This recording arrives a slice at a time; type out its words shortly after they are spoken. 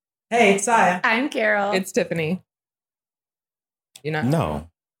Hey, it's Saya. I'm Carol. It's Tiffany. You know? No.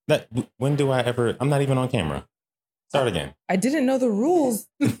 When do I ever? I'm not even on camera. Start again. I didn't know the rules.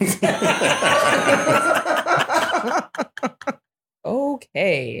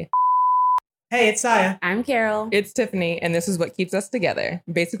 Okay. Hey, it's Saya. I'm Carol. It's Tiffany, and this is what keeps us together.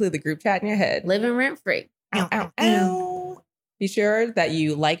 Basically, the group chat in your head. Living rent free. Ow, ow, ow. Be sure that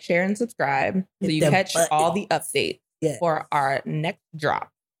you like, share, and subscribe so you catch all the updates for our next drop.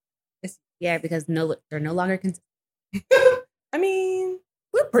 Yeah, because they're no longer consistent. I mean,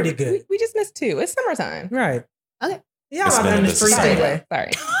 we're pretty good. We just missed 2. It's summertime. Right. Okay. Yeah, I'm in the street anyway. Sorry.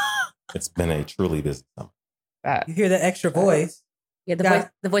 It's been a truly busy summer. You hear the extra voice. Yeah,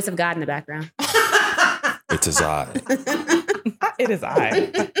 the voice of God in the background. It is I. It is I.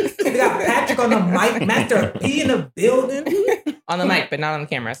 We got Patrick on the mic, Master P in the building. On the mic, but not on the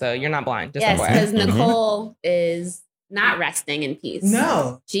camera, so you're not blind. Just yes, because FYI. Nicole is not resting in peace.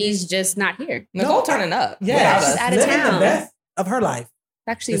 No. She's just not here. Nicole turning up. Yeah, she's out of living town. the best of her life. It's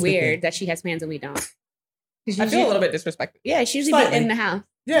actually This weird weekend. that she has plans and we don't. I feel a little bit disrespected. Yeah, she usually Slightly. be in the house.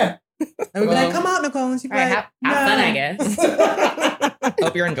 Yeah. And we'd be Well, like, come out, Nicole. And she'd be All right, like, have fun, I guess.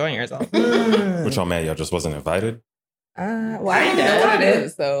 Hope you're enjoying yourself. Which y'all mad? Y'all just wasn't invited? Well, I don't know what it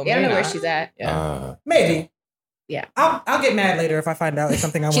is, so Yeah, I don't know maybe where not. she's at. Yeah. Maybe. Yeah. I'll get mad later if I find out it's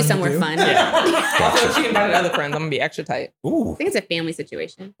something I want to do. She's somewhere fun. Also, if she invited other friends, I'm gonna be extra tight. Ooh. I think it's a family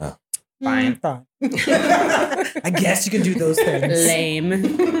situation. Fine. Fine. I guess you can do those things.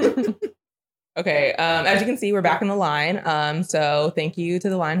 Lame. Okay. As you can see, we're back on the line. So thank you to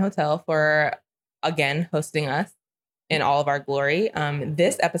the Line Hotel for again hosting us in all of our glory.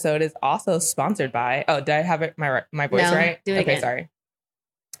 This episode is also sponsored by. Oh, did I have it my voice No, right? do it Okay, again. sorry.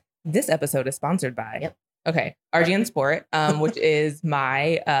 This episode is sponsored by. Yep. Okay, RGN Sport, which is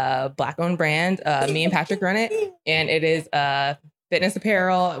my Black-owned brand. Me and Patrick run it, and it is fitness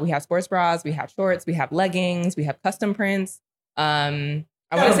apparel. We have sports bras, we have shorts, we have leggings, we have custom prints. I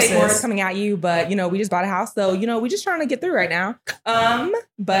want to say more is coming at you, but we just bought a house, so we're just trying to get through right now.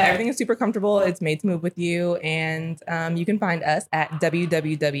 But everything is super comfortable. It's made to move with you, and you can find us at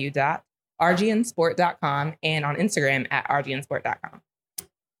www.rgnsport.com and on Instagram at rgnsport.com.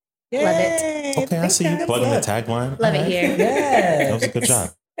 Love it. Okay, I see you plugging the tagline. Love it here. Yeah. That was a good job.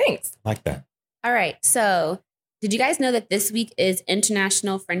 Thanks. Like that. All right. So, did you guys know that this week is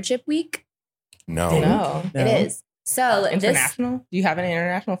International Friendship Week? No. No. It is. So, International? Do you have any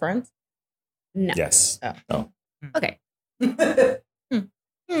international friends? No. Yes. Oh. Okay. They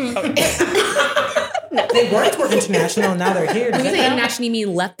were international. Now they're here. When you say international, you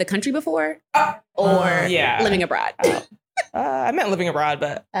mean left the country before? Or yeah. living abroad? I meant living abroad,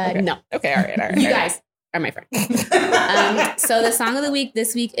 but okay. No. Okay, all right. You guys are my friends. So the song of the week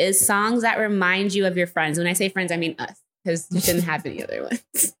this week is songs that remind you of your friends. When I say friends, I mean us, because you shouldn't have any other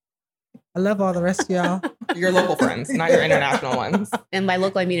ones. I love all the rest of y'all. Your local friends, not your international ones. And by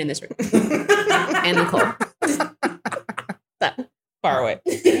local, I mean in this room. And Nicole. So. Far away.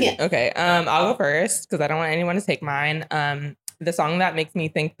 Yeah. Okay, I'll go first because I don't want anyone to take mine. The song that makes me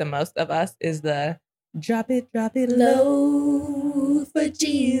think the most of us is the Drop It Low for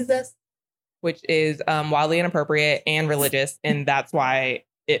Jesus, which is wildly inappropriate and religious, and that's why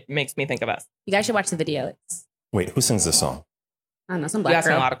it makes me think of us. You guys should watch the video. It's, Wait, who sings this song? I don't know, some You black asked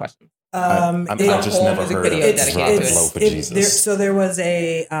me a girl. lot of questions. I just whole never music heard video of dedicated Drop to It it. Low for Jesus. So there was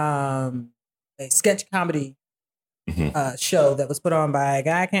a sketch comedy show that was put on by a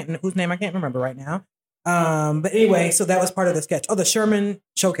guy whose name I can't remember right now. But anyway, so that was part of the sketch. Oh, the Sherman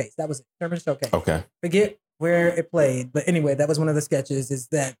Showcase. That was it. Sherman Showcase. Okay. Forget where it played, but anyway, that was one of the sketches. Is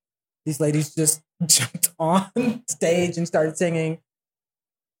that these ladies just jumped on stage and started singing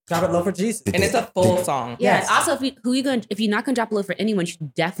 "Drop It Low for Jesus," And it's a full song. Yeah. Yes. Also, if you're not gonna drop a low for anyone, you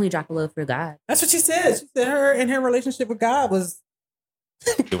should definitely drop a low for God. That's what she said. She said her relationship with God was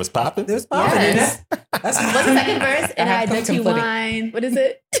It was popping. it was popping. Yes. That's What's the second verse? And I I have bet some you conflicting- wine. What is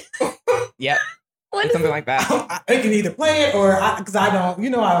it? Yep. What is Something it? like that. I can either play it or because I don't.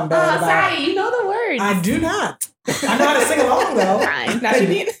 I'm bad Oh, about. sorry. You know the words. I do not. I know how to sing along though. Fine. Now you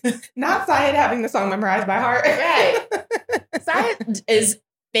need not Syed having the song memorized by heart. Right. Sorry is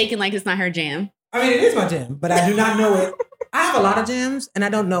faking like it's not her jam. I mean, it is my jam, but I do not know it. I have a lot of jams, and I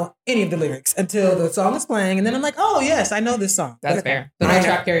don't know any of the lyrics until the song is playing, and then I'm like, "Oh yes, I know this song." That's fair. So no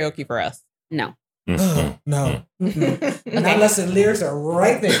trap karaoke for us. No. No, not unless the lyrics are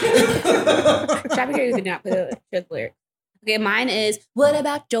right there. Traffic Harry did not put the lyric. Okay, mine is, what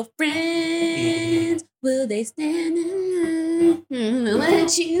about your friends? Will they stand up?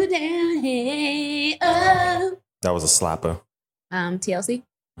 Let you down? Hey, oh. That was a slapper. TLC.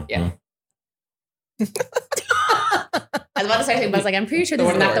 Yeah. I was about to start saying, but I was like, I'm pretty sure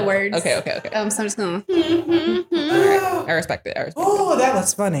this is not the words. Okay. So I'm just going. I respect it. Oh, that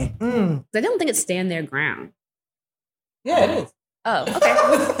was funny. Mm. I don't think it's stand their ground. Yeah, it is. Oh, okay.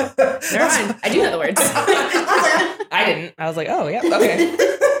 Never mind. I do know the words. I didn't. I was like, oh, yeah, okay.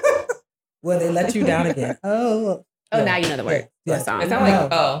 Well, they let you down again. Oh. Oh, Yeah. now you know the word. Yeah. The song. It sounded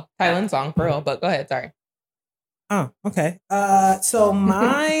like, Thailand song for real, but go ahead. Sorry. Oh, okay. So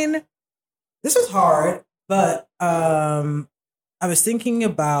mine, this was hard, but I was thinking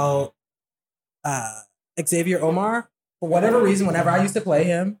about Xavier Omar. For whatever reason, whenever I used to play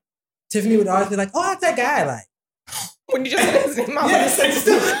him, Tiffany would always be like, "Oh, that's that guy." Like, When you just said his name, I was yes, like,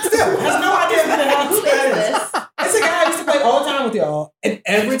 still has no idea who that is. It's a guy I used to play all the time with y'all, and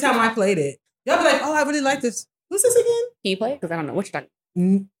every time I played it, y'all be like, "Oh, I really like this. Who's this again?" Can you play it? Because I don't know what you're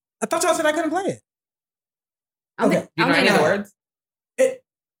talking. I thought y'all said I couldn't play it. I don't Okay. think- Do you I know don't any think of the I- words?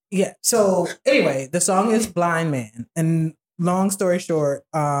 Yeah. So anyway, the song is "Blind Man," and long story short,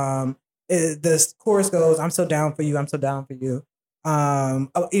 the chorus goes, "I'm so down for you. I'm so down for you.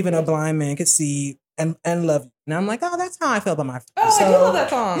 Even a blind man could see and love you." And I'm like, oh, that's how I feel about my. Oh, so, I do love that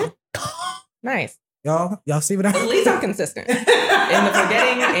song. Nice. Y'all see what I'm. At least I'm consistent in the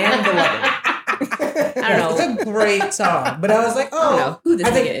forgetting and the loving. I don't know. It's a great song, but I was like, I don't oh, know who this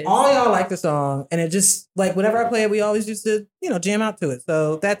I think nigga is. all y'all like the song, and it just like whenever I play it, we always used to jam out to it.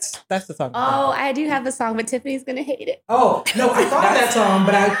 So that's the song. Oh, I do have the song, but Tiffany's gonna hate it. Oh no, I thought that song,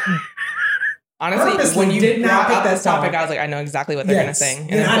 but I Honestly, purposely when you did not brought pick up that this topic, song. I was like, I know exactly what they're Yes. gonna sing, and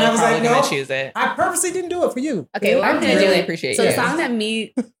Yeah, they're and I both was probably like, gonna no. choose it. I purposely didn't do it for you. Okay, well, I'm I gonna really do it. appreciate So you. the song that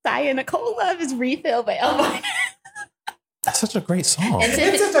me, Saya, and Nicole love is "Refill" by Elvira. That's such a great song. And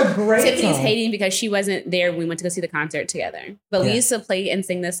It's such a great Tiffany's song. hating because she wasn't there when we went to go see the concert together. But we Yeah. used to play and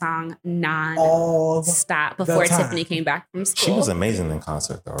sing this song all the non-stop before time. Tiffany came back from school. She was amazing in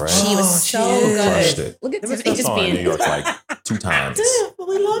concert, though, right? She was Oh, so she crushed good. it. Look at It was Tiffany I just saw her in New being York like 2 times. Damn,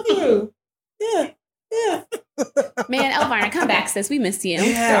 we love you. Yeah. man. Elvira, come back, sis. We miss you.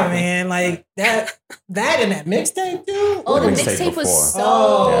 Yeah, man. Like that and that mixtape too. Oh, the What mixtape mixtape was before? so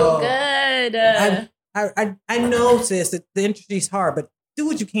Oh. good. I know, sis, that the industry's hard, but do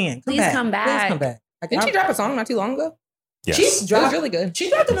what you can. Please come back. Please come back. Didn't she drop a song not too long ago? Yes. She It was dropped, really good. she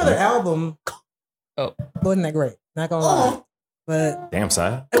dropped another album. Oh. Wasn't that great? Not gonna lie. But Damn, Si.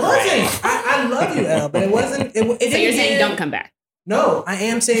 it wasn't. I love you, El, but it wasn't. It So didn't you're saying give- don't come back? No, I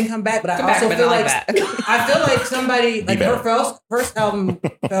am saying come back, but Come I back, also but feel not like like that. I feel like somebody like her better. first album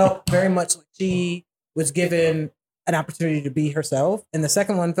felt very much like she was given an opportunity to be herself, and the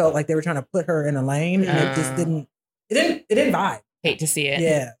second one felt like they were trying to put her in a lane, and it just didn't. It didn't vibe. Hate to see it.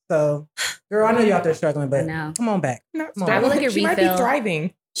 Yeah. So, girl, I know you're out there struggling, I but know. come on back. Not Come on. I would like a she might be refill.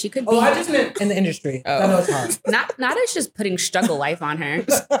 thriving. She could be. Oh, I just meant in the industry. Oh. I know it's hard. not as just putting struggle life on her.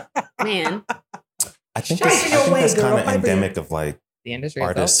 Man, I think Pipe that's, in your way, that's girl. kind of Pipe in your- endemic of like The industry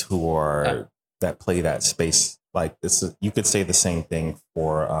artists itself. who are Oh. that play that space. Like this, you could say the same thing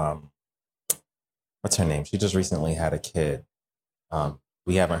for what's her name? She just recently had a kid.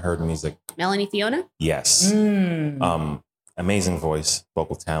 We haven't heard music. Melanie Fiona. Yes. Mm. Amazing voice,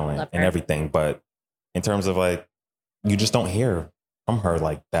 vocal talent, Love and her. everything. But in terms of like, you just don't hear from her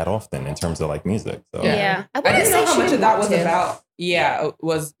like that often in terms of like music. So Yeah. I I wouldn't didn't say know how she much of didn't that want was to. about. Yeah, it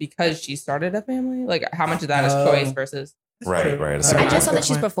was because she started a family. Like, how much of that is Oh. choice versus? Right, right. It's I like- just saw that Good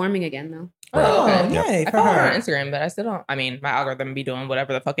she's point. performing again though. Oh, okay. Yep. yay I for follow her on her. Instagram, but I still don't. I mean, my algorithm be doing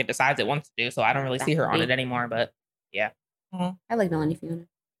whatever the fuck it decides it wants to do, so I don't really see her on it anymore. But I like Melanie Fiona.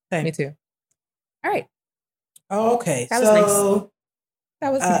 Thanks. me too. All right. Oh, okay. That was so,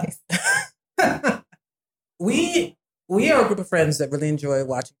 That was nice. we are a group of friends that really enjoy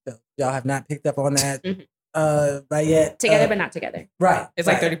watching shows. Y'all have not picked up on that Mhm. by yet. Together but not together. Right. It's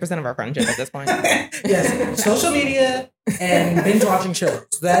like right. 30% of our friendship at this point. Yes, social media and binge watching shows.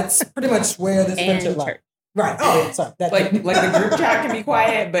 That's pretty much where this And friendship lies. church. Right. Oh, yeah, sorry. That, like the group chat can be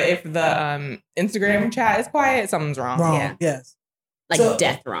quiet, but if the Instagram chat is quiet, something's wrong. wrong. Yeah. Yes. Like So-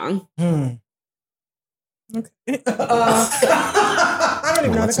 death wrong. Okay. I don't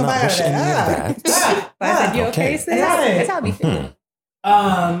even know how to Let's come not out of wish any of that. that. I said, you okay, Okay. sis? That's how I be feeling.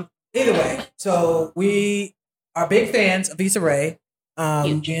 Mhm. Either way, so we are big fans of Issa Rae.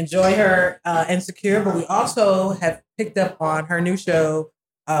 Huge. We enjoy her Insecure, but we also have picked up on her new show.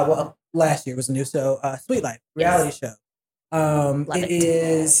 Last year was a new show, Sweet Life reality show. Love It it.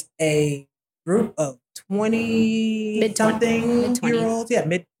 is a group of 20 something Mid-20s. year olds,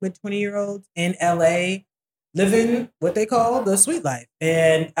 mid 20-year-olds in LA living what they call the sweet life.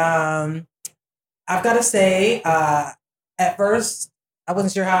 And I've got to say, at first, I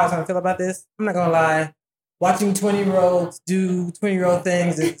wasn't sure how I was going to feel about this. I'm not going to lie. Watching 20-year-olds do 20-year-old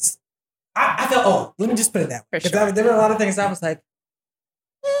things, I felt old. Let me just put it that way. For Because sure. there were a lot of things I was like,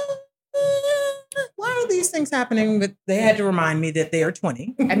 why are these things happening? But they had to remind me that they are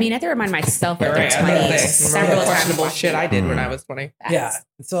 20. I mean, I have to remind myself that Right, they're I was gonna 20 say, several remember the times. questionable shit I did when Mm. I was 20. Yeah.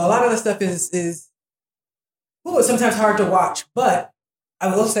 So a lot of the stuff is it's sometimes hard to watch, but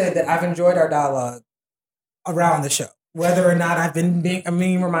I will say that I've enjoyed our dialogue around the show. Whether or not I've been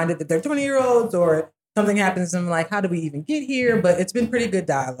being reminded that they're 20-year-olds or something happens and I'm like, how do we even get here? But it's been pretty good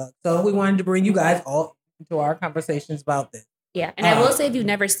dialogue. So we wanted to bring you guys all into our conversations about this. Yeah. And I will say, if you've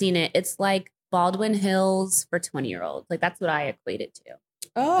never seen it, it's like Baldwin Hills for 20-year-olds. Like, that's what I equate it to.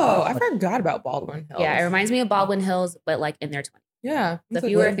 Oh, I forgot about Baldwin Hills. Yeah. It reminds me of Baldwin Hills, but like in their 20s. Yeah. So if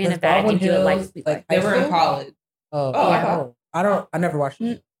you were a fan Was of that, I think Baldwin you would like Hills, Sweet like, Life. They high were in school? college. Oh, yeah. I never watched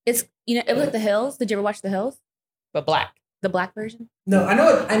it. It's, it was like The Hills. Did you ever watch The Hills? But black. The black version? No, I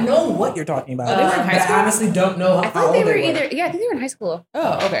know what you're talking about. Oh, they were in high but school? I honestly don't know I how thought old they were they either, yeah, I think they were in high school.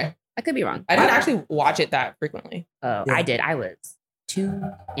 Oh, okay. I could be wrong. I didn't actually watch it that frequently. Oh, Yeah. I did. I was 2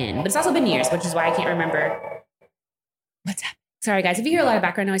 in. But it's also been years, which is why I can't remember. What's happening? Sorry, guys. If you hear a lot of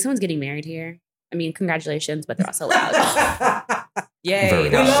background noise, someone's getting married here. I mean, congratulations, but they're also loud. Yay. Very We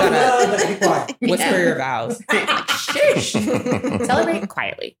Now love shut up. love, but be quiet. Whisper your vows. Shush. Celebrate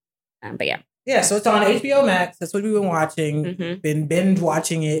quietly. But yeah. Yeah, so it's on HBO Max. That's what we've been watching. Mhm. Been binge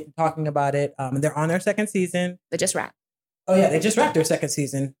watching it, talking about it. And they're on their second season. But just wrap. Oh yeah, they just wrapped their second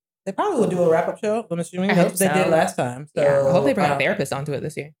season. They probably will do a wrap up show. I'm assuming I that's hope what they so. did last time. So Yeah, I hope they bring a therapist onto it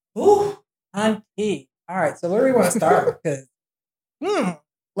this year. Ooh, auntie. All right, so where do we want to start? Because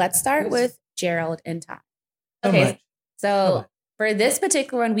Let's start with Gerald and Todd. so Okay, much. so for this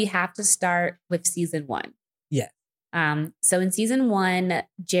particular one, we have to start with season 1. Yeah. So in season 1,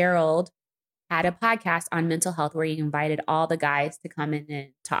 Gerald had a podcast on mental health where he invited all the guys to come in and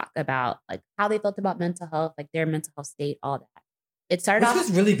talk about like how they felt about mental health, like their mental health state, all that. It started Which off.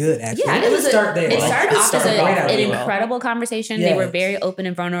 was really good, actually. Yeah, We it didn't was start there. It Like, started we off as started right out an there. incredible conversation. They were Yes. very open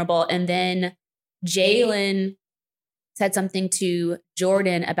and vulnerable. And then Jalen said something to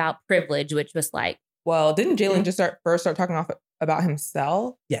Jordan about privilege, which was like, Well, didn't Jalen just first start talking about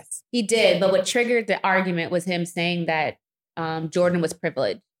himself? Yes. he did. But what triggered the argument was him saying that Jordan was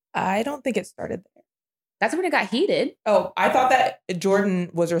privileged. I don't think it started there. That's when it got heated. Oh, I thought that Jordan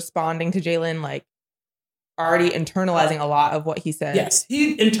was responding to Jalen, like already internalizing a lot of what he said. Yes.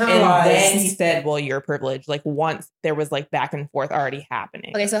 He And internalized. then he said, well, you're privileged. Like once there was like back and forth already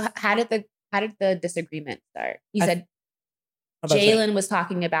happening. Okay, so how did the disagreement start? You I- said How about that? Jalen was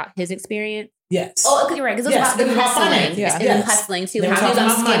talking about his experience. Yes. Oh, okay, you're right. Because it was Yes, about them it was about hustling. finance. Yeah. And Yes. hustling too. They were How he was talking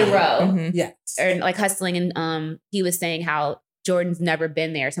on about Skid money. Row. Mhm. Yes. Or like hustling, and he was saying how Jordan's never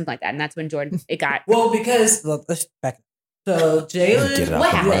been there, or something like that. And that's when Jordan it got Well, because let's back up. So Jalen, Get it out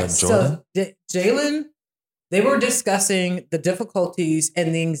What the happened? mud, Jordan. So Jalen, they were discussing the difficulties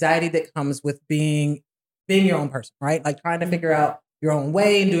and the anxiety that comes with being your own person, right? Like trying to figure out your own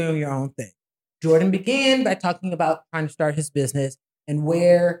way and doing your own thing. Jordan began by talking about trying to start his business and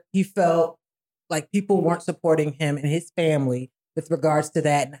where he felt like people weren't supporting him and his family with regards to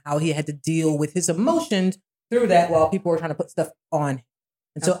that and how he had to deal with his emotions through that while people were trying to put stuff on him.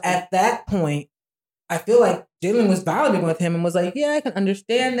 And so at that point, I feel like Jalen was validating with him and was like, yeah, I can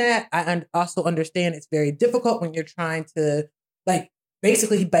understand that. I also understand it's very difficult when you're trying to, like,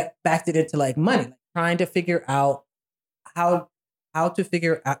 basically he backed it into like money, like trying to figure out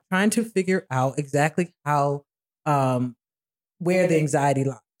trying to figure out exactly how, where the anxiety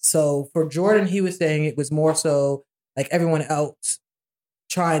lies. So for Jordan, he was saying it was more so like everyone else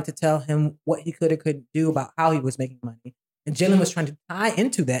trying to tell him what he could or couldn't do about how he was making money. And Jalen was trying to tie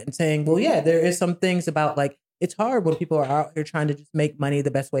into that and saying, well, yeah, there is some things about like, it's hard when people are out here trying to just make money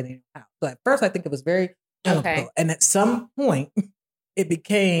the best way they know how. So at first I think it was very amicable. Okay. And at some point it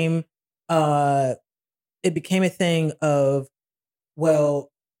became a thing of,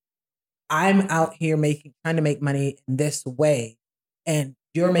 well, I'm out here trying to make money in this way, and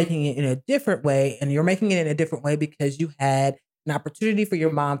you're making it in a different way, and you're making it in a different way because you had an opportunity for your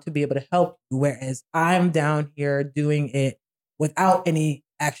mom to be able to help you, whereas I'm down here doing it without any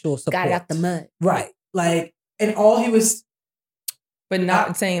actual support. got it out the mud. Right. Like, and all he was, But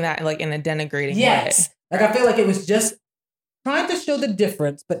not saying that like in a denigrating yes. way. Like, I feel like it was just trying to show the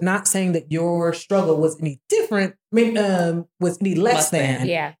difference, but not saying that your struggle was any different, was any less than.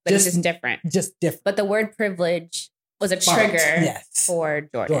 Yeah, but it's Just- just different. Just different. But the word privilege was a Right. trigger Yes. for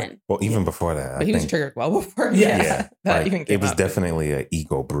Jordan. Well, even before that, But I he was think, triggered well before. Yeah. that like, even came it was up. definitely an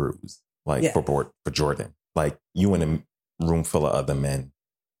ego bruise, like Yeah. for Jordan. Like you in a room full of other men,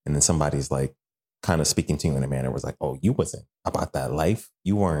 and then somebody's like kind of speaking to you in a manner was like, "Oh, you wasn't about that life.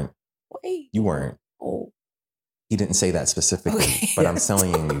 You weren't. Wait. You weren't." Oh. He didn't say that specifically, Okay. but I'm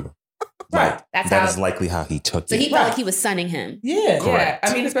telling you, Right. That's That how. is likely how he took So it. he felt like he was sunning him. Yeah. Correct. Yeah,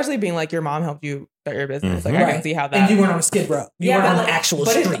 I mean, especially being like your mom helped you start your business. Like Mhm. I Right. can see how that. And you weren't on a Skid Row. You weren't but on the like- actual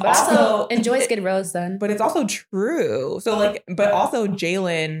but it's street. also Enjoy Skid Row, son. But it's also true. So like, but also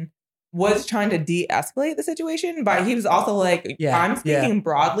Jalen was trying to de-escalate the situation, but he was also like, Yeah, I'm speaking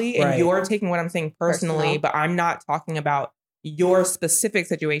broadly and Right. you're taking what I'm saying personally, Personal. but I'm not talking about your specific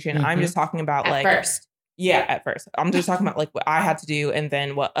situation. I'm Mhm. just talking about At like first. Yeah, at first. I'm just talking about like what I had to do and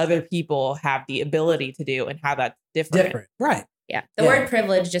then what other people have the ability to do and how that's different. Right. Yeah. The Yeah. word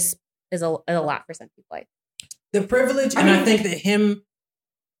privilege just is a lot for some people. Like, The privilege, and I think that him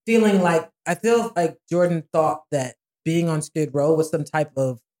feeling like, I feel like Jordan thought that being on Skid Row was some type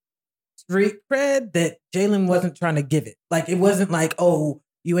of street cred that Jalen wasn't trying to give it. Like, it wasn't like, oh,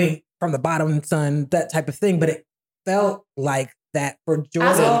 you ain't from the bottom, son, that type of thing. But it felt like that for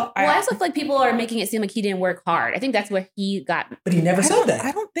Jordan. I also feel like people are making it seem like he didn't work hard. I think that's where he got. But he never said that.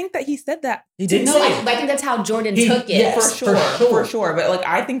 I don't think that he said that. He didn't No, say it. I think that's how Jordan He- took it. yes. For sure. But like,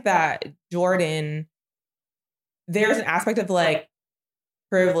 I think that Jordan, there's an aspect of like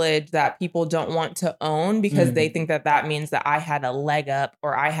privilege that people don't want to own because they think that that means that I had a leg up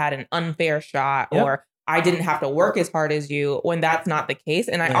or I had an unfair shot Yep. or I didn't have to work as hard as you when that's not the case.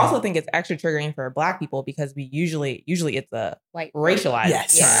 And I Right. also think it's extra triggering for Black people because we usually it's a Like, racialized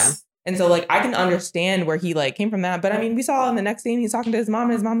Yes. term. And so like I can understand where he like came from that. But I mean, we saw in the next scene he's talking to his mom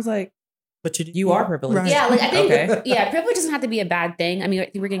and his mom's like, But you are privileged. Right. yeah, like I think, Okay. yeah, privilege doesn't have to be a bad thing. I mean, I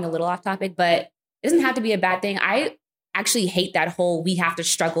think we're getting a little off topic, but it doesn't have to be a bad thing. I actually hate that whole we have to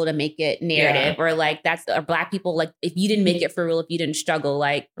struggle to make it narrative or like that's or Black people, like if you didn't make it for real, if you didn't struggle,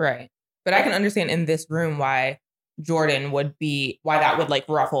 like. Right. But I can understand in this room why Jordan why that would like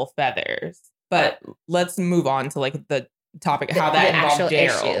ruffle feathers. But let's move on to like the topic, how that the involved actual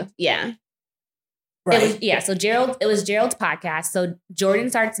Gerald. issue. Yeah. Right. So it was Gerald's podcast. So Jordan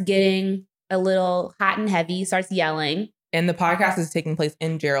starts getting a little hot and heavy, starts yelling And the podcast is taking place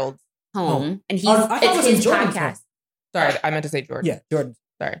in Gerald's. home. And I thought it it's was in his Jordan's podcast. home. Sorry, I meant to say Jordan. Yeah, Jordan.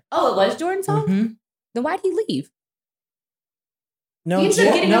 Oh, it was Jordan's home? Mhm. Then why'd he leave? No, He ended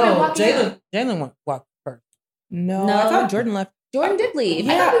up getting up and walking Jalen walked first. No, No. I thought Jordan left. Jordan did leave.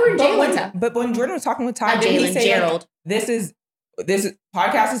 I thought we were in Jalen's house. But when Jordan was talking with Ty, Not didn't he Jalen, say like, Gerald. this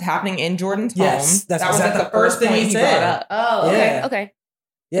podcast is happening in Jordan's Yes, home? that's that was like exactly the first thing point he said. brought up. Oh, okay. Yeah. Okay.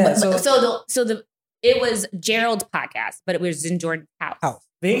 Yeah, But it was Gerald's podcast, but it was in Jordan's house. house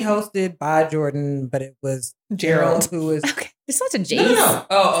being hosted by Jordan, but it was Gerald. Gerald who was Okay. It's such a J. Oh,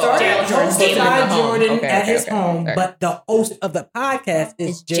 started Gerald Jordan's hosted by home. Jordan Okay, at okay, his okay. home, Sorry. but the host of the podcast is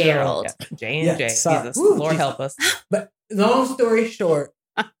It's Gerald. Gerald. Yeah. J and Yeah, J. sorry. Jesus, Woo, Lord Jesus. help us. But long story short,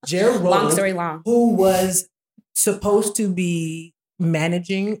 Gerald, Long story long. who was supposed to be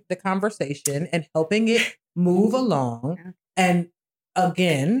managing the conversation and helping it move along, and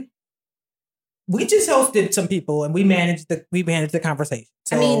again, we just hosted some people and we managed the conversation.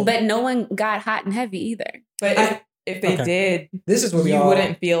 So I mean, but no one got hot and heavy either. But if they Okay. did, this is where we you all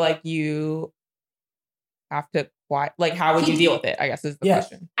wouldn't feel like you have to like how would you deal with it, I guess is the Yeah.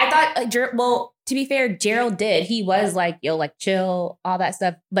 question. I thought, well, to be fair, Gerald did. He was like, yo, like chill, all that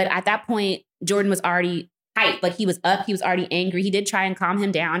stuff. But at that point, Jordan was already hyped. Like he was up. He was already angry. He did try and calm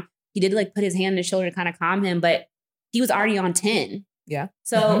him down. He did like put his hand on his shoulder to kind of calm him, but he was already on 10. Yeah.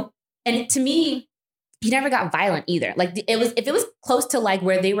 So, and to me, he never got violent either. Like if it was close to like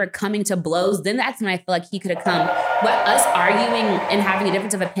where they were coming to blows, then that's when I feel like he could have come. But us arguing and having a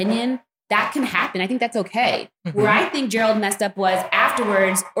difference of opinion, that can happen. I think that's okay. Where I think Gerald messed up was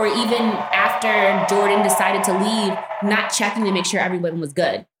afterwards, or even after Jordan decided to leave, not checking to make sure everyone was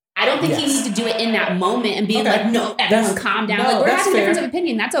good. I don't think he Yes. needed to do it in that moment and being Okay. like, no, everyone That's- calm down. no, Like we're that's having a difference fair. of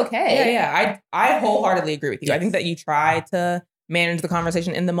opinion. That's okay. Yeah. I wholeheartedly agree with you. I Yes. think that you try to manage the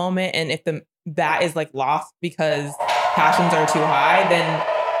conversation in the moment, and if that is like lost because passions are too high,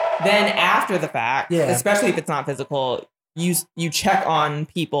 then after the fact, Yeah. especially if it's not physical, you check on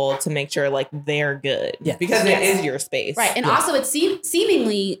people to make sure like they're good. Yes. Because Yes. it is your space. Right. And Yeah. also it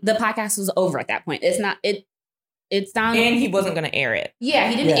seemingly the podcast was over at that point. It's down. And he wasn't gonna air it. Yeah,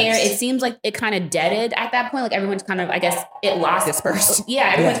 he didn't Yes. air. It seems like it kind of deaded at that point. Like everyone's kind of, I guess, it lost. Dispersed.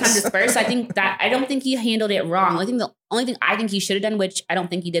 Yeah, everyone's Yes. kind of dispersed. So I don't think he handled it wrong. The only thing I think he should have done, which I don't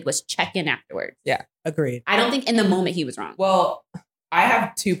think he did, was check in afterwards. agreed. I don't think in the moment he was wrong. Well, I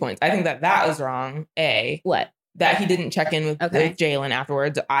have 2 points. I think that was wrong. What? That he didn't check in with Jalen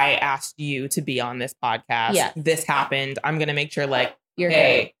afterwards. I asked you to be on this podcast. Yeah. This happened. I'm gonna make sure like, You're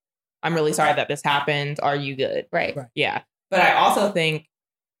hey, I'm really sorry that this happened. Are you good? Right. Yeah. But I also think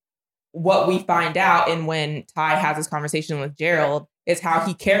what we find out in when Ty has this conversation with Gerald is how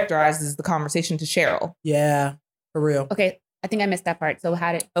he characterizes the conversation to Cheryl. Yeah, for real. Okay. I think I missed that part. So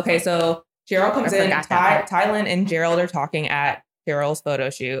how did? Okay, so Cheryl comes I in. forgot that Tylen and Gerald are talking at Cheryl's photo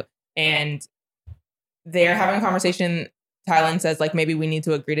shoot, and they're having a conversation. Tylen says, like, maybe we need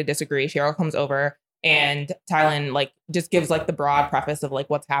to agree to disagree. Cheryl comes over, and Tylen, like, just gives, like, the broad preface of, like,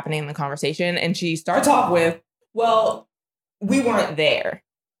 what's happening in the conversation. And she starts off with, well, we weren't there.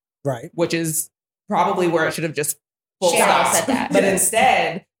 Right. Which is probably where it should have just full Cheryl stop. said that. But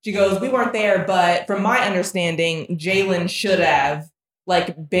instead, she goes, we weren't there, but from my understanding, Jalen should have,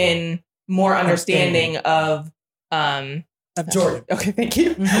 like, been more understanding of Jordan. Okay, thank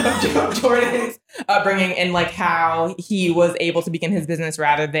you. Of Jordan's upbringing and like how he was able to begin his business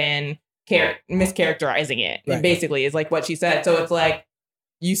rather than mischaracterizing it. Right. Basically, is like what she said. So it's like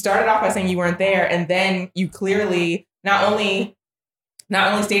you started off by saying you weren't there, and then you clearly not only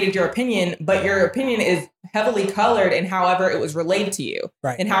stated your opinion, but your opinion is heavily colored in however it was relayed to you.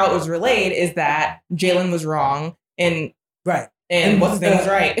 Right. And how it was relayed is that Jalen was wrong and right. And what's his name was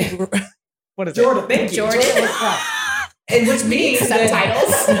right. What is Jordan? It? Thank you. Jordan was right. And which means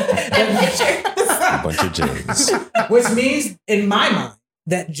subtitles and picture. A bunch of J's. Which means, in my mind,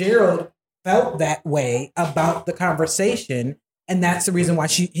 that Gerald felt that way about the conversation, and that's the reason why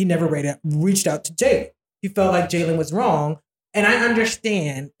he never reached out to Jalen. He felt like Jalen was wrong, and I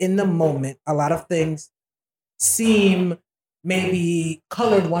understand in the moment a lot of things seem maybe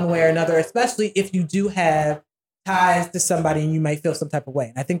colored one way or another, especially if you do have ties to somebody and you may feel some type of way.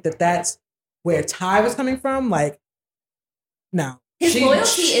 And I think that that's where Ty was coming from, like. No. His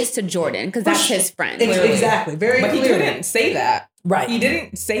loyalty is to Jordan because that's his friend. Exactly. Very but clearly. He didn't say that. Right. He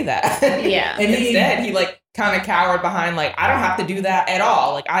didn't say that. Yeah. And instead, he like kind of cowered behind like, I don't have to do that at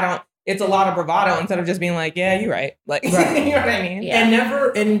all. Like, I don't, it's a lot of bravado instead of just being like, yeah, you're right. Like, right. You know what I mean?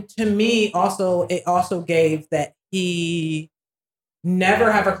 Yeah. And to me, also, it also gave that he never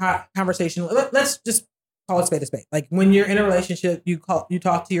have a conversation. Let's just call it spade a spade. Like when you're in a relationship, you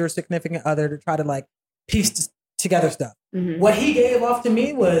talk to your significant other to try to like piece together stuff. Mm-hmm. What he gave off to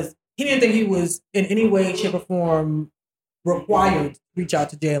me was he didn't think he was in any way, shape, or form required to reach out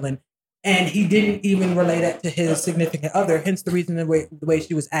to Jalen, and he didn't even relay that to his significant other. Hence the reason the way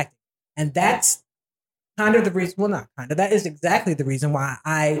she was acting, and that's kind of the reason. Well, not kind of. That is exactly the reason why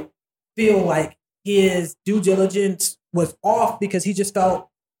I feel like his due diligence was off because he felt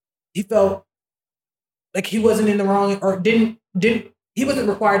like he wasn't in the wrong or didn't. He wasn't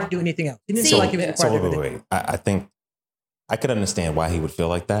required to do anything else. He didn't feel like he was required to do anything. Wait. I think I could understand why he would feel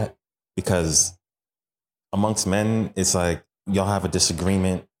like that because amongst men, it's like y'all have a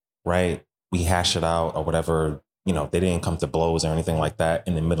disagreement, right? We hash it out or whatever. You know, they didn't come to blows or anything like that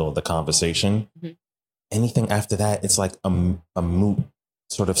in the middle of the conversation. Mm-hmm. Anything after that, it's like a moot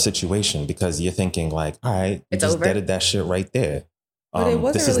sort of situation because you're thinking like, all right, you just deaded that shit right there. But it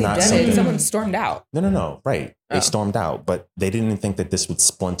wasn't really deaded. Someone stormed out. No. Right. They stormed out, but they didn't think that this would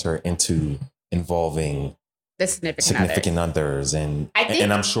splinter into involving the significant others. And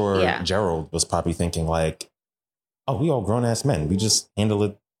I'm sure Gerald was probably thinking like, oh, we all grown ass men. We just handle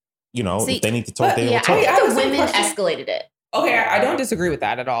it. You know, if they need to talk, they will talk. I think the women escalated it. Okay, I don't disagree with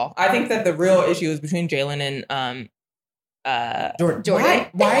that at all. I think that the real issue is between Jalen and Jordan.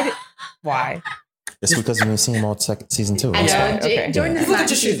 Why? It's because you've been seeing him all season 2. I know. Okay. Jordan is not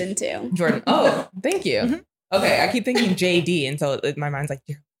season 2. Jordan. Oh, thank you. Mm-hmm. Okay, I keep thinking JD, and so my mind's like,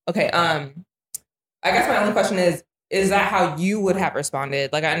 okay. I guess my only question is that how you would have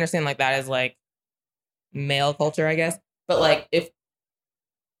responded? Like, I understand like that is like male culture, I guess, but like if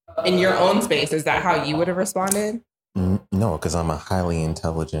in your own space, is that how you would have responded? No, because I'm a highly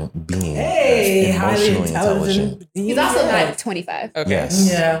intelligent being. Hey, highly intelligent. He's also not 25. Okay. Yes.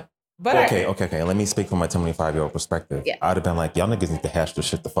 Yeah. But okay. Let me speak from my 25-year-old perspective. Yeah. I'd have been like, y'all niggas need to hash this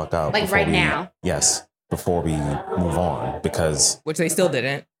shit the fuck out. Like right now. Yes. Before we move on, because which they still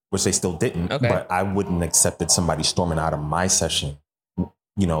didn't. Okay. But I wouldn't have accepted somebody storming out of my session,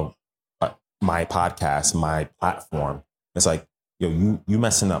 you know, my podcast, my platform. It's like, yo, you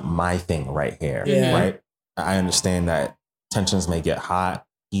messing up my thing right here. Yeah. Right. I understand that tensions may get hot,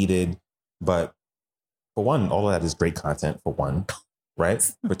 heated, but for one, all of that is great content for one. Right.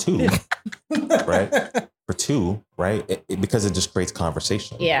 For two, right. Because it just creates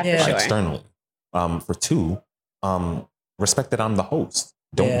conversation. Yeah, for sure. Externally. For two, respect that I'm the host.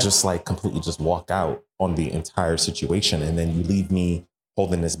 Don't just like completely just walk out on the entire situation. And then you leave me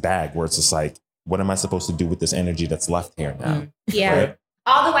holding this bag where it's just like, what am I supposed to do with this energy that's left here now? Yeah. Right?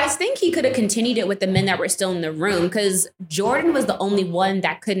 Although I think he could have continued it with the men that were still in the room because Jordan was the only one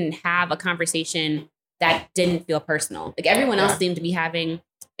that couldn't have a conversation that didn't feel personal. Like everyone else seemed to be having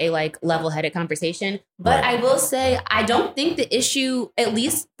a like level-headed conversation. But I will say, I don't think the issue, at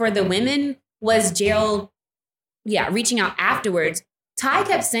least for the women, was Gerald reaching out afterwards, Ty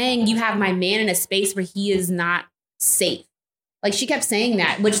kept saying, you have my man in a space where he is not safe. Like, she kept saying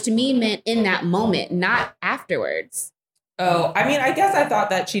that, which to me meant in that moment, not afterwards. Oh, I mean, I guess I thought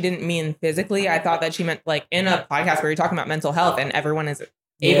that she didn't mean physically. I thought that she meant like in a podcast where you're talking about mental health and everyone is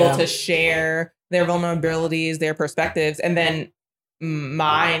able to share their vulnerabilities, their perspectives, and then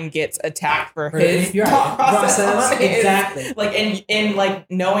mine gets attacked for his thought process. Exactly. Like, in like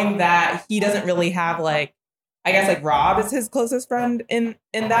knowing that he doesn't really have like, I guess like Rob is his closest friend in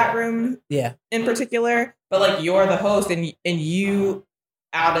that room. Yeah. In particular, but like you're the host and you,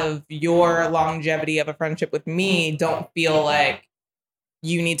 out of your longevity of a friendship with me, don't feel like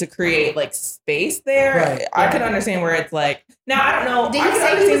you need to create like space there. Right. I could understand where it's like, now I don't know. Did I he could say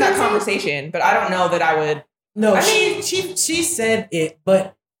he understand was that unsafe? conversation, but I don't know that I would. No, I she said it,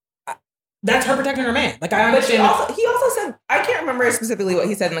 but that's her protecting her man. Like, I But he understand. also said, I can't remember specifically what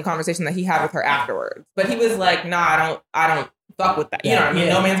he said in the conversation that he had with her afterwards, but he was like, nah, I don't fuck with that. You know what I mean?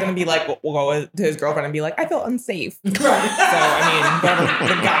 Yeah. No man's going to be like, we'll go to his girlfriend and be like, I feel unsafe. Right. So, I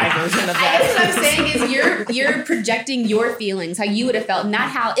mean, the guy version of I guess what I'm that. saying is you're projecting your feelings, how you would have felt, not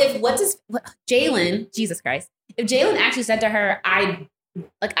how, if Jalen, Jesus Christ, if Jalen actually said to her, I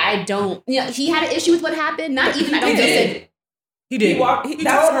don't, he had an issue with what happened, not even, I don't He just did. say, He did. He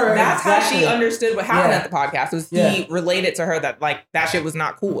told her That's how exactly. she understood what happened Yeah. at the podcast. Was Yeah. he related to her that like that shit was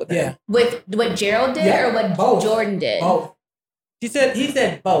not cool with him? Yeah. with what Gerald did Yeah, or what both. Jordan did? Both. He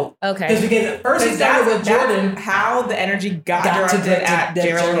said both. Okay. Because at first he started with Jordan. How the energy got Got to directed the- at to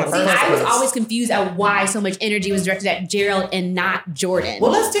Gerald in the Gerald. See, first I was place. always confused at why so much energy was directed at Gerald and not Jordan.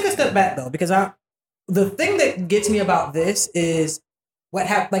 Well, let's take a step back though, because the thing that gets me about this is what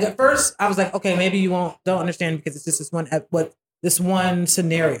happened. Like at first, I was like, okay, maybe you don't understand because it's just this one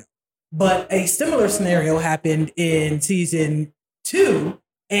scenario. But a similar scenario happened in season 2,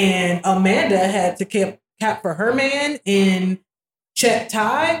 and Amanda had to cap for her man and check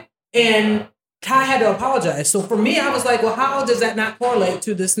Ty, and Ty had to apologize. So for me, I was like, well, how does that not correlate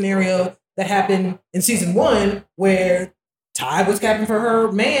to the scenario that happened in season 1 where Ty was capping for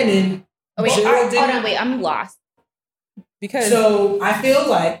her man and oh, wait, Gerald hold didn't? on, wait, I'm lost. Because So I feel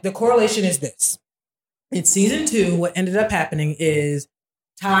like the correlation is this. In season 2, what ended up happening is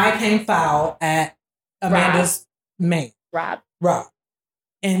Ty came foul at Amanda's man, Rob. Rob.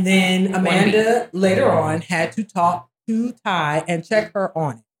 And then Amanda later on had to talk to Ty and check her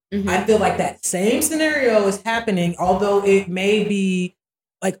on it. Mhm. I feel like that same scenario is happening, although it may be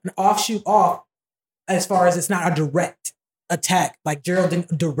like an offshoot off as far as it's not a direct attack. Like Gerald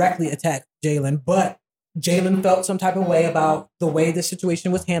didn't directly attack Jalen, but Jalen felt some type of way about the way the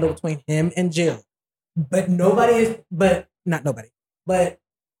situation was handled between him and Gerald. But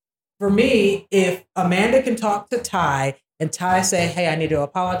for me, if Amanda can talk to Ty and Ty say, hey, I need to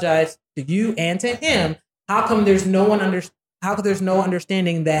apologize to you and to him, how come there's no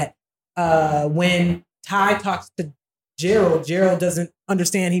understanding that when Ty talks to Gerald doesn't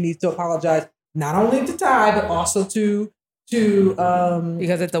understand he needs to apologize not only to Ty, but also to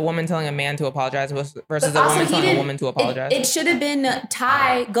because it's a woman telling a man to apologize versus But a also woman he telling a didn't- woman to apologize. It should have been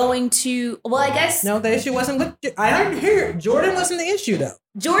Ty going to, well, I guess no, the issue wasn't with, I heard here, Jordan wasn't the issue though.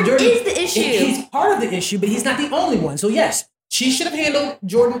 Jordan is the issue. He's part of the issue, but he's not the only one. So yes, she should have handled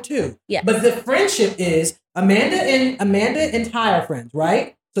Jordan too. Yes. But the friendship is Amanda and Ty are friends,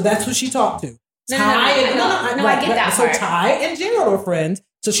 right? So that's who she talked to. No, I get that So part. Ty and Gerald are friends.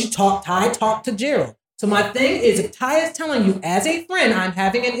 So Ty talked to Gerald. So my thing is, if Ty is telling you as a friend, I'm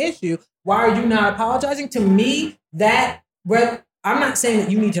having an issue, why are you not apologizing? To me, I'm not saying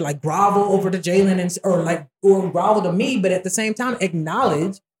that you need to like grovel over to Jalen or grovel to me, but at the same time,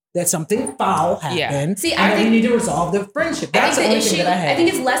 acknowledge that something foul happened. Yeah. See, and I that think- we need to resolve the friendship. That's the only thing that I have. I think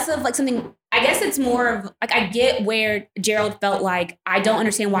it's less of like something, I guess it's more of like, I get where Gerald felt like, I don't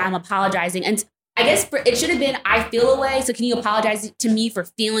understand why I'm apologizing. And I guess it should have been, I feel away. So can you apologize to me for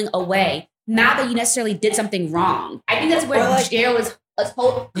feeling away? Not that you necessarily did something wrong. I think that's where Gerald was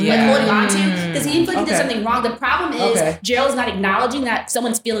holding on to, because he didn't feel like he did something wrong. The problem is Gerald's not acknowledging that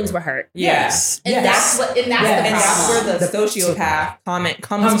someone's feelings were hurt. Yes. And that's the problem. And that's where the sociopath comment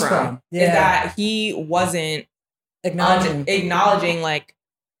comes from. Yeah. Is that he wasn't acknowledging like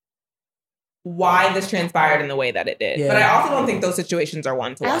why this transpired in the way that it did. Yeah. But I also don't think those situations are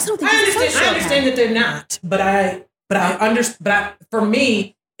one to I one. also don't think I he's a understand. I sociopath. understand that they're not, but I understand. For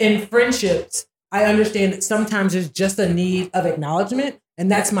me, in friendships, I understand that sometimes there's just a need of acknowledgement,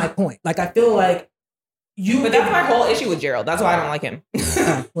 and that's my point. Like I feel like you. But that's my whole issue with Gerald. That's why I don't like him.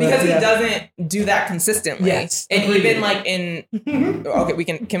 Because he doesn't do that consistently. Yes, And agreed. even like in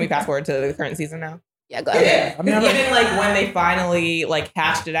okay, can we fast forward to the current season now? Yeah, go ahead. I mean, Even like when they finally like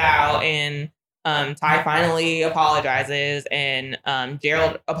hashed it out and Ty finally apologizes, and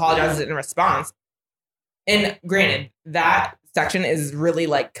Gerald apologizes in response. And granted, that section is really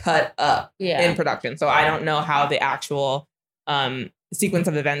like cut up in production, so I don't know how the actual sequence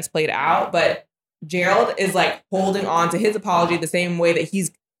of events played out, but Gerald is like holding on to his apology the same way that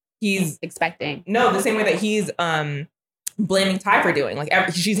he's expecting. No, the same way that he's blaming Ty for doing. Like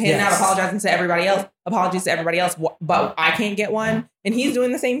she's handing out apologizing to everybody else, apologies to everybody else, but I can't get one, and he's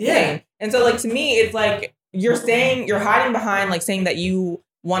doing the same thing. And so like to me, it's like you're hiding behind like saying that you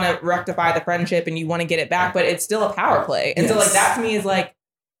want to rectify the friendship and you want to get it back, but it's still a power play. And so like that to me is like,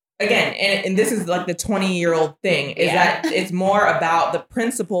 again, and this is like the 20-year-old thing, is that it's more about the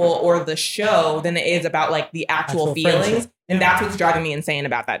principle or the show than it is about like the actual feelings. Friendship. And that's what's driving me insane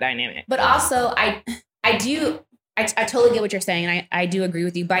about that dynamic. But also I totally get what you're saying, and I do agree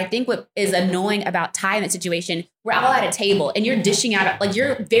with you. But I think what is annoying about Ty in that situation, we're all at a table and you're dishing out, like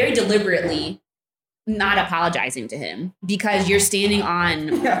you're very deliberately not apologizing to him because you're standing on,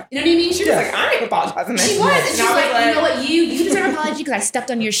 you know what I mean? She was like, I ain't apologizing. She was. And she's like, you know what? You deserve an apology because I stepped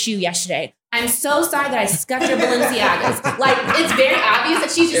on your shoe yesterday. I'm so sorry that I scuffed your Balenciagas. Like, it's very obvious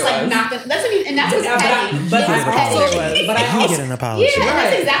that she's just like not gonna, that's what I mean, and that's what's petty. But I get an apology. Yeah,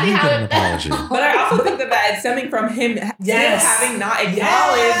 that's exactly how it apology. But I also think that it's stemming from him having not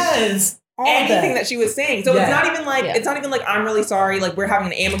acknowledged anything that she was saying. So it's not even like I'm really sorry, like we're having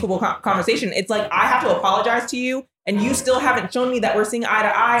an amicable conversation. It's like I have to apologize to you and you still haven't shown me that we're seeing eye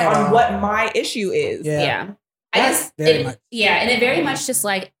to eye on what my issue is. And it very much just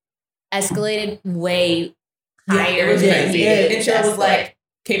like escalated way higher. It was crazy. And Cheryl was like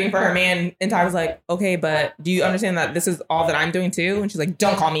caping for her man, and Ty was like, okay, but do you understand that this is all that I'm doing too? And she's like,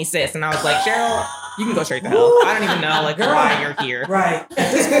 don't call me sis. And I was like, Cheryl, you can go straight to hell. I don't even know like why you're here. Right.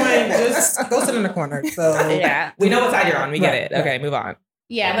 At this point, just go sit in the corner. So we know what side you're on. We get it. Okay, move on.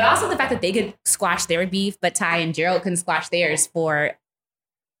 Yeah, but also the fact that they could squash their beef, but Ty and Gerald couldn't squash theirs for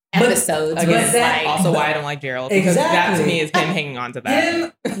episodes. Again, like, also why I don't like Gerald. Because that to me is him hanging on to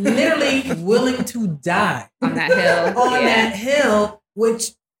that. Him literally willing to die on that hill. That hill,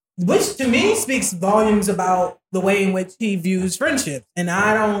 which to me speaks volumes about the way in which he views friendships. And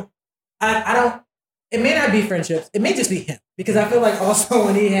I don't, it may not be friendships. It may just be him. Because I feel like also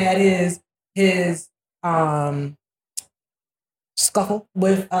when he had his scuffle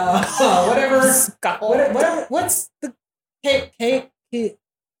with whatever. What's the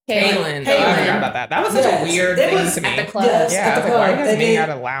Caitlin. I forgot about that. That was such a weird thing to me. At the club. At the club. Why are you guys being out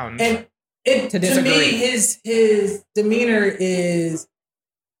of lounge? And to me, his demeanor is,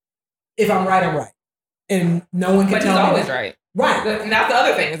 if I'm right, I'm right. And no one can tell me. But he's always right. Right. And that's the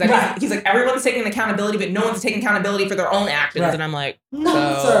other thing. Is that he's like, everyone's taking accountability, but no one's taking accountability for their own actions. Right. And I'm like, no,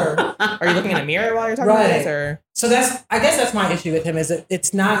 sir. Are you looking in a mirror while you're talking about this? Or? So I guess that's my issue with him, is that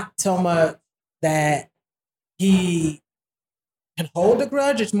it's not so much that he can hold a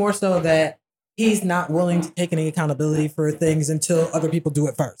grudge. It's more so that he's not willing to take any accountability for things until other people do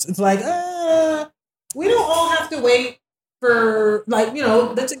it first. It's like, we don't all have to wait for, like, you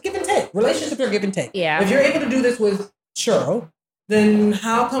know, that's a give and take. Relationships are give and take. Yeah. If you're able to do this with Cheryl, then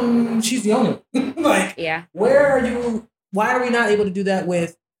how come she's the only one? Like, why are we not able to do that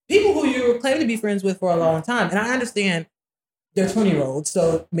with people who you're claiming to be friends with for a long time? And I understand they're 20-year-olds,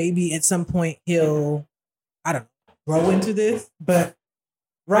 so maybe at some point he'll, I don't know, grow into this. But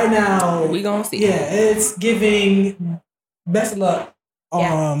right now, we gonna see. Yeah, it's giving best of luck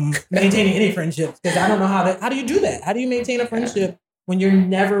maintaining any friendships, because I don't know how do you do that? How do you maintain a friendship when you're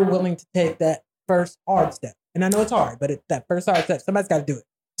never willing to take that first hard step? And I know it's hard, but that first hard step, somebody's got to do it.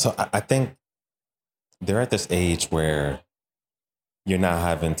 So I think they're at this age where you're not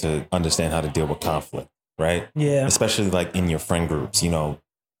having to understand how to deal with conflict, right? Yeah. Especially like in your friend groups, you know,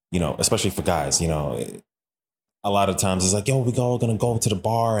 especially for guys, you know, a lot of times it's like, yo, we all gonna go to the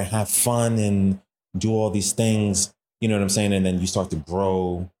bar and have fun and do all these things. You know what I'm saying? And then you start to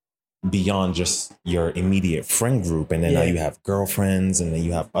grow beyond just your immediate friend group. And then now you have girlfriends, and then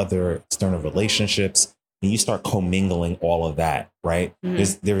you have other external relationships. And you start commingling all of that, right?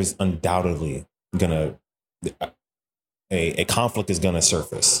 Mm-hmm. There is undoubtedly a conflict is gonna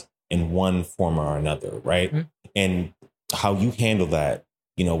surface in one form or another, right? Mm-hmm. And how you handle that,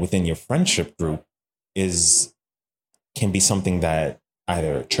 you know, within your friendship group can be something that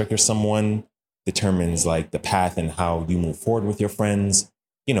either triggers someone, determines like the path and how you move forward with your friends,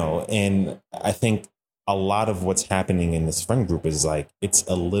 you know. And I think a lot of what's happening in this friend group is like, it's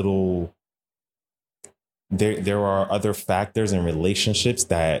a little, there are other factors and relationships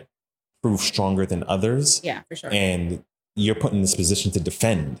that prove stronger than others. Yeah, for sure. And you're put in this position to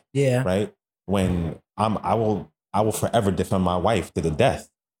defend. Yeah. Right. When I will forever defend my wife to the death.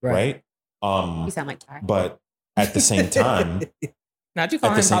 Right. You sound like Ty. But at the same time, Not you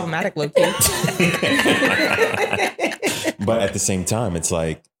calling him problematic, low but at the same time, it's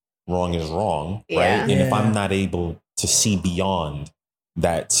like wrong is wrong, right? Yeah. And if I'm not able to see beyond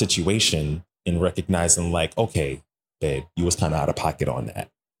that situation and recognize and like, okay, babe, you was kind of out of pocket on that.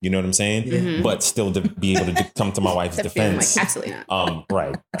 You know what I'm saying? Mhm. But still to be able to come to my wife's Except for him, defense. like, absolutely not.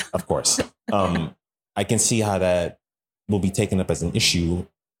 Right. Of course. I can see how that will be taken up as an issue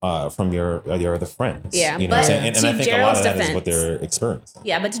from your other friends. Yeah, You know what I'm but saying? And to I think a lot Gerald's of that is what defense- they're experiencing.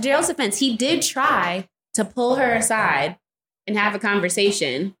 Yeah, but to Gerald's defense, he did try to pull her aside and have a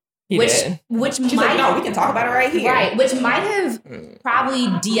conversation, He which did. which She's might like, no, we can talk about it right here. right, which might have Mm. probably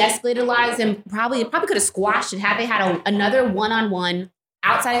de-escalated lives and probably could have squashed it had they had another one-on-one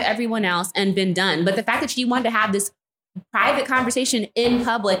outside of everyone else and been done. But the fact that she wanted to have this private conversation in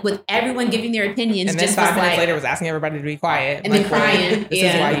public with everyone giving their opinions And then just 5 was minutes like, later was asking everybody to be quiet. And then well, crying. This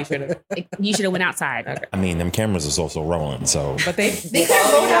Yeah. is why you should have. like, you should have went outside. Okay. I mean, them cameras is also rolling, so But they They could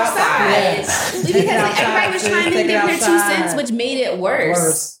followed have outside. Yes. Because Take it like, outside, everybody was trying to take it give their 2 outside. cents, which made it worse.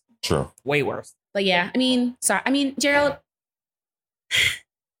 Worse. true. way worse. But yeah, I mean, Gerald,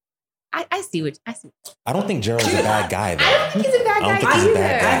 I see. I don't think Gerald's a bad guy, though. I don't think he's a bad I don't think guy he's a either.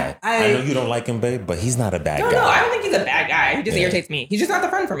 bad guy. I I- know you don't like him, babe, but he's not a bad No, guy. I don't think he's a bad guy. He just Yeah. irritates me. He's just not the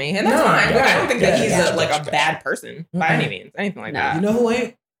friend for me, and that's No, fine. But I don't think that gotcha, he's gotcha, a gotcha. bad person by any means, anything like No. that. You know who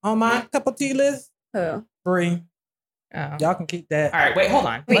ain't on my cup of tea list? Who? Bree. Oh. Y'all can keep that. All right, wait, hold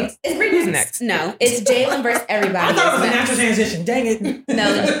on. Wait, is Britney Who's next? No, it's Jalen versus everybody. I thought it was a It's natural transition. Dang it.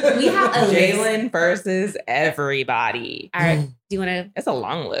 No, we have a list. Jalen versus everybody. All right, do you want to? It's a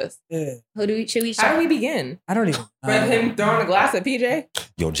long list. Yeah. Who do we? Should we? How do we begin? I don't even. With him throwing a glass at PJ?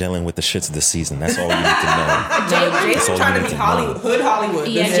 Yo, Jalen with the shits this season. That's all you need to know. Jalen- That's all Jalen trying you to need be know. Hood Hollywood.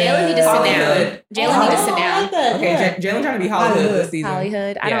 Yeah, This- Jalen need to sit down. Hollywood. Jalen need to sit down. Okay, Jalen trying to be Hollywood this season.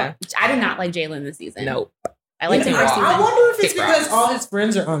 Hollywood. I do not like Jalen this season. Nope. I liked him Yeah. last I season. wonder if it's Kick because rocks. all his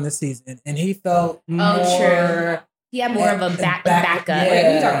friends are on this season and he felt more. true. He had more of a backup. Yeah. Wait, who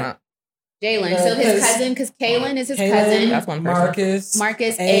are you talking about? Jalen. So his Because- cousin, because Kaylin is his Kaylin, cousin. That's one person.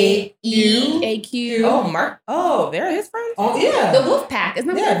 Marcus A-Q. A-Q. Oh, Mark. Oh, they're his friends? Oh, yeah. The Wolf Pack. Isn't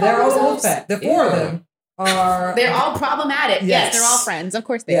that what Yeah, they they're call all themselves? Wolfpack. The four of them are. They're all problematic. Yes. Yes. They're all friends. Of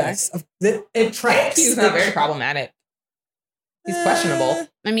course they Yes. It tracks. He's not very problematic. He's questionable. are.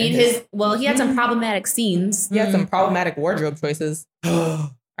 I mean, he had some problematic scenes. He had some problematic wardrobe choices.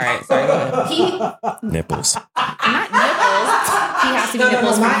 All right, sorry, go ahead. Nipples. Not nipples. He has to be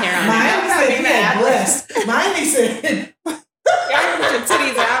nipples from here on out. Mine said he had breasts. Mine said. Gotta put your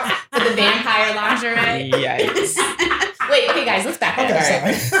titties out. With the vampire lingerie. Yikes. Wait, okay, guys, let's back up.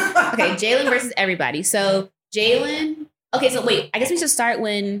 Okay, sorry. Okay, Jalen versus everybody. So Jalen. Okay, so wait. I guess we should start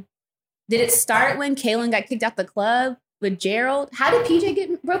when. Did it start when Kaylin got kicked out the club with Gerald? How did PJ get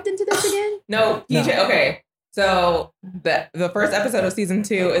roped into this again? No, PJ. Okay, so the first episode of season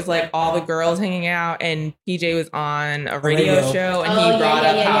 2 is like all the girls hanging out, and PJ was on a radio radio. show, and Oh, he yeah, brought yeah,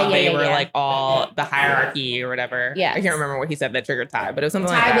 up yeah, how yeah, they yeah, were yeah. like all the hierarchy or whatever. Yes. I can't remember what he said that triggered Ty, but it was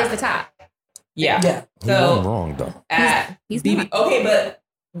something like Ty that. was the top. Yeah. Yeah. He So- wasn't wrong, though. At He's BB not. Okay, but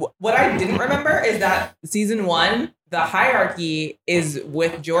what I didn't remember is that season 1, the hierarchy is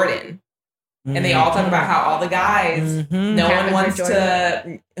with Jordan. And they all talk about how all the guys, Mhm. no Captain one wants for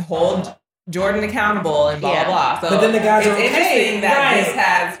to hold Jordan accountable and blah, Yeah. blah, blah. So But then the guys it's are okay, interesting that right. this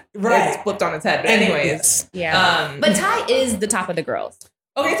has Right. it's flipped on its head. But And- anyways, yes. Yeah. But Ty is the top of the girls.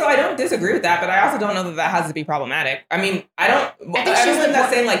 okay, so I don't disagree with that, but I also don't know that that has to be problematic. I mean, I think she's everyone the that's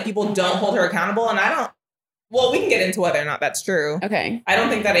one- saying like people don't hold her accountable, and I don't. Well, we can get into whether or not that's true. Okay. I don't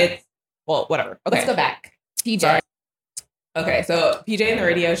think that it's well, whatever. Okay, Let's go back. PJ. Sorry. Okay, so PJ in the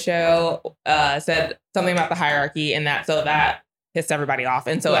radio show said something about the hierarchy, and that pissed everybody off.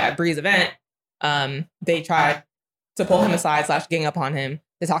 And so at Bree's event, they tried to pull him aside / gang up on him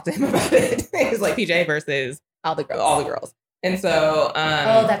to talk to him about it. It was like PJ versus All the girls. all the girls. And so,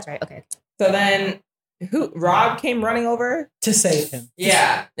 Oh, that's right. Okay. so then Rob came running over. To save him.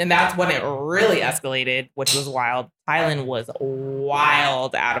 Yeah, and that's when it really escalated, which was wild. Tylen was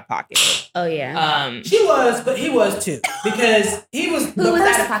wild out of pocket. Oh yeah. She was, but he was too. Because he was. Who was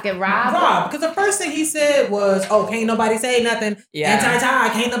out of pocket? Rob. Rob. Because the first thing he said was, oh, can't nobody say nothing. Yeah. Anti-Ty.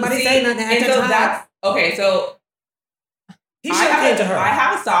 Can't nobody See, say nothing. and so Anti-Ty. that's okay. So He should have came to her. I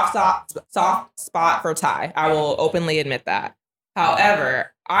have a soft spot for Ty. I will openly admit that.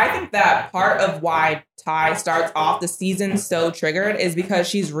 However, I think that part of why Ty starts off the season so triggered is because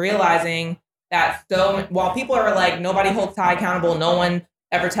she's realizing that while people are like, nobody holds Ty accountable, no one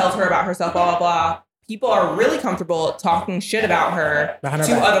ever tells her about herself, blah, blah, blah. people are really comfortable talking shit about her Behind her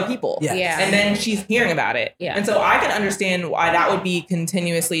to back. other people. Yeah. Yeah. And then she's hearing about it. Yeah. And so I can understand why that would be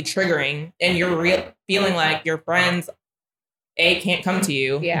continuously triggering, and you're feeling like your friends, A, can't come to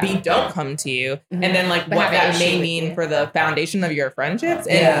you, Yeah. B, don't come to you, Mhm. and then like But what have an that may issue with mean you. for the foundation of your friendships.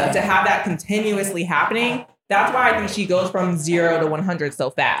 And Yeah. to have that continuously happening, that's why I think she goes from 0 to 100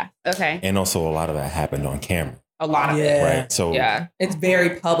 so fast. Okay. And also, a lot of that happened on camera, A lot of it. Yeah. right? So Yeah. It's very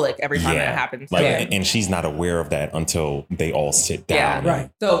public every time Yeah. that happens. like, Yeah. and she's not aware of that until they all sit down. Right.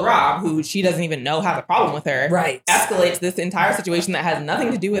 So Rob, who she doesn't even know has a problem with her, Right. escalates this entire situation that has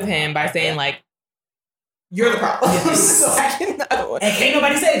nothing to do with him by saying like, "You're the problem." Yes. Like, And can't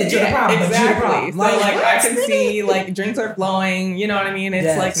nobody say that you're the problem. But you're the exactly. problem. So like what? I can see like drinks are flowing. You know what I mean? It's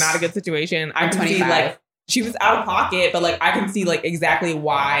Yes. like not a good situation. I I'm can see 25. like she was out of pocket, but like I can see like exactly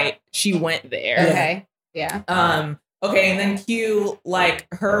why she went there. Okay. Yeah. Okay, and then Q, like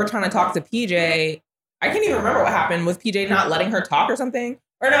her trying to talk to PJ. I can't even remember what happened. Was PJ not letting her talk or something?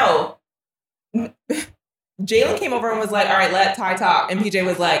 Or no? Jalen came over and was like, "All right, let Ty talk," and PJ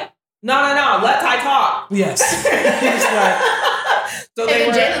was like, "No, let Ty talk." Yes. He's like, So And they then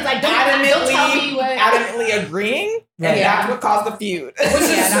were Jalen's like, don't tell me what. adamantly agreeing, and Right. that's what caused the feud. which is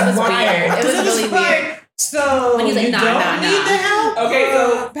Yeah, that was wild. weird. It was Because really like, weird. So When he's like, you nah, don't nah, need nah. the help. Okay,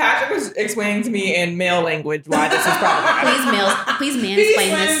 so Patrick was explaining to me in male language why this is problematic. Please mansplain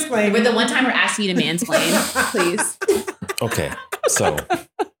this. mansplain. We're the one time we're asking you to mansplain. Please. Okay. So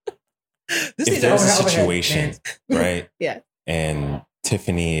This if needs there's a overhead, situation, right? Yeah. And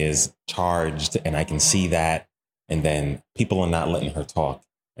Tiffany is charged, and I can see that, and then people are not letting her talk,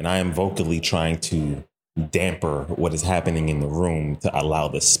 and I am vocally trying to damper what is happening in the room to allow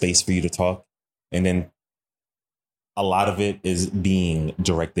the space for you to talk, and then a lot of it is being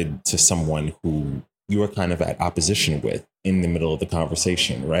directed to someone who you are kind of at opposition with in the middle of the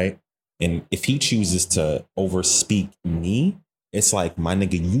conversation, right? And if he chooses to overspeak me, it's like, my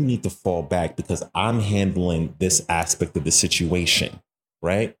nigga, you need to fall back because I'm handling this aspect of the situation,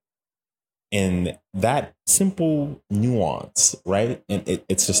 right? And that simple nuance, right? And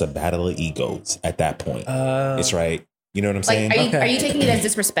it's just a battle of egos at that point. It's right. You know what I'm saying? Like, are you taking it as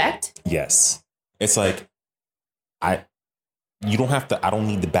disrespect? Yes. It's like, you don't have to, I don't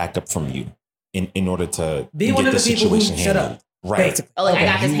need the backup from you in order to Be one get of the people who shut handled. up. Right. Basically. Oh, like I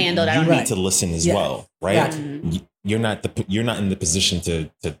got this You- handled. I You don't need need. to listen as Yeah. well, right? Gotcha. Mhm. You're not in the position to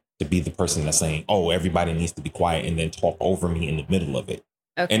be the person that's saying, "Oh, everybody needs to be quiet," and then talk over me in the middle of it.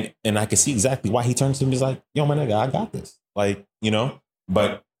 Okay. And I can see exactly why he turns to me. He's like, "Yo, my nigga, I got this." Like, you know.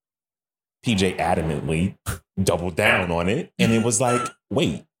 But PJ adamantly doubled down on it, and it was like,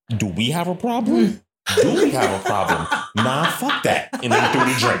 "Wait, do we have a problem? Do we have a problem? Nah, fuck that." And then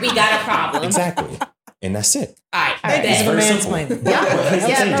threw the drink. We got a problem. Exactly, and that's it. All right. Thank you It's for very mansplaining. simple. Yeah, It's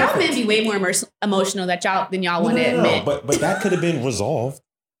yeah. very Y'all different. men be way more emotional than y'all want to No. admit. But that could have been resolved.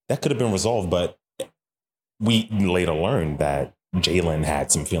 That could have been resolved. But we later learned that Jalen had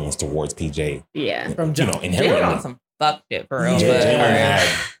some feelings towards PJ. Yeah. From You jump. know, Jalen inherently. on some fuck shit for real. Yeah, But, Jalen all right.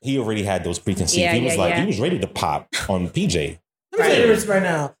 he already had those preconceived. Yeah, he was yeah, like, yeah. he was ready to pop on PJ. Let me say this right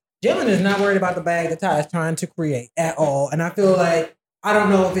now. Jalen is not worried about the bag that Ty is trying to create at all. And I feel like, I don't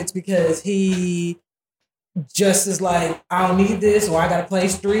know if it's because he just is like, I don't need this, or I got to play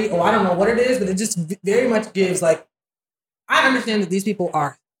street, or I don't know what it is, but it just very much gives like, I understand that these people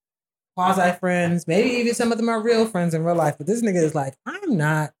are quasi friends. Maybe even some of them are real friends in real life. But this nigga is like, I don't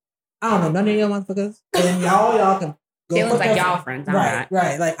know none of y'all motherfuckers. And y'all can go. Jalen's fuck like, yourself. y'all friends. I'm Right, not.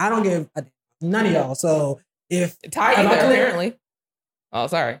 right. Like, I don't give a none of y'all. So if Ty Am I either, clear? apparently. Oh,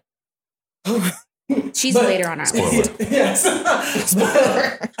 sorry. She's But- later on our Spoiler. list. yes.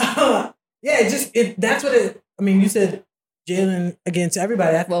 Yeah, that's what it. I mean, you said Jalen against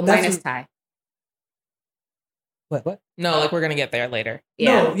everybody. Well, That's minus what- Ty. what? No, like we're gonna get there later.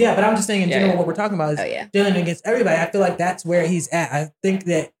 Yeah. No, yeah, but I'm just saying in Yeah, general yeah. what we're talking about is Oh yeah. Jalen against everybody. I feel like that's where he's at. I think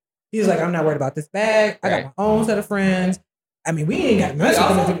that he's like, I'm not worried about this bag. I Right. got my own set of friends. I mean, we ain't got mess with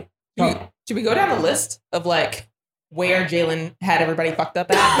Also, them. Should we go down the list of like where Jalen had everybody fucked up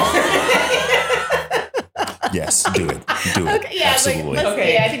at? Yes, do it. Do it. Okay. Yeah. Absolutely.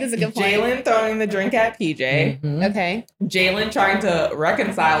 Okay. Yeah, I think that's a good point. Jalen throwing the drink at PJ. Mhm. Okay. Jalen trying to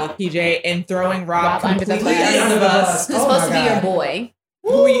reconcile with PJ and throwing Rob, Rob under the completely bus. under the bus. Who's Oh supposed my to be your God. boy?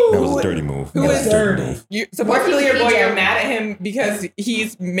 That was a dirty move. Who That is was a dirty dirty? move. You supposedly your boy, PJ. you're mad at him because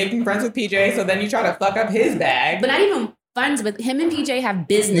he's making friends with PJ, so then you try to fuck up his bag. But not even friends with him and PJ have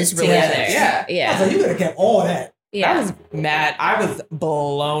business Together. together. Yeah. I Yeah. was like, you could have kept all that. I Yeah. was mad. I was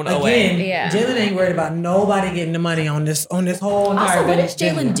blown away. Again, Yeah. Jalen ain't worried about nobody getting the money on this whole entire. Also, what does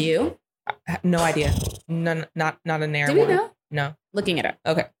venue. Jalen do? No idea. None, not a narrow Do we one. know? No. Looking it up.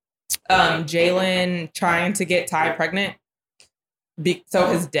 Okay. Jalen trying to get Ty pregnant so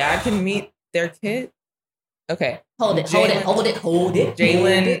his dad can meet their kid? Okay. Hold it. Jalen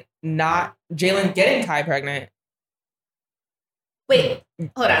getting Ty pregnant. Wait,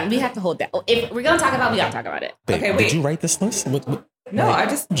 hold on. We have to hold that. If we're gonna talk about it, we gotta talk about it. Babe, Okay, wait. Did you write this list? No, I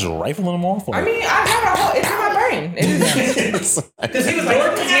just rifling them off. I mean, I have a whole, it's in my brain. Because he was like,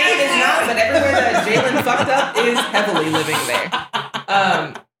 Jordan's name is not, but everywhere that Jalen fucked up is heavily living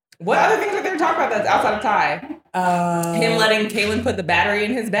there. What other things are there to talk about that's outside of Ty? Him letting Kaylin put the battery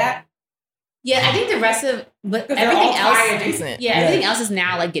in his back? Yeah, I think the rest of Because everything they're all else. Ty adjacent. Yeah, everything else is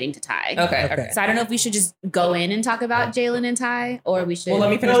now like getting to Ty. Okay. So I don't know if we should just go in and talk about Jalen and Ty, or we should. Well,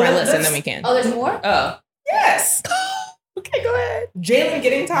 let me finish my list and then we can. Oh, there's more. Oh, yes. Okay, go ahead. Jalen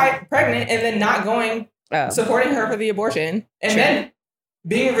getting Ty pregnant and then not going, supporting her for the abortion, and then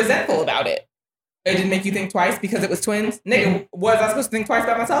being resentful about it. It didn't make you think twice because it was twins? Nigga, was I supposed to think twice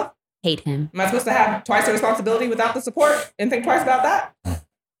about myself? Hate him. Am I supposed to have twice the responsibility without the support and think twice about that?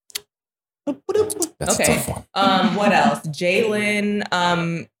 That's Okay. a tough one. What else? Jalen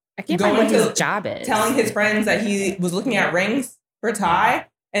I can't Going find what to- his job is. telling his friends that he was looking at rings for Ty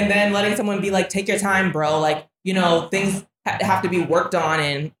and then letting someone be like, take your time, bro. Like, you know, things have to be worked on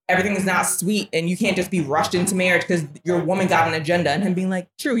and everything is not sweet and you can't just be rushed into marriage because your woman got an agenda, and him being like,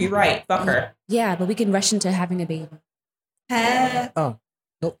 true, you're right. Fuck her. Yeah, but we can rush into having a baby.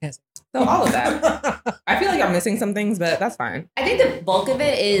 Nope, can't say. So all of that. I feel like I'm missing some things, but that's fine. I think the bulk of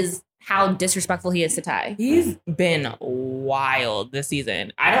it is how disrespectful he is to Ty. He's been wild this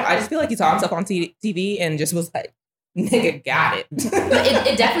season. I just feel like he saw himself on TV and just was like, nigga, got it. But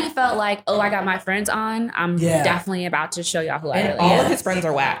it definitely felt like, oh, I got my friends on. I'm definitely about to show y'all who I And really all am. of his friends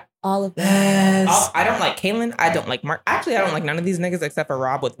are whack. All of them. Yes. I don't like Kaylin. I don't like Mark. Actually, I don't like none of these niggas except for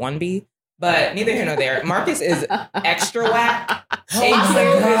Rob with one B. But neither here nor there. Marcus is extra whack. Oh my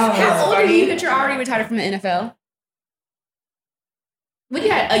God. How old are you that you're already retired from the NFL? What, you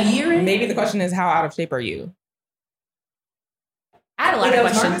had a year in? Maybe the question is, how out of shape are you? I had a lot Wait, of that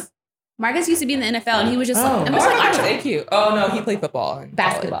was questions. Marcus used to be in the NFL and he was just Oh. like, Oh, I'm I just thought like, that was AQ. Oh, no, he played football. in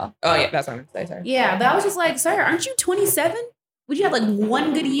basketball. college. Oh, yeah, that's what I'm going to say. Sorry. Yeah, but I was just like, sir, aren't you 27? Would you have like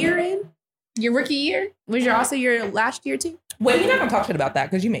one good year in? Your rookie year? Was your also your last year too? Wait, you're not going to talk shit about that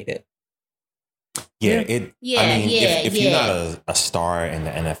because you made it. Yeah, if yeah. you're not a star in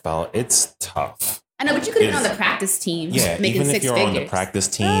the NFL, it's tough. I know, but you could have been on It's- the practice team. Yeah, making even if six you're figures. on the practice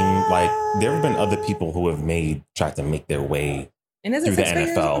team, like there have been other people who have tried to make their way And is through it the 6 figures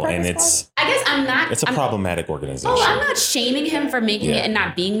in NFL, and practice I guess I'm not. it's a I'm, problematic organization. Oh, I'm not shaming him for making Yeah. it and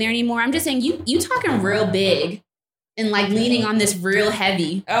not being there anymore. I'm just saying you talking real big and like leaning on this real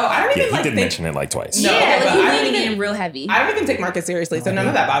heavy. Oh, I don't Yeah, even he like did think. mention it like twice. No, yeah, okay, like but you I don't leaning even- in real heavy. I don't even take Marcus seriously, so none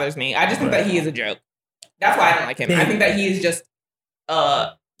of that bothers me. I just think that he is a joke. That's why I don't like him. I think that he is just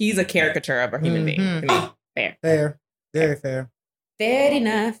he's a caricature of a human being to me. Fair. Very fair. Fair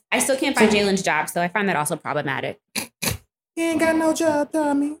enough. I still can't find Jalen's job, so I find that also problematic. He ain't got no job,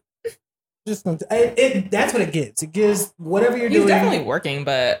 Tommy. Just that's what it gives. It gives whatever you're He's doing. definitely working,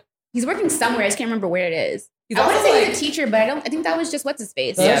 but He's working somewhere. I just can't remember where it is. he's I want to also say like, he's a teacher, but I think that was just what's his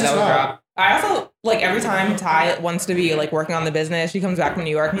face. That's yeah, just that was hard. Rob. I also like every time Ty wants to be like working on the business, she comes back from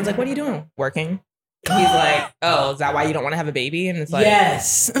New York and he's like, "What are you doing? Working?" He's like, "Oh, is that why you don't want to have a baby?" And it's like,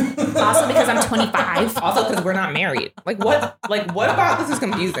 yes. Also because I'm 25. Also, because we're not married. Like what? Like what about this is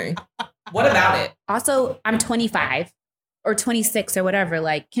confusing? What about it? Also, I'm 25 or 26 or whatever.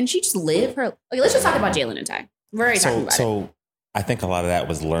 Like, can she just live her? Okay, let's just talk about Jalen and Ty. We're already talking about it. So I think a lot of that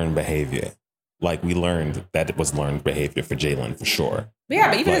was learned behavior. Like we learned that it was learned behavior for Jalen for sure. But yeah,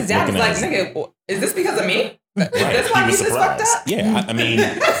 but even Like, his dad was looking like, at "Nigga, is this because of me? Is Right, this why he was he's this fucked surprised. up?" Yeah, I mean,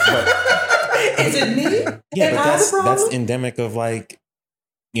 but, Is it me? yeah, Am but I the that's problem? endemic of like,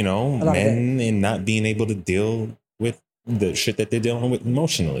 you know, lot of men and not being able to deal with the shit that they're dealing with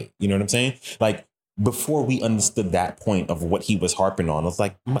emotionally. You know what I'm saying? Like before we understood that point of what he was harping on, I was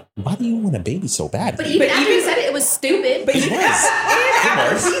like, why do you want a baby so bad? But even after he said it, it was stupid. But It he, was. and after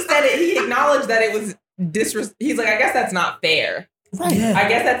It was. he said it, he acknowledged that it was He's like, I guess that's not fair. Right. Yeah. I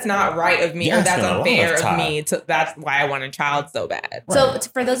guess that's not right of me, You're or that's asking a lot unfair of of time. me. That's why I want a child so bad. So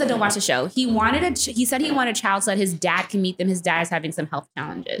for those that don't watch the show, he said he wanted a child so that his dad can meet them. His dad is having some health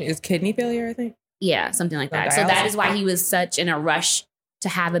challenges. Is kidney failure, I think. Yeah, something like that. Or So that dialysis. is why he was such in a rush to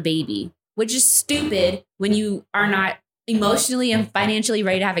have a baby, which is stupid when you are not emotionally and financially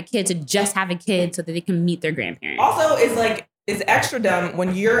ready to have a kid, to just have a kid so that they can meet their grandparents. Also, it's extra dumb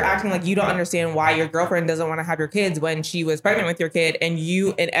when you're acting like you don't understand why your girlfriend doesn't want to have your kids when she was pregnant with your kid, and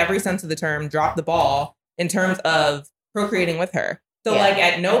you, in every sense of the term, dropped the ball in terms of procreating with her. So, Yeah. like,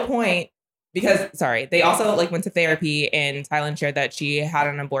 at no point they also like went to therapy, and Tylen shared that she had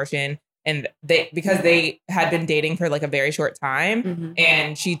an abortion, and because they had been dating for like a very short time,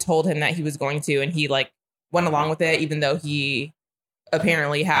 and she told him that he was going to, and he like went along with it, even though he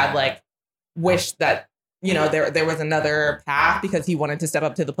apparently had like wished that, you know, there was another path because he wanted to step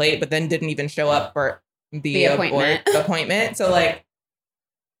up to the plate, but then didn't even show up for the appointment. So like,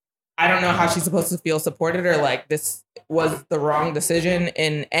 I don't know how she's supposed to feel supported, or like this was the wrong decision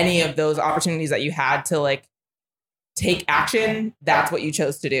in any of those opportunities that you had to like take action. That's what you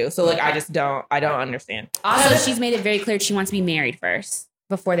chose to do. So like, I don't understand. Also, she's made it very clear she wants to be married first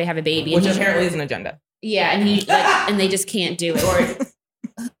before they have a baby. Which apparently is an agenda. Yeah. And he like, and they just can't do it. Or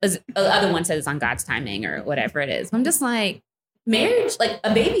as the other one says it's on God's timing or whatever it is. I'm just like, marriage, like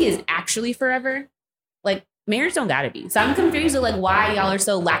a baby is actually forever. Like marriage don't gotta be. So I'm confused with like why y'all are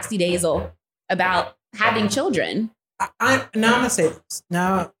so laxy-dazzle about having children. Now I'm gonna say this.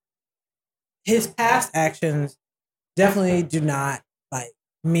 Now, his past actions definitely do not like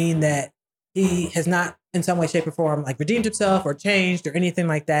mean that he has not in some way, shape, or form like redeemed himself or changed or anything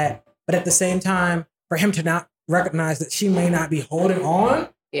like that. But at the same time, for him to not recognize that she may not be holding on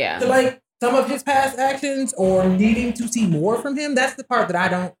to like some of his past actions or needing to see more from him, that's the part that I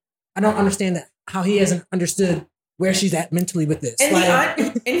don't understand, that how he hasn't understood where she's at mentally with this. And like,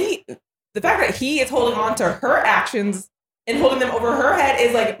 the fact that he is holding on to her actions and holding them over her head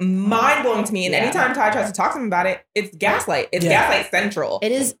is like mind blowing to me. And anytime Ty tries to talk to him about it, it's gaslight. It's gaslight central.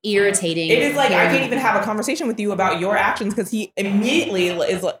 It is irritating. It is like, I can't even have a conversation with you about your actions because he immediately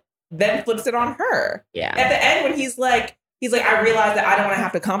is like, then flips it on her. Yeah. At the end, when he's like, I realize that I don't want to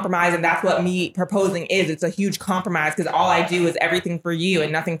have to compromise, and that's what me proposing is. It's a huge compromise because all I do is everything for you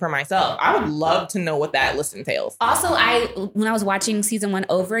and nothing for myself. I would love to know what that list entails. Also, when I was watching season 1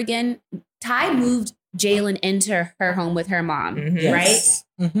 over again, Ty moved Jalen into her home with her mom, right?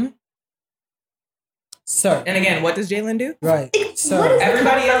 Mm-hmm. So, and again, what does Jalen do? Right. So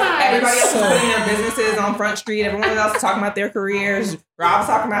everybody else is putting their businesses on Front Street. Everyone else is talking about their careers. Rob's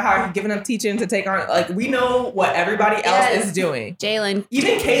talking about how he's giving up teaching to take on, like, we know what everybody else is doing. Jalen.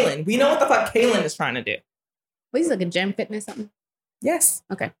 Even Kaylin. We know what the fuck Kaylin is trying to do. What, he's like a gym fitness something? Yes.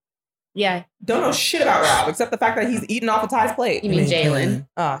 Okay. Yeah. Don't know shit about Rob except the fact that he's eating off of Ty's plate. You mean Jalen?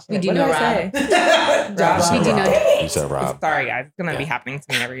 Oh, shit. We do know Rob. Josh. We do know. You said Rob. Sorry, guys. It's going to be happening to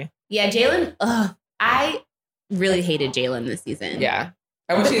me every year. Yeah, Jalen. I really hated Jalen this season. Yeah.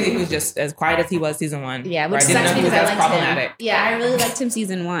 I wish he was just as quiet as he was season 1. Yeah, which sucks because I liked problematic. him. Yeah, I really liked him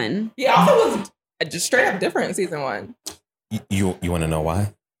season 1. He also was just straight up different in season 1. You want to know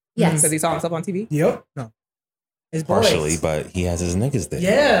why? Yes. Because he saw himself on TV? Yep. No. His Partially, boys. but he has his niggas there.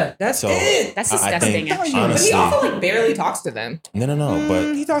 Yeah, that's it. That's disgusting, actually. Honestly, but he also like barely talks to them. No,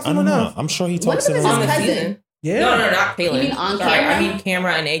 but he talks to I them don't know. enough. I'm sure he talks to them On the cousin. season. Yeah. No, not Kaylin. You mean on Sorry, camera? I mean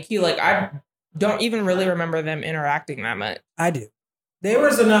camera and AQ. Like, I don't even really remember them interacting that much. I do. There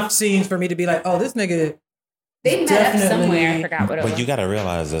was enough scenes for me to be like, oh, this nigga. They met up somewhere. I forgot what it was. But you got to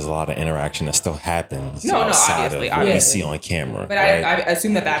realize there's a lot of interaction that still happens. No, outside obviously. of what we see on camera. But right? I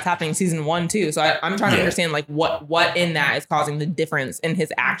assume that that's happening in season 1 too. So I'm trying to understand like what in that is causing the difference in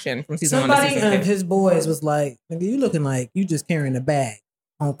his action from season 1 to season 2. Somebody of his boys was like, nigga, you looking like you just carrying a bag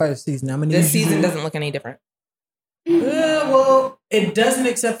on first season. This season doesn't look any different. Well, it doesn't,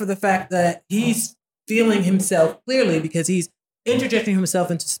 except for the fact that he's feeling himself clearly because he's interjecting himself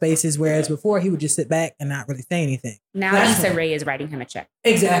into spaces, whereas before he would just sit back and not really say anything. Now Issa Rae is writing him a check.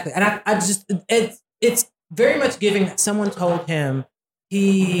 Exactly. And I just, it's very much giving that someone told him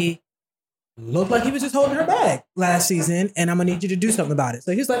he looked like he was just holding her bag last season and I'm going to need you to do something about it.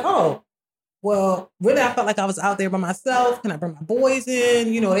 So he's like, oh, well, really, I felt like I was out there by myself. Can I bring my boys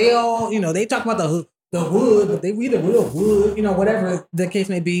in? You know, they all, you know, they talk about the wood, but we the real wood, you know, whatever the case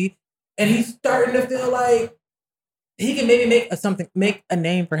may be. And he's starting to feel like he can maybe make a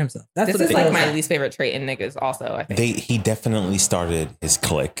name for himself. This is like my least favorite trait in niggas also, I think. He definitely started his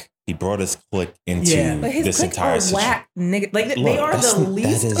clique. He brought his clique into this entire situation. Whack nigga. Like, they are the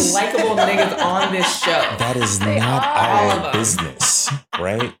least likable niggas on this show. That is not our business,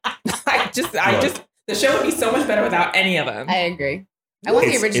 right? I just the show would be so much better without any of them. I agree. I want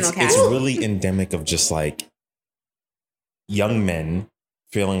the original cast. It's really endemic of just like young men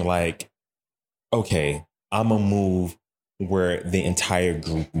feeling like, okay, I'm gonna move where the entire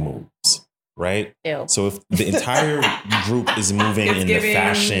group moves, right? Ew. So if the entire group is moving in the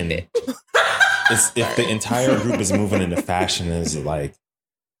fashion, if the entire group is moving in the fashion is like,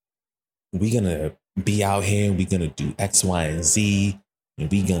 we gonna be out here, we gonna do X, Y, and Z,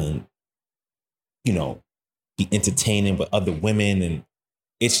 and we gonna, you know, be entertaining with other women, and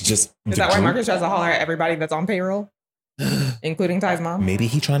it's just is that why Marcus tries to holler at everybody that's on payroll? including Ty's mom. Maybe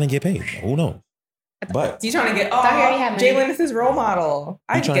he trying to get paid. Who knows? But He's trying to get. Oh, Thought he already had money. Jalen is his role model.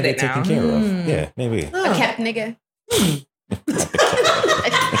 I he trying get to it get now. taken care Mm. of. Yeah, maybe. A kept nigga.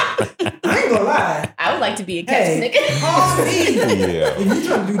 I ain't gonna lie. I would like to be a kept Hey, nigga. on me. Yeah. If you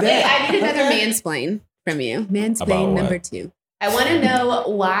trying to do Wait, that, I need another okay. mansplain from you. About Mansplain what? number 2. I want to know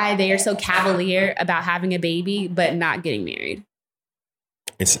why they are so cavalier about having a baby but not getting married.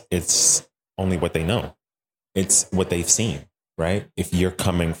 It's only what they know. It's what they've seen, right? If you're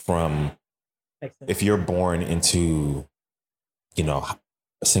coming from, Makes sense. if you're born into,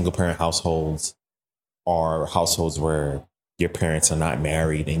 single parent households or households where your parents are not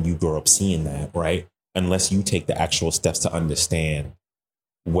married and you grow up seeing that, right? Unless you take the actual steps to understand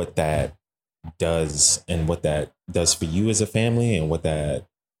what that does and what that does for you as a family and what that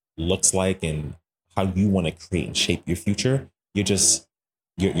looks like and how you want to create and shape your future,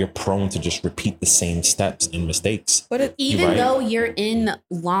 you're prone to just repeat the same steps and mistakes. But Even Right. though you're in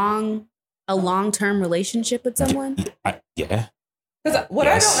a long-term relationship with someone. Yeah. because what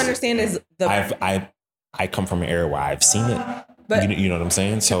Yes. I don't understand is I come from an era where I've seen it. But You know what I'm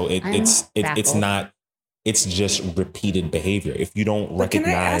saying? So I'm it's baffled. not, it's just repeated behavior. If you don't but can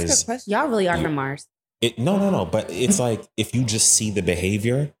I ask recognize a question? Y'all really are You- from Mars. it, no. But it's like if you just see the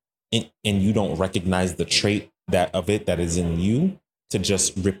behavior and you don't recognize the trait that is in you to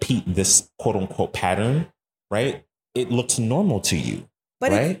just repeat this quote unquote pattern, right? It looks normal to you,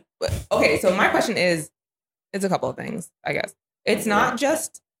 But right? okay, so my question is, it's a couple of things, I guess. It's not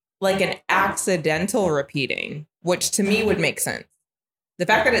just like an accidental repeating, which to me would make sense. The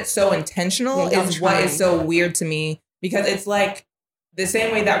fact that it's so intentional Yeah, is y'all what trying. is so weird to me, because it's like the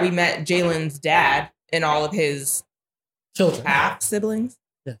same way that we met Jalen's dad and all of his Children. half siblings.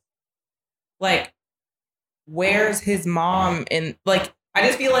 Yeah. Like, where's his mom? And like, I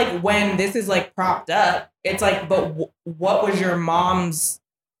just feel like when this is like propped up, it's like, but what was your mom's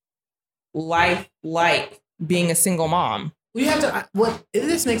life like being a single mom? Well, you have to. What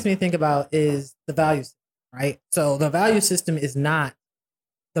this makes me think about is the value system, right? So the value system is not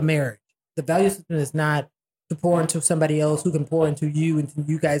the marriage. The value system is not to pour into somebody else who can pour into you, and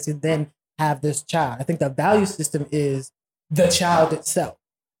you guys can then have this child. I think the value system is the child itself,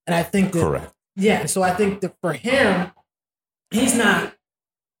 and I think that Correct. yeah. So I think that for him, he's not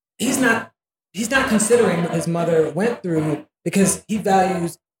considering what his mother went through because he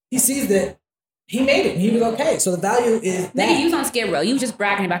sees that he made it and he was okay. So the value is that. Nigga, you was on Skid Row. You was just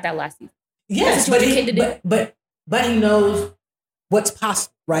bragging about that last season. Yes, That's what but your kid to do. but he knows what's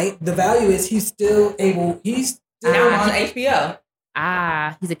possible, right? The value is he's still able. He's still Now on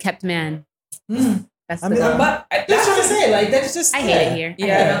HBO. He's a kept man. Mm. That's I the mean, goal. But That's what I'm saying. Like that's just. I hate it here. I hate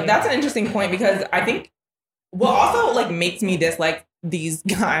yeah, it no, here. that's an interesting point, because I think what also like makes me dislike these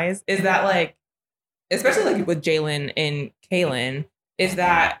guys is that, like, especially like with Jalen and Kaylin, is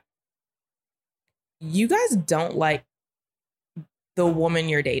that you guys don't like the woman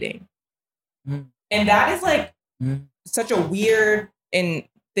you're dating. Mm. And that is like Mm. such a weird and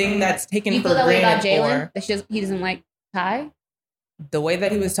thing that's taken You for feel that way about granted Jalen? for That he doesn't like Ty? the way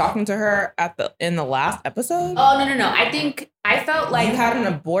that he was talking to her in the last episode. Oh, no. I felt like you had an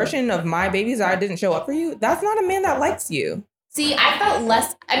abortion of my babies that I didn't show up for you. That's not a man that likes you. See, I felt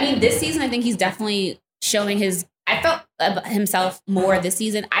less. I mean, this season, I think he's definitely showing I felt himself more this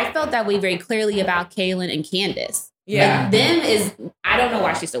season. I felt that way very clearly about Kaylin and Candace. Yeah. Like, I don't know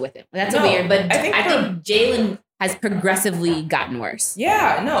why she's still with him. That's No, weird. But I think Jalen has progressively gotten worse.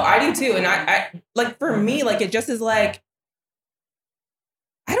 Yeah, no, I do too. And I like, for me, like, it just is like,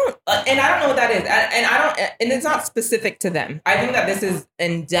 I don't know what that is. And it's not specific to them. I think that this is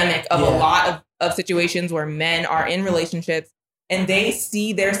endemic of a lot of situations where men are in relationships and they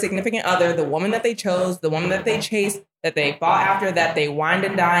see their significant other, the woman that they chose, the woman that they chased, that they fought after, that they wined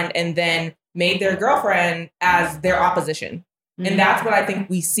and dined, and then made their girlfriend as their opposition. And that's what I think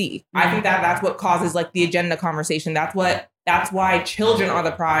we see. I think that that's what causes like the agenda conversation. That's why children are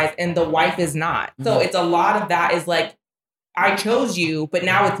the prize and the wife is not. So it's a lot of that is like, I chose you, but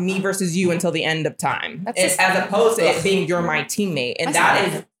now it's me versus you until the end of time. As opposed to it being you're my teammate. And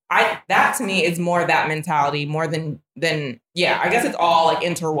that to me is more that mentality more than I guess it's all like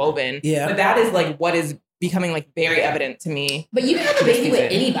interwoven. Yeah. But that is like what is becoming like very evident to me. But you can have a baby This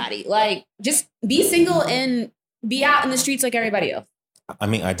with season. anybody. Like, just be single and be out in the streets like everybody else. I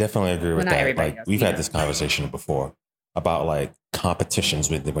mean, I definitely agree with not that. everybody Like, else, we've yeah. had this conversation before about like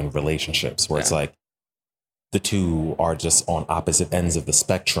competitions within relationships where it's like the two are just on opposite ends of the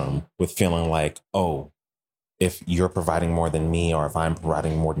spectrum with feeling like, oh, if you're providing more than me or if I'm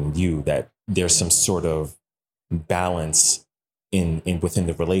providing more than you, that there's some sort of balance in within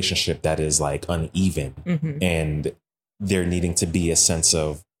the relationship that is like uneven. Mm-hmm. And there needing to be a sense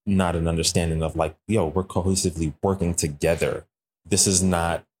of not an understanding of like, yo, we're cohesively working together. This is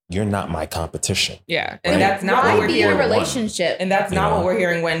not, you're not my competition. Yeah. And Right. that's not Why what we're be in a hearing. relationship? And that's You not know? what we're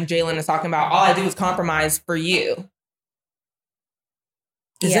hearing when Jalen is talking about, all I do is compromise for you.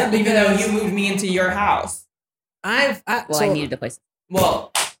 Is Yeah. that Even though because you moved me into your house. Well, I needed a place.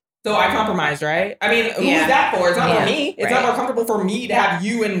 Well, so I compromised, right? I mean, who's Yeah. that for? It's not Yeah. for me. It's not Right. more comfortable for me to have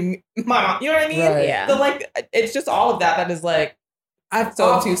you and my mom. You know what I mean? Right. Yeah. So like, it's just all of that is like I've so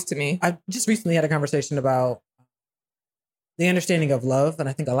obtuse to me. I just recently had a conversation about the understanding of love, and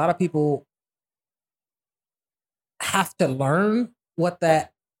I think a lot of people have to learn what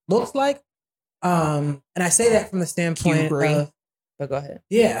that looks like. And I say that from the standpoint Agree. of But go ahead.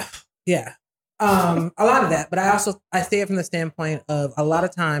 yeah. A lot of that, but I say it from the standpoint of a lot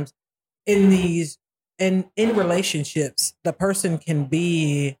of times in relationships, the person can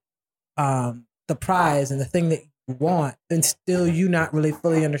be the prize and the thing that you want, and still you not really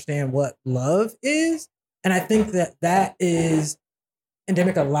fully understand what love is. And I think that is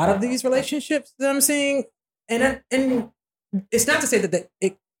endemic a lot of these relationships that I'm seeing. And it's not to say that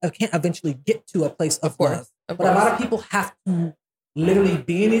it can't eventually get to a place of love, but a lot of people have to literally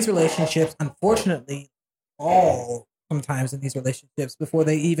be in these relationships, unfortunately, all sometimes in these relationships before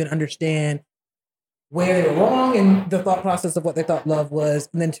they even understand where they're wrong and the thought process of what they thought love was,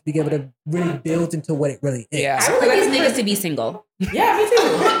 and then to be able to really build into what it really is. Yeah. I would like these niggas to be single. Yeah, me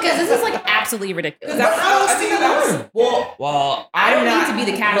too. Because this is like absolutely ridiculous. That's how else I think do you that's learn? well. I don't I'm need to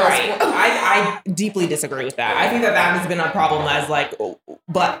be the catalyst Right. for- I deeply disagree with that. I think that has been a problem as like,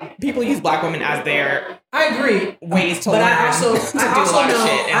 but people use black women as their I agree. ways to But learn I also, to do a lot of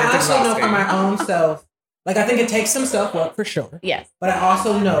shit. And I it's also know exhausting. for my own self, like I think it takes some self work for sure. Yes. But I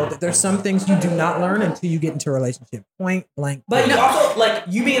also know that there's some things you do not learn until you get into a relationship. Point blank. But you period. also like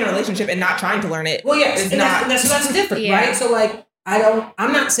you being in a relationship and not trying to learn it. Well, yes, is and not. that's different, Yeah. right? So like,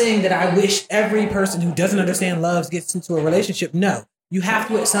 I'm not saying that I wish every person who doesn't understand love gets into a relationship. No, you have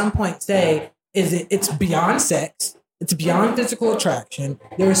to at some point say, it's beyond sex. It's beyond physical attraction.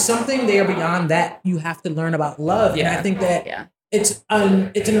 There is something there beyond that you have to learn about love. And Yeah. I think that Yeah. it's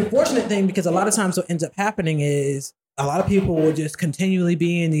an unfortunate thing because a lot of times what ends up happening is a lot of people will just continually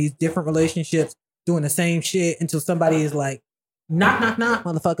be in these different relationships doing the same shit until somebody is like, knock, knock, knock,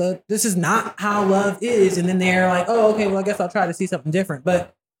 motherfucker. This is not how love is. And then they're like, oh, okay, well, I guess I'll try to see something different.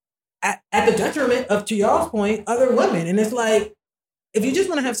 But at the detriment of, to y'all's point, other women. And it's like, if you just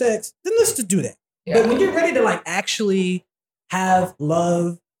want to have sex, then let's just do that. But when you're ready to like actually have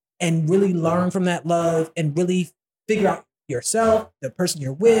love and really learn from that love and really figure out yourself, the person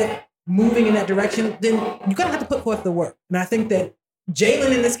you're with, moving in that direction, then you're gonna have to put forth the work. And I think that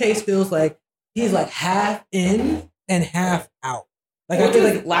Jalen in this case feels like he's like half in and half out. Like I feel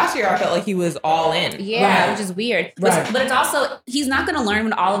like last year I felt like he was all in. Yeah, Right. which is weird. Right. But it's also he's not going to learn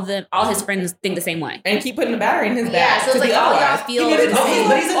when all his friends think the same way. And keep putting the battery in his Yeah, back. so it's to like be all y'all otherwise. feel He the didn't- same.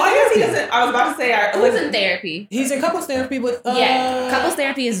 but he's in Oh, I guess he therapy. doesn't. I was about to say, Who's in therapy? he's in couples therapy with Yeah, couples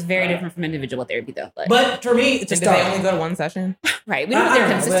therapy is very different from individual therapy, though. But for me, it's a Did they start. only go to one session? right, we don't know if they're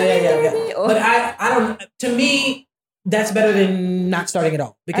know. consistent Yeah, in yeah, yeah. therapy. Or, But I don't. To me, that's better than not starting at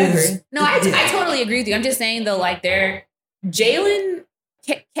all. Because agree. no, I Yeah. totally agree with you. I'm just saying though, like they're Jalen,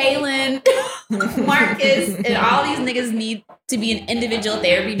 Kaylin, Marcus, and all these niggas need to be in individual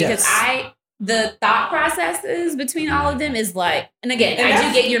therapy because Yes. the thought processes between all of them is like, and again, And I do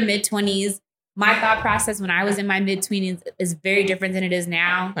that's- get your mid-20s. My thought process when I was in my mid-20s is very different than it is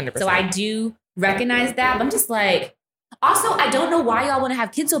now. 100%. So I do recognize that. But I'm just like, also, I don't know why y'all want to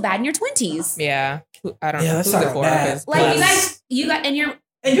have kids so bad in your 20s. Yeah. I don't Yeah, know. let's Who's talk it about for? that. 'Cause- Like Yes. you guys, and you're,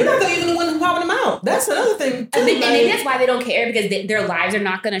 and you're not even the one who's popping them out. That's another thing. Too. and maybe Like, that's why they don't care because their lives are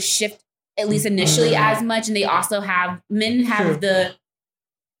not going to shift at least initially as much, and they also men have True. the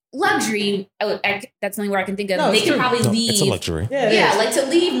luxury. That's something where I can think of. No, they it's can true. probably No, leave. it's a luxury. Yeah, it Yeah, is. like to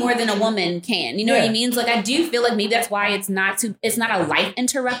leave more than a woman can. You know what I Yeah. mean? So like I do feel like maybe that's why it's not a life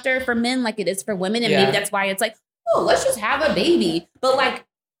interrupter for men like it is for women. And Yeah. maybe that's why it's like, oh, let's just have a baby. But like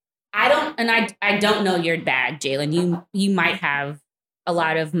I don't know your bag, Jalen. You might have a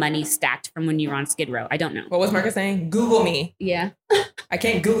lot of money stacked from when you were on Skid Row. I don't know. What was Marcus saying? Google me. Yeah. I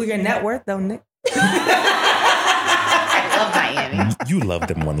can't Google your net worth though, Nick. I love Miami. You love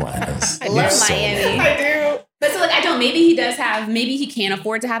them one-liners. I You're love so Miami. mad. I do. But so like maybe he can't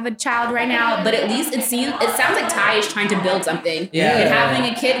afford to have a child right now, but at least it sounds like Ty is trying to build something. Yeah. And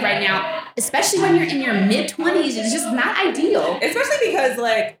having a kid right now, especially when you're in your mid-20s, is just not ideal. Especially because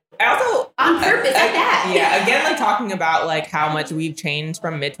like I also On purpose at that. Yeah, again, like talking about like how much we've changed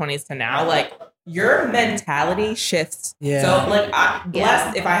from mid-20s to now, like your mentality shifts. Yeah. So like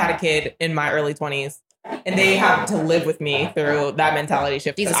blessed if I had a kid in my early 20s. and they have to live with me through that mentality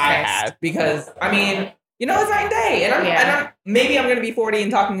shift Jesus that I Christ. have because I mean, you know, it's night and day, and maybe I'm going to be 40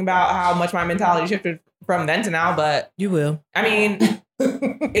 and talking about how much my mentality shifted from then to now, but You will. I mean,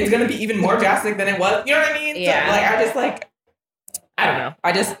 it's going to be even more drastic than it was. You know what I mean? Yeah. So, like, I just like, I don't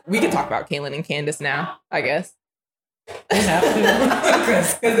know. We can talk about Kaylin and Candace now, I guess. We have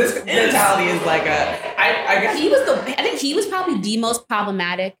to. Because this mentality is like I guess. I think he was probably the most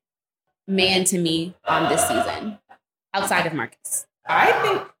problematic man to me on this season, outside of Marcus. I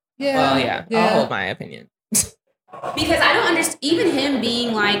think, Yeah. well, yeah, I'll hold my opinion. Because I don't understand, even him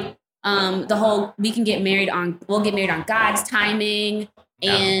being like, the whole we'll get married on God's timing.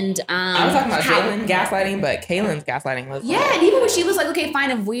 Yeah. And I was talking about Jalen gaslighting, but Kaylin's gaslighting was yeah, and even when she was like, okay,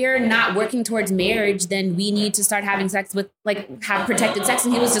 fine, if we're not working towards marriage, then we need to start having sex with, like, have protected sex.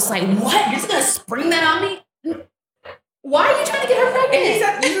 And he was just like, what? You're just gonna spring that on me? Why are you trying to get her And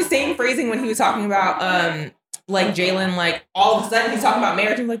pregnant? he used the same phrasing when he was talking about like Jalen, like all of a sudden he's talking about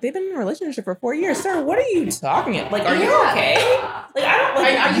marriage and like they've been in a relationship for 4 years. Sir, what are you talking about? Like, are you okay? Like, I don't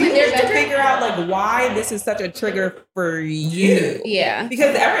like Are you in need their to bedroom? figure out like why this is such a trigger for you. Yeah.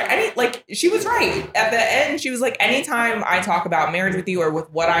 Because she was right. At the end, she was like, anytime I talk about marriage with you or with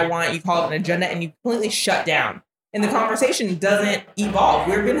what I want, you call it an agenda and you completely shut down. And the conversation doesn't evolve.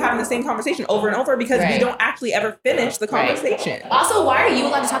 We've been having the same conversation over and over because we Right. don't actually ever finish the Right. conversation. Also, why are you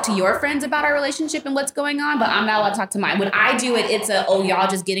allowed to talk to your friends about our relationship and what's going on, but I'm not allowed to talk to mine? When I do it, it's y'all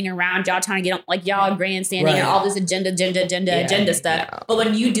just getting around, y'all trying to get on, like, y'all grandstanding Right. and all this agenda stuff. no. But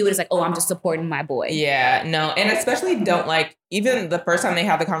when you do it, it's like, oh, I'm just supporting my boy. Yeah, no. And especially don't like, even the first time they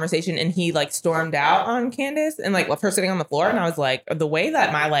had the conversation and he like stormed out on Candace and like left her sitting on the floor. And I was like, the way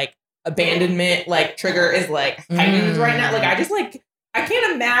that my like abandonment like trigger is like heightened right now. Like, I just like, I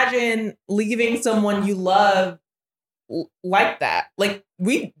can't imagine leaving someone you love like that. Like,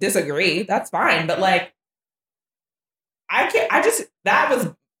 we disagree. That's fine. But like, that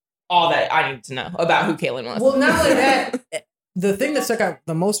was all that I needed to know about who Kaylin was. Well, not only that, the thing that stuck out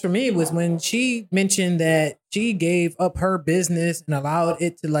the most for me was when she mentioned that she gave up her business and allowed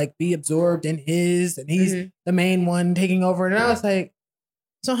it to like be absorbed in his, and he's the main one taking over. And I was like,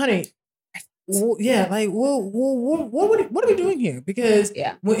 so honey, what are we doing here? Because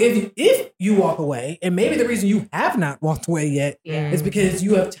Yeah. if you walk away, and maybe the reason you have not walked away yet Yeah. is because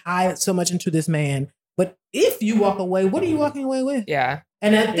you have tied so much into this man. But if you walk away, what are you walking away with? Yeah.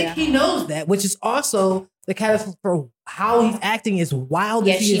 And I think Yeah. he knows that, which is also the catalyst for how he's acting is wild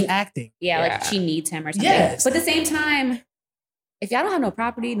Yeah, as he is acting. Yeah, like Yeah. she needs him or something. Yes. But at the same time, if y'all don't have no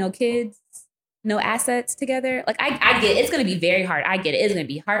property, no kids, no assets together, like I get it. It's going to be very hard. I get it. It's going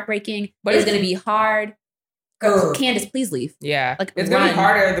to be heartbreaking, but it's going to be hard. Girl, Candace, please leave. Yeah. Like, it's going to be run.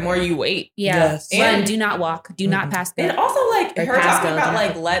 harder the more you wait. Yeah. Yes. Run, And- do not walk. Do not pass And the also, like, Or her pass talking go, about, yeah.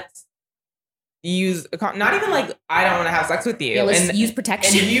 like, let's use, not even like, I don't want to have sex with you. yeah, let's and, use and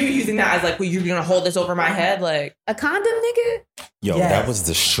protection. you using that as, like, well, you're going to hold this over my head. Like, A condom, nigga? Yo, Yes. that was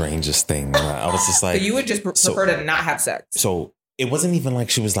the strangest thing. I was just so like, you would just so- prefer to not have sex. so it wasn't even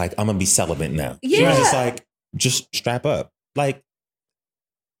like she was like, I'm gonna be celibate now. She Yeah. was just like, just strap up. Like,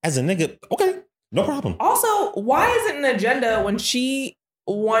 as a nigga, okay, no problem. Also, why is it an agenda when she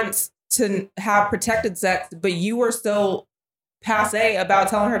wants to have protected sex, but you were still passe about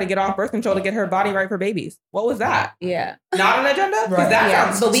telling her to get off birth control to get her body right for babies? What was that? Yeah. Not an agenda? Because Right. that Yeah.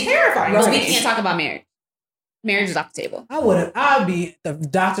 sounds But we- terrifying. But to we me. can't talk about marriage. Marriage is off the table. I'd be at the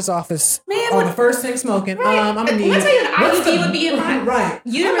doctor's office Man, on what- the first thing smoking. Right. I'm gonna Let me need. tell you, an what's IUD would be in mine. Right.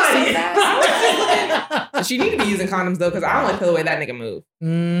 You never said that. She need to be using condoms though, because I don't like the way that nigga moved.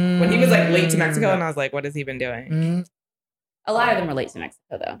 When he was like late to Mexico, and I was like, what has he been doing? Mm, A lot of them relate to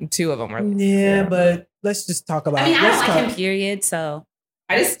Mexico, though. 2 of them were. yeah, but let's just talk about. I mean, I let's don't like talk- him, period, so.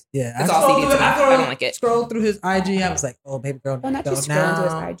 I just, Yeah, It's I all scrolled CD through- to me. I don't like it. Scrolled through his IG. I was like, oh, baby girl, Oh, not go just scrolling through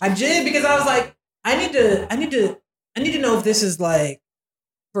his now. IG. I did because I was like, I need to know if this is like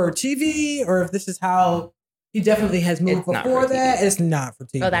for TV or if this is how he definitely has moved It's not before for that. TV. It's not for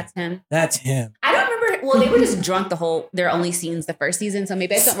TV. Oh, that's him. That's him. I don't remember. Well, they were just drunk their only scenes the first season, so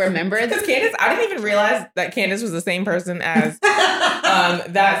maybe I just don't remember it. because Candace, I didn't even realize that Candace was the same person as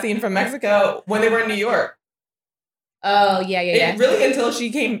that scene from Mexico when they were in New York. Oh, yeah. It really until they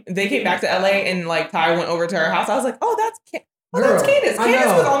came back to LA and like Ty went over to her house. I was like, oh, that's Girl, Candace. I Candace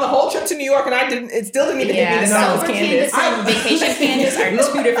know. was on the whole trip to New York, and it still didn't even hit me Yeah, that that was Sober Candace. Candace and Vacation Candace are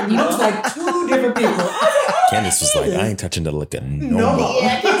two different people. Looks like two different people. I was like, oh, Candace was like, I ain't touching the liquor no No. more.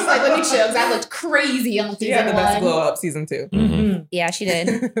 Yeah, Candace was like, let me chill, because I looked crazy on She had season the best one. glow up season 2. Mhm. Yeah, she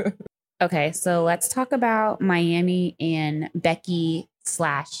did. Okay, so let's talk about Miami and Becky /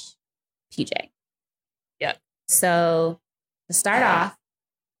 PJ. Yep. So to start off,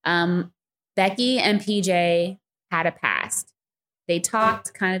 Becky and PJ had a past. They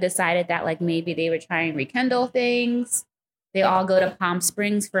talked, kind of decided that like maybe they would try and rekindle things. They all go to Palm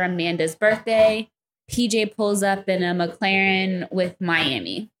Springs for Amanda's birthday. PJ pulls up in a McLaren with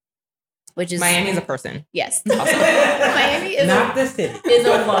Miami, which is Miami's a person. Yes. Also. Miami is Not the city. is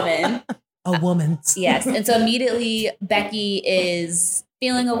a woman. A woman. Yes. And so immediately Becky is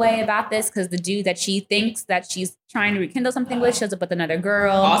feeling a way about this because the dude that she thinks that she's trying to rekindle something with shows up with another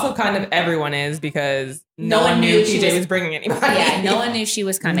girl. Also, kind of everyone is because No no one one knew knew she PJ was- was bringing anybody. Yeah, no one knew she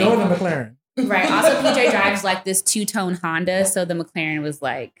was coming. No, the McLaren. Right. Also, PJ drives like this two-tone Honda, so the McLaren was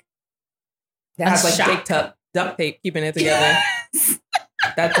like, That has like shock. fake duct tape keeping it together.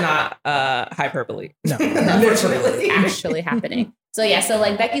 That's not hyperbole. No, unfortunately, actually happening. So yeah, so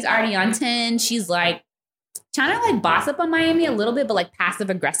like Becky's already on 10. She's like trying to like boss up on Miami a little bit, but like passive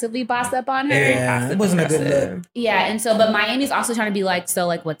aggressively boss up on her. Yeah, it wasn't a good look. Yeah, and so but Miami's also trying to be like, so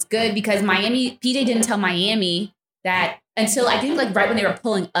like what's good? Because PJ didn't tell Miami that until I think like right when they were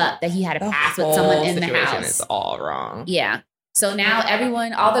pulling up that he had a The pass with someone whole in the situation house. is all wrong. Yeah. So now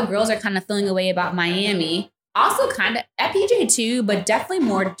all the girls are kind of feeling away about Miami. Also kind of at PJ too, but definitely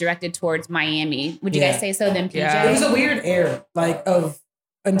more directed towards Miami. Would you Yeah. guys say so than PJ? Yeah. It was a weird air, like of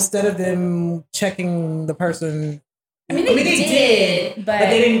instead of them checking the person. I mean, they did, but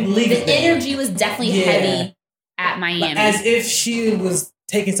they didn't leave the it there. energy was definitely Yeah. heavy at Miami. Like, as if she was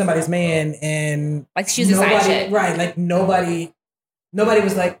taking somebody's man and Like she was a side chick. right? Like nobody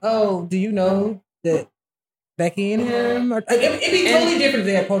was like, "Oh, do you know that Becky and him?" Or, it'd be totally different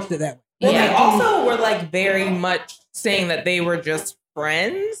if they approached it that way. Well, Yeah. they also were like very much saying that they were just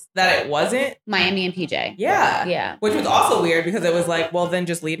friends, that it wasn't. Miami and PJ. Yeah. Yeah. Which was also weird because it was like, well, then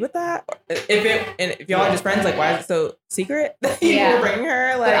just lead with that. If y'all are just friends, like, why is it so secret that you Yeah. were bringing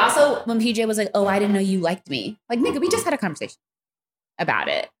her? But Like, also when PJ was like, "Oh, I didn't know you liked me." Like, nigga, we just had a conversation about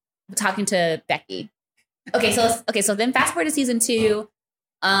it. Talking to Becky. Okay, so then fast forward to season 2.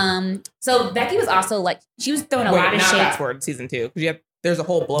 So Becky was also like she was throwing a lot of not shade. fast forward to season 2 because there's a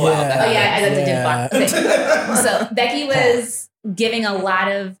whole blowout. Yeah. that Oh yeah, I happens. did block. So Becky was giving a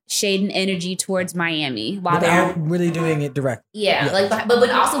lot of shade and energy towards Miami while Without they're really doing it direct. yeah, Yeah. like but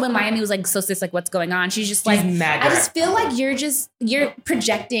when Miami was like, so sis, like what's going on? She's just like, She's mad I direct. just feel like you're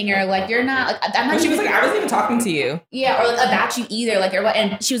projecting or like you're not like I'm not But she was even- like, I wasn't even talking to you. yeah, or like about you either, like or what?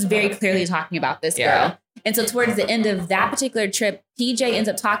 And she was very clearly talking about this Yeah. girl. And so towards the end of that particular trip, PJ ends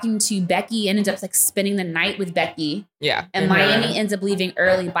up talking to Becky and ends up like spending the night with Becky, Yeah. and Miami ends up leaving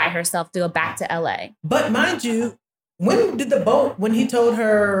early by herself to go back to LA. But mind you, when did the boat? When he told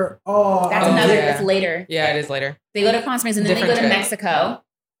her, "Oh, That's Oh, another. yeah. That's later. Yeah, it is later. They go to Palm Springs and then they go Different to trip. Mexico.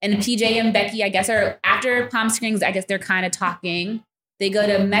 And PJ and Becky, I guess, are after Palm Springs. I guess they're kind of talking. They go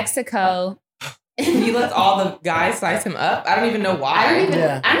to Mexico. He lets all the guys size him up. I don't even know why. I don't even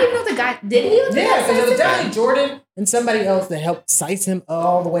know if the guy did he. Let the Yeah, guy because it was size him up? definitely Jordan and somebody else that helped size him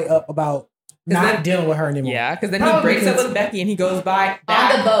all the way up about not then- dealing with her anymore. Yeah, because then he Probably breaks up because- with Becky and he goes by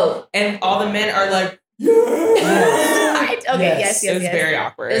On the boat. and all the men are like, Right? Okay. Yes. Yes. it was very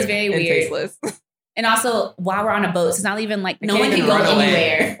awkward. It was very and weird. tasteless. And also, while we're on a boat, so it's not even like no can't one can even go run away.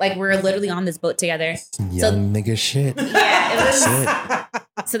 anywhere. Like we're literally on this boat together. Young nigga shit. Yeah. It was, That's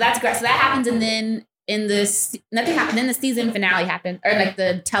it. so that's great. So that happens, and then in this nothing happened. Then the season finale happened, or like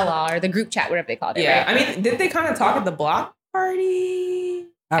the tell-all or the group chat, whatever they called it. Yeah, Right? I mean, did they kind of talk at the block party?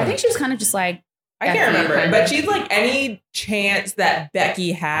 I think she was kind of just like, I can't Definitely remember, kind but of. she's like any chance that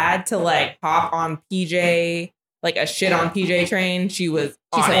Becky had to like hop on PJ, like a shit on PJ train, she was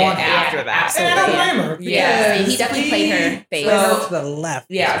on on it it, after yeah, that. And I don't blame her. Yeah. because he definitely played her face. fell to the left.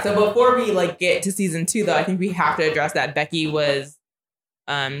 Yeah. So before we like get to season 2, though, I think we have to address that Becky was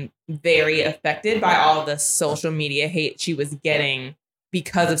very affected by all the social media hate she was getting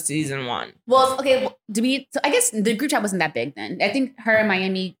because of season 1. well, okay. Well, so I guess the group chat wasn't that big then. I think her and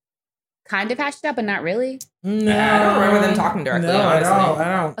Miami kind of hashed it up, but not really. No, I don't remember them talking directly, No, I honestly. don't.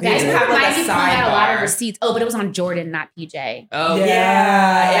 I don't. Okay, I just Yeah. remember Have, like, a Miami pulling out a lot of sidebar. receipts. Oh, but it was on Jordan, not PJ. Oh Yeah,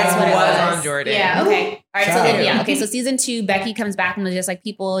 yeah, That's what it was. on Jordan. Yeah. Okay. All right. So Shout then, out. yeah. Okay. So season 2, Becky comes back and was just like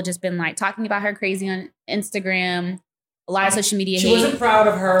people just been like talking about her crazy on Instagram. A lot of social media She hate. wasn't proud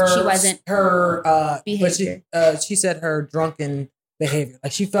of her. She wasn't. her Behavior. But she said her drunken behavior.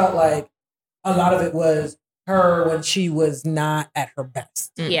 Like she felt like a lot of it was her when she was not at her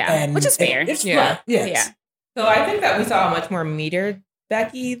best. Yeah, And which is fair. It's Yeah. right. Yes. Yeah. So I think that we saw a much more metered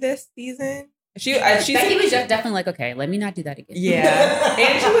Becky this season. She Becky was just definitely like, okay, let me not do that again. yeah,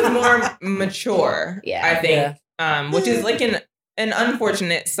 and she was more mature. Yeah. I think, which is like an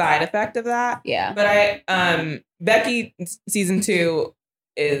unfortunate side effect of that. Yeah. But Becky season 2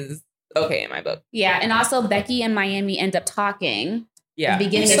 is okay in my book. Yeah. And also Becky and Miami end up talking. Yeah. the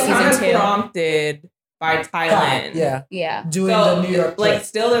beginning of It's season kind of 2. prompted by Thailand. Yeah. Yeah. Doing So, the New York like, trip.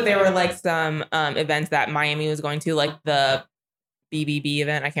 still that there were like some events that Miami was going to, like the BBB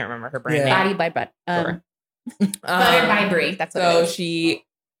event. I can't remember her brand Yeah. name. Body by butt. Sure. Buttered by Brie. That's what So it is. she,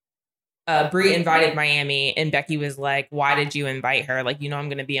 Brie invited Miami, and Becky was like, "Why did you invite her? Like, you know, I'm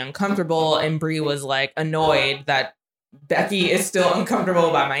going to be uncomfortable." And Brie was like annoyed that Becky is still uncomfortable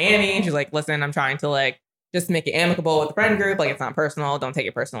about Miami. And she's like, "Listen, I'm trying to like just make it amicable with the friend group. Like, it's not personal. Don't take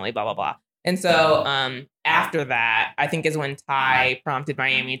it personally. Blah blah blah." And so, after that, I think is when Ty prompted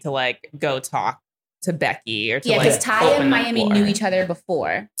Miami to like go talk to Becky or to Yeah, like because Ty open and the Miami floor. knew each other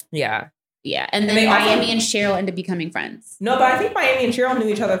before. Yeah. Yeah. And And then they also- Miami and Cheryl ended up becoming friends. No, but I think Miami and Cheryl knew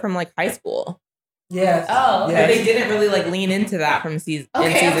each other from like high school. Yes. Oh, But Yes. they didn't really like lean into that from season Okay,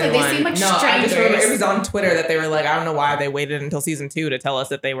 in I was season like, they one. seem like no, I just remember strangers. it was on Twitter that they were like, I don't know why they waited until season 2 to tell us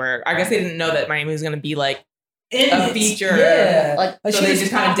that they were. I guess they didn't know that Miami was going to be like a feature. Yeah. Like, so she they was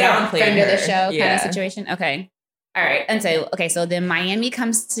just kind of popped up. downplayed friend of the her. show kind Yeah. of situation. Okay. All right. And so, so then Miami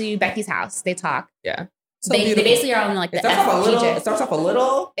comes to Becky's house. They talk. Yeah. So They beautiful. basically are on like the It starts off a little. It FPJ. starts off a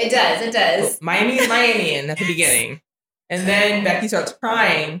little. It does. Miami is Miami at the beginning, and then Becky starts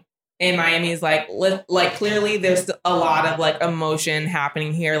crying, and Miami's like clearly there's a lot of like emotion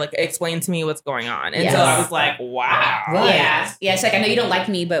happening here. Like, explain to me what's going on. And so Yes. I was like, wow. Right. Yeah. Yeah. She's like, I know you don't like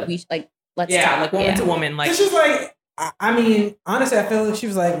me, but we like, let's Yeah, talk. like woman Yeah. to woman. Like, Like, she's like, I mean, honestly, I feel like she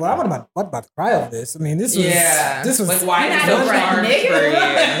was like, well, I'm about to cry over this. I mean, this was, yeah. this was like, why You're is it not so a friend, hard for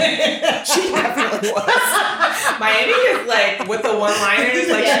nigga. you? She definitely was. Miami is like, with the one-liners,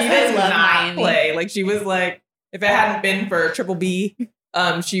 like, Yes, she I does love not Miami. play. Like, she was like, if it hadn't been for Triple B,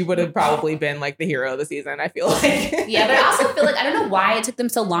 she would have probably been like the hero of the season, I feel like. Yeah, but I also feel like I don't know why it took them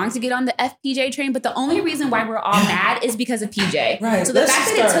so long to get on the FPJ train, but the only reason why we're all mad is because of PJ. Right. So the Let's fact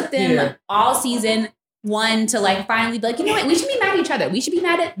just that it start took them here. all season 1 to like finally be like, you know what, we should be mad at each other. We should be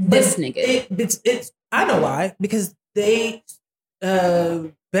mad at this nigga. It's I know why, because they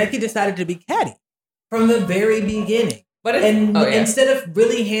Becky decided to be catty from the very beginning. But it's, And oh, yeah. instead of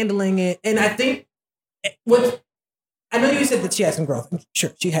really handling it, and I think what I know you said that she had some growth. And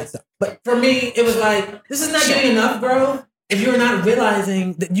sure, she had some. But for me, it was like, this is not getting enough growth if you're not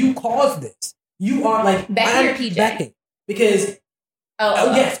realizing that you caused this. You are like Becky or PJ? Becky. Because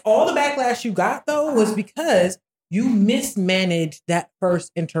Oh, yes, all the backlash you got though was because you mismanaged that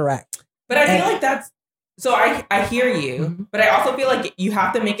first interaction. But I feel And- like that's so I hear you, Mhm. but I also feel like you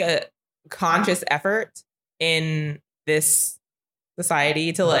have to make a conscious effort in this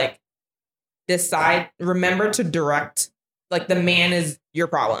society to like decide, remember to direct, like the man is your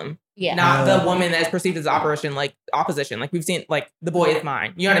problem, yeah. not the woman that is perceived as opposition. Like we've seen, like the boy is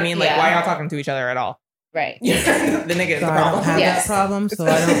mine. You know what I mean? Like, Yeah. why y'all talking to each other at all? Right. the nigga is So the I don't problem. have Yes. that problem, so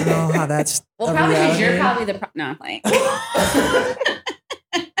I don't know how that's Well, a probably because you're reality. probably the no, I'm like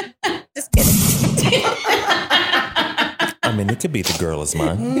just kidding. I mean, it could be the girl is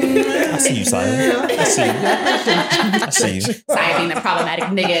mine. I see you, Simon. I see you. I see you. Sorry, being the problematic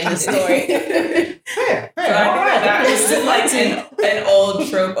nigga in the story. Fair, So I think that is just like an old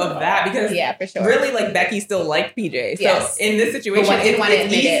trope of that, because Yeah, for sure. really, like Becky still liked PJ. So Yes. in this situation, But didn't want to it's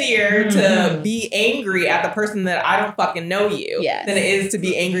admit it. easier to Mhm. be angry at the person that I don't fucking know you Yes. than it is to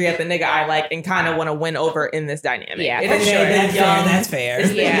be angry at the nigga I like and kind of want to win over in this dynamic. Yeah, It for is sure. the That's young, fair. That's fair. It's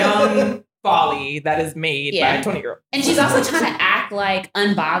the Yeah. young folly that is made by Yeah. a 20-year-old. And she's also trying to act like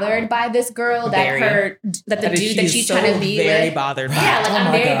unbothered by this girl that Very. the dude that she's trying to be very with. bothered by. Yeah, like Oh I'm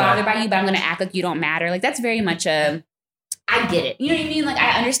my very God. bothered by you, but I'm gonna act like you don't matter. Like that's very much a I get it. You know what I mean? Like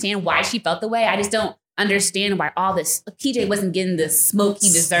I understand why she felt the way. I just don't understand why all this PJ wasn't getting the smoke he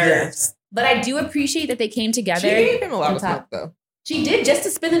deserves. Yes. But I do appreciate that they came together. She gave him a lot on of smoke top. though. She did just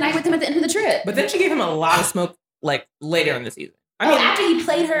to spend the night with him at the end of the trip. But then she gave him a lot of smoke like later in the season. I Oh, mean, after he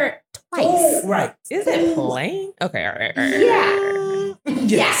played her twice. Oh, right. is it playing? Okay, all right. Yeah.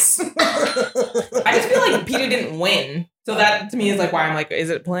 Yes. I just feel like Peter didn't win. So that to me is like why I'm like,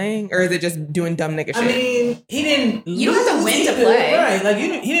 is it playing or is it just doing dumb nigga shit? I mean, he didn't. You don't have to lose win to either, play. right? Like he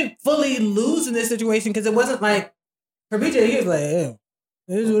didn't fully lose in this situation because it wasn't like for BJ. He was like, "Yeah,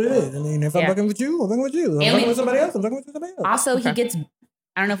 it is what it is." I mean, if I'm Yeah. fucking with you, I'm fucking with you. If I'm And fucking we- with somebody else, I'm fucking with somebody else. Also, he Okay. gets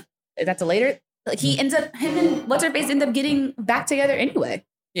I don't know if that's a later. Like he ends up him and what's her face end up getting back together anyway.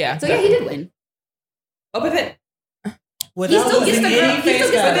 yeah. So yeah, he did win. Oh, but then He Without still gets losing the girl. any He still face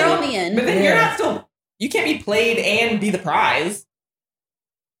gets the value. girl in the end. but then you're Yeah. not still, you can't be played and be the prize.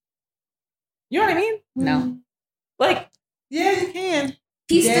 You know what I mean? No, Like, Yeah, you can.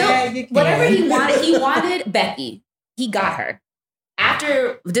 he Yeah, still you can. whatever he wanted. He wanted Becky. He got her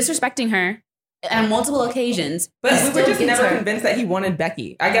after disrespecting her on multiple occasions. but he we were still just gets never her. convinced that he wanted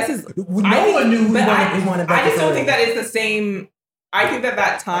Becky. I guess is No one knew he but wanted I Becky. just don't for think real. that it's the same I think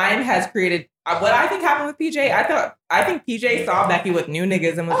that time has created what I think happened with PJ. I think PJ saw Becky with new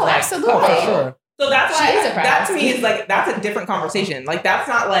niggas and was like, absolutely. Oh, for sure. So that's She why is a prize. that to me is like that's a different conversation. Like that's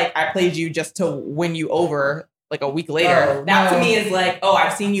not like I played you just to win you over like a week later. Oh, that no. to me is like, oh,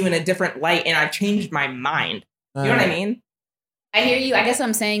 I've seen you in a different light and I've changed my mind. You know what I mean? I hear you. I guess what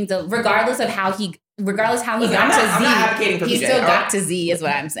I'm saying, regardless how he Listen, got I'm to not Z, advocating for he PJ, still all got right? to Z is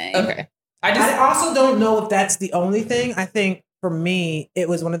what I'm saying. Okay. I also don't know if that's the only thing. I think for me, it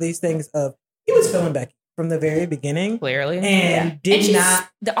was one of these things of he was feeling Becky from the very beginning Clearly. and And did she's, not.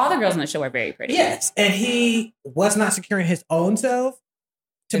 all the girls on the show are very pretty. Yes, and he was not securing his own self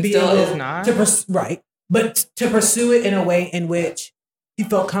to And be still able is not? to right, but to pursue it in a way in which he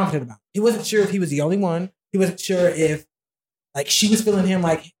felt confident about. He wasn't sure if he was the only one. He wasn't sure if like she was feeling him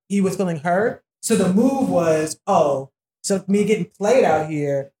like he was feeling her. So the move was, oh, so me getting played out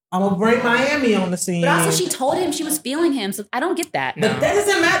here, I'm gonna bring Miami on the scene. But also, she told him she was feeling him, so I don't get that. No. But that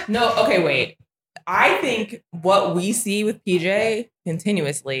doesn't matter. No, okay, wait. I think what we see with PJ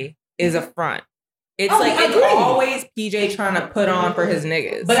continuously is a front. It's Oh, like I it's agree. always PJ trying to put on for his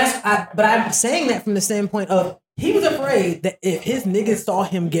niggas. But I'm saying that from the standpoint of he was afraid that if his niggas saw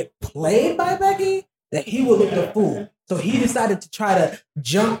him get played by Becky, that he would look the fool. So he decided to try to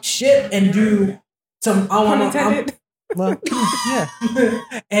jump ship and do some Pun intended. well, yeah,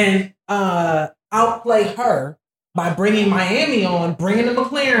 and outplay her by bringing Miami on, bringing the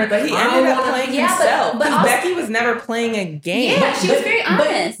McLaren. But he I don't ended up wanna- playing Yeah, but- himself. but Because also- Becky was never playing a game. Yeah, she was very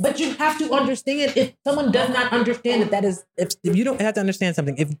honest. But you have to understand if someone does not understand that is if you don't have to understand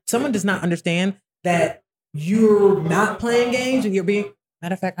something. If someone does not understand that you're not playing games and you're being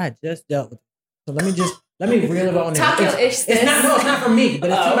matter of fact, I just dealt with it. So let me reel it on in. Talk your ish, It's sis. not for me, but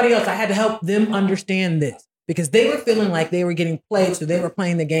it's Oh. somebody else. I had to help them understand this because they were feeling like they were getting played, so they were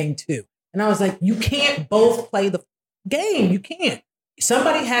playing the game too. And I was like, you can't both play the game. You can't.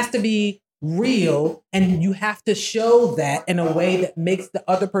 Somebody has to be real, and you have to show that in a way that makes the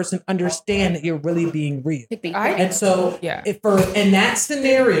other person understand that you're really being real. And so, Yeah. if for in that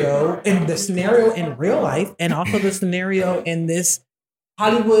scenario, in the scenario in real life, and also the scenario in this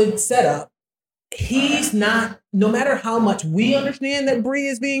Hollywood setup, he's not. No matter how much we understand that Brie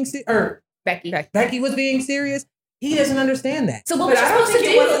is being or Becky was being serious, he doesn't understand that. So what But was you I don't supposed to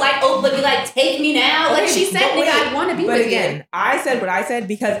think it do? was- Like, oh, look, like, take me now? Like Okay, she said, but nigga, wait, I want to be But with again, you. I said what I said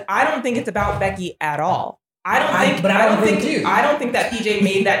because I don't think it's about Becky at all. I don't think that PJ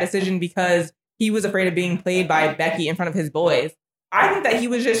made that decision because he was afraid of being played by Becky in front of his boys. I think that he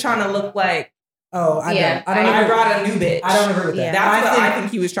was just trying to look like Oh, I don't. I agree. brought a new bitch. I don't agree with that. Yeah. That's what I think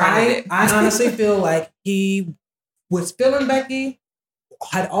he was trying to do. I honestly feel like he was feeling Becky,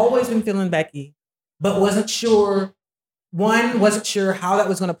 had always been feeling Becky, but wasn't sure. One, wasn't sure how that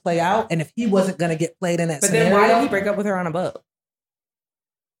was going to play out, and if he wasn't going to get played in that But scenario. then why did he break up with her on a boat?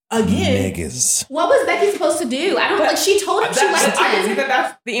 Again, Niggas. What was Becky supposed to do? I don't like. She told him she liked I can see him. that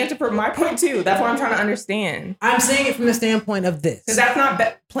that's the answer for my point too. That's what I'm trying to understand. I'm saying it from the standpoint of this. Because that's not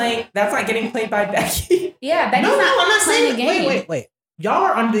playing. That's not getting played by Becky. Yeah, Becky's No, not I'm not playing saying. a game. Wait. Y'all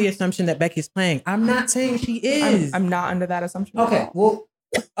are under the assumption that Becky's playing. I'm not saying she is. I'm not under that assumption. Okay, well,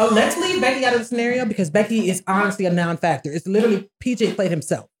 let's leave Becky out of the scenario because Becky is honestly a non-factor. It's literally PJ played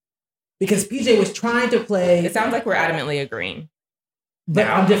himself because PJ was trying to play, It sounds like we're adamantly agreeing. but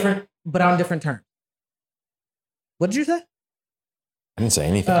on different terms. What did you say? I didn't say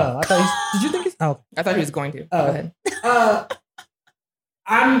anything. Oh, I thought. Did you think it's? Oh, I thought he was going to. Oh. Go ahead.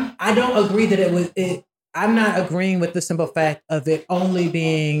 I don't agree that it was it. I'm not agreeing with the simple fact of it only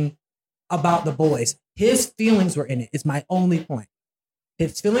being about the boys. His feelings were in it. Is my only point.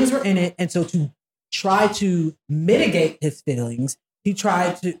 His feelings were in it, and so to try to mitigate his feelings, he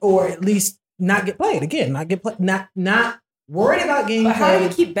tried to, or at least not get played again. Not get played. Not worried about getting But how do you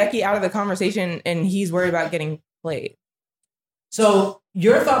played. keep Becky out of the conversation and he's worried about getting played? So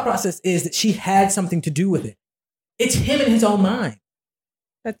your thought process is that she had something to do with it. It's him in his own mind.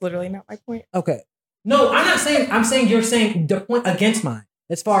 That's literally not my point. Okay. No, I'm not saying. I'm saying you're saying the point against mine.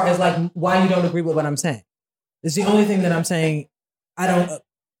 As far as like why you don't agree with what I'm saying. It's the only thing that I'm saying. I don't.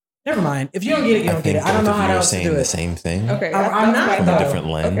 Never mind. If you don't get it, you don't get it. I don't know how you're else to saying do the it. same thing. Okay. I'm not, From though. a different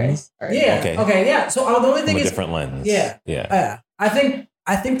lens. Okay. All right. Yeah. Okay. Yeah. So the only From thing a is, different lens. Yeah. Yeah. I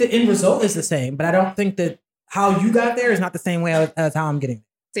think the end result is the same, but I don't think that how you got there is not the same way as how I'm getting there.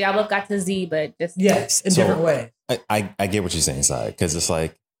 So y'all both got to Z, but just Yes, in So- different ways. I get what you're saying, Sai, because it's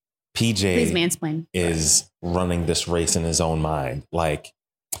like please PJ mansplain. is running this race in his own mind. Like,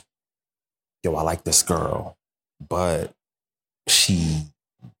 yo, I like this girl, but she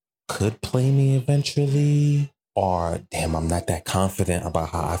could play me eventually. Or, damn, I'm not that confident about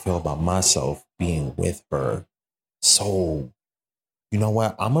how I feel about myself being with her. So, you know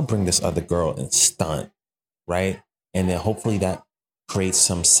what? I'm gonna bring this other girl and stunt, right? And then hopefully that creates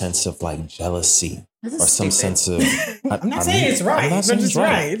some sense of like jealousy or some sense of. I'm not saying it's right. I'm not saying it's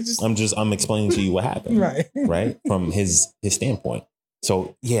right. It's just, I'm explaining to you what happened, right? From his standpoint.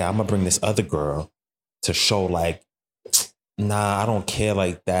 So yeah, I'm gonna bring this other girl to show like, nah, I don't care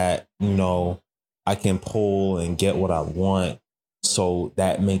like that. You know, I can pull and get what I want. So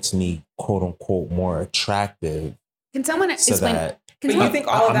that makes me quote unquote more attractive. Can someone explain? But you think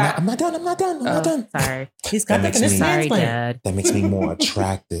all of that? I'm not done. Sorry. he's got that Sorry, Dad. That makes me more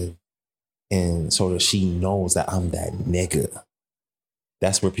attractive. And so that she knows that I'm that nigga.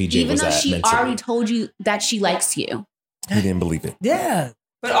 That's where PJ Even was though at she mentally. already told you that she likes you. He didn't believe it. Yeah.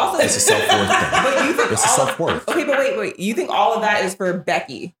 But also, It's a self-worth thing. But you think It's a all self-worth. Okay, but wait. You think all of that is for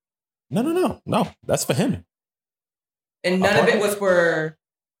Becky, No. That's for him. and none of it was for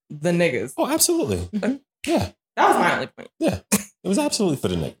the niggas? Oh, absolutely. Yeah. That was my only point. Yeah. It was absolutely for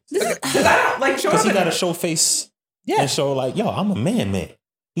the niggas. Because I don't like showing Because up. he got to show face and show like, yo, I'm a man.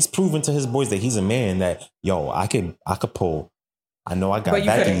 He's proven to his boys that he's a man that, yo, I could pull. I know I got But you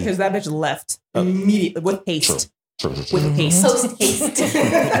couldn't, Becky. because that bitch left immediately with haste. True. With haste. Post haste.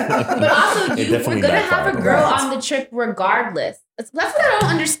 But also, It you were definitely gonna have a backfired. girl on the trip regardless. That's what I don't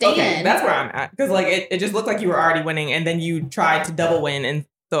understand. Okay, that's where I'm at. Because like it just looked like you were already winning, and then you tried to double win, and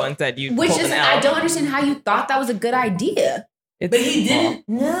so instead you Which pulled is, an L. I don't understand how you thought that was a good idea. It's- But he didn't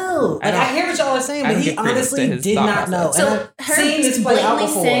know. I Like, I don't- hear what y'all are saying, I but don't he give credence to honestly his did thought not know. process. And So I've her seen this play out blatantly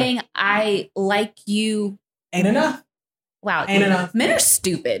before. saying, "I like you." Ain't enough. Wow, Ain't enough. men are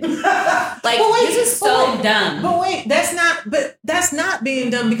stupid. Like, This is so dumb. But wait, that's not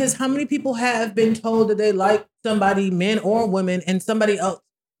being dumb, because how many people have been told that they like somebody, men or women, and somebody else,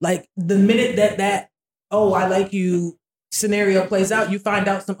 like the minute that oh, I like you scenario plays out, you find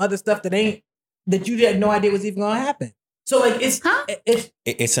out some other stuff that you had no idea was even gonna happen. So like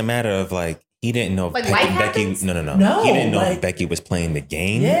It's a matter of like, he didn't know if Like, Becky, life happens? No. No, He didn't know like- if Becky was playing the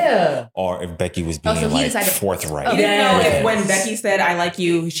game. yeah. Or if Becky was Oh, being so he like decided- forthright. You didn't know Yes. if when Becky said "I like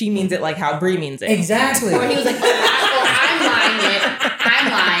you," she means it like how Brie means it. Exactly. Or he was like,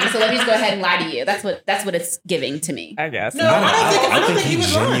 I'm lying, so let me just go ahead and lie to you. That's what it's giving to me. I guess. No, I don't think he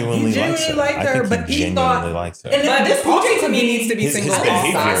was wrong. genuinely He genuinely liked I her, think but he genuinely thought. likes her. And But this also PJ to me needs to be His single. behavior-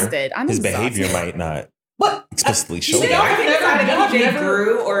 Exhausted. I'm his exhausted. behavior might not But explicitly show You think that. I decided y'all if PJ never-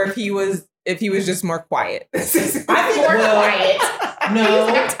 grew or if he was just more quiet. I think More quiet. No,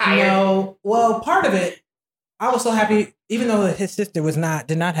 He's like, I'm tired. no. Well, part of it, I was so happy, even though his sister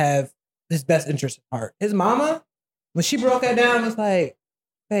did not have his best interest at heart. His mama, when she broke that down, was like,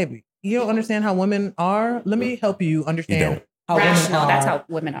 "Baby, you don't understand how women are. Let me help you understand don't. how women Rational. are." That's how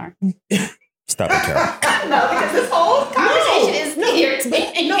women are. Stop it, Carol. No, because this whole conversation is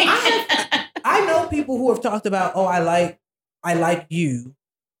irritating. No, I know people who have talked about, "Oh, I like you,"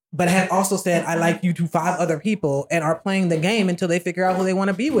 but have also said, "I like you" to 5 other people, and are playing the game until they figure out who they want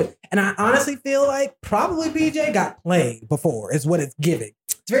to be with. And I honestly feel like probably PJ got played before, is what it's giving.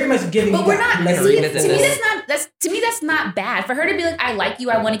 It's very much giving. But you we're got not. played. See, revisit to me, this. that's not bad for her to be like, I like you.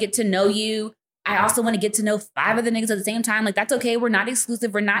 I want to get to know you. I also want to get to know 5 of the niggas at the same time. Like, that's okay. We're not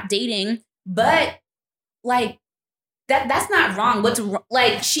exclusive. We're not dating. But like that's not wrong. What's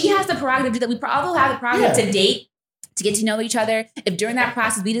like, she has the prerogative to do that. We all have the prerogative to date, to get to know each other. If during that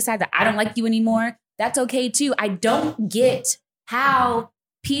process we decide that I don't like you anymore, that's okay too. I don't get how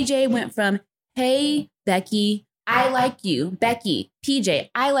PJ went from, "Hey, Becky, I like you. Becky, PJ,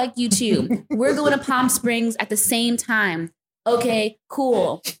 I like you too. We're going to Palm Springs at the same time. Okay,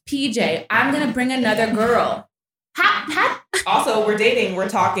 cool. PJ, I'm going to bring another girl." Also, we're dating, we're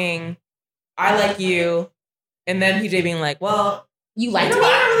talking, I like you, and then PJ being like, "Well, You I liked don't me?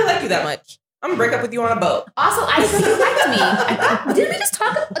 really like you that much. I'm gonna break up with you on a boat." Also, I didn't know you liked me. Didn't we just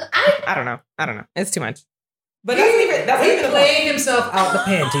talk? I don't know. It's too much. But that's He even the point. played himself out the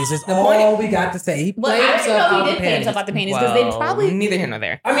panties. Is The all point- we got to say. He Well, played I didn't himself know out he the did play panties. himself out the panties because they probably. neither here nor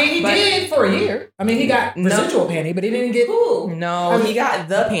there. I mean, he But- did for a year. I mean, he got No. residual panty, but he didn't get. No, he got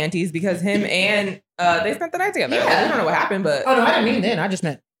the panties because him and they spent the night together. Yeah. Like, I don't know what happened, but Oh no, I didn't mean then. I just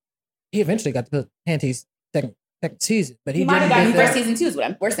meant he eventually got the panties second season, but he He might have didn't gotten get first that. season 2 is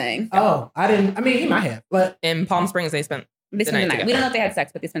what we're saying. Oh, I didn't. I mean, he might have, but in Palm Springs they spent They spent night the night. together. We don't know if they had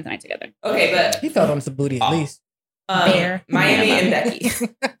sex, but they spent the night together. okay, but he felt on some booty at least. There. Miami Yeah. and Becky,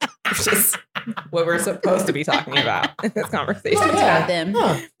 which is what we're supposed to be talking about in this conversation. Talked Yeah. about them.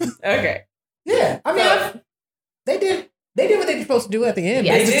 Huh. Okay, Yeah, I mean, So- they did what they were supposed to do at the end.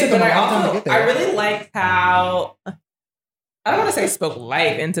 Yeah, It they just did, took them but a long time to I get there. I really liked how I don't want to say spoke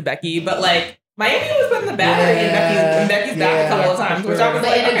life into Becky, but like Miami was putting the battery in Becky's back a couple of times, which I was But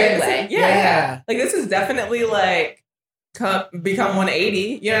like, in a okay, good this way. is- yeah, like this is definitely like become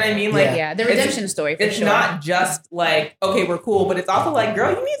 180. You know what I mean? Like, Yeah, the redemption story for it's sure. not just like, okay, we're cool, but it's also like,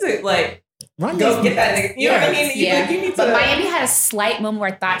 girl, you need to like Run go these- get that nigga. You know what I mean? Yeah. You need to. But Miami had a slight moment where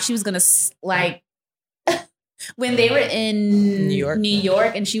I thought she was gonna like when they were in New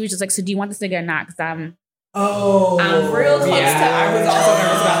York, and she was just like, "So do you want this nigga or not?" Because I'm real close Yeah, to. I was also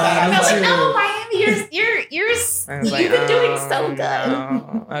nervous about that. I And I was was like, like, "No, Miami, you've been doing so good."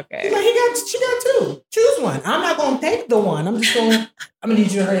 No. She's Okay. like, she got two. Choose one. I'm not gonna take the one. I'm gonna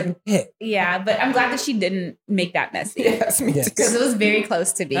need you to hurry up and pick. Yeah, but I'm glad that she didn't make that messy Yes, me Yes. too. because it was very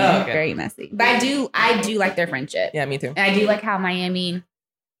close to being Oh, okay. very messy. But I do like their friendship. Yeah, me too. And I do like how Miami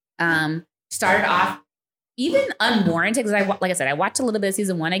started off even unwarranted because like I said, I watched a little bit of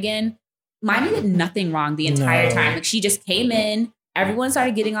season 1 again. Miami did nothing wrong the entire No. time. Like she just came in, everyone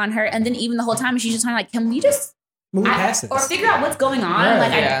started getting on her, and then even the whole time she's just kind of like, "Can we just Move past or this. figure out what's going on?" Right.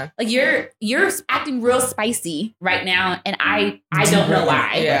 Like Yeah. you're acting real spicy right now, and I don't know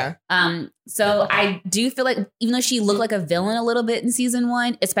why. Yeah. So I do feel like even though she looked like a villain a little bit in season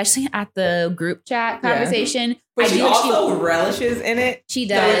 1, especially at the group chat Yeah. conversation, But I she do like also relishes in it. she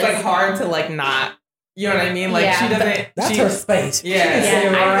So does. it's like hard to like not. You know what I mean? Like Yeah, she doesn't. That's she, her space. Yeah. She can say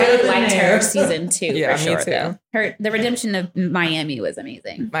Yeah, I right really in liked there. her season 2 Yeah, for me sure. too. Though the redemption of Miami was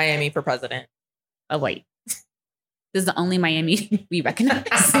amazing. Miami for president. Oh wait, this is the only Miami we recognize.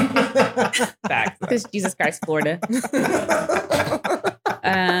 Facts. Because Jesus Christ, Florida.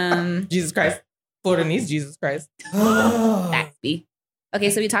 Jesus Christ. Florida needs Jesus Christ. Baxby. Okay,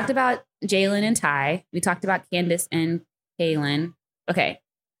 so we talked about Jalen and Ty. We talked about Candace and Kaylin. Okay,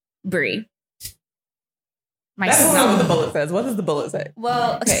 Bree. My That's sweet- not what the bullet says. What does the bullet say?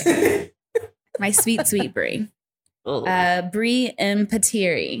 well, okay. My sweet Bree. Bree and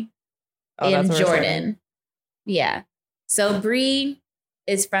Patiri Oh, that's in what we're saying. Jordan. Yeah. So Bree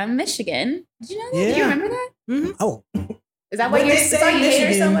is from Michigan. Did you know that? Did you Yeah. remember that? Mhm. Oh Is that why When you're they is that say why you hate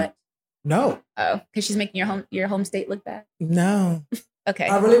her so Michigan- much? no, Oh, because she's making your home state look bad. no. Okay.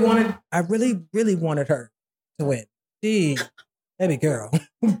 I really wanted her to win. She, baby girl.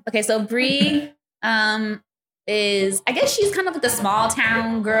 Okay, so Bree is I guess she's kind of like the small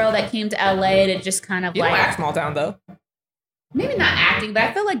town girl that came to LA to just kind of You don't like act small town though. maybe not acting, but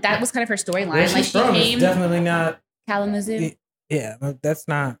I feel like that was kind of her storyline. Where Like she's she from is came definitely not. Kalamazoo, Yeah, that's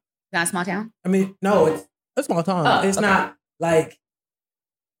not. not a small town. I mean, no, it's a small town. Oh, It's okay. not like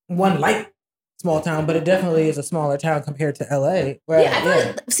one like small town, but it definitely is a smaller town compared to LA. Where, Yeah, I feel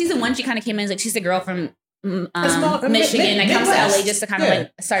like season 1 she kind of came in as like she's a girl from small- Michigan that comes to Midwest. LA just to kind of Yeah.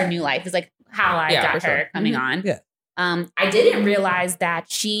 like start a new life. Is like how I Yeah, got for her sure. coming Mhm. on. Yeah. I didn't realize that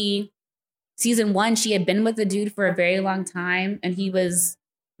season 1 she had been with the dude for a very long time, and he was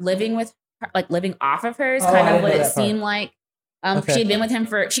living with her, like living off of her is Oh, I kind of didn't what know it that part. seemed like. Okay. She had been with him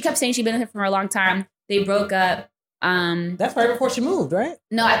she kept saying she'd been with him for a long time. They broke up. That's right before she moved, right?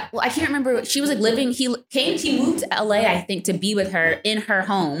 No, I can't remember. She was like living. He moved to LA, I think, to be with her in her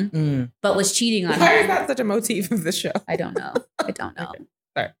home, Mm. but was cheating on Why is her. that such a motif of this show? I don't know. Okay.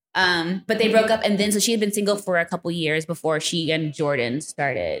 Sorry. But they broke up, and then so she had been single for a couple years before she and Jordan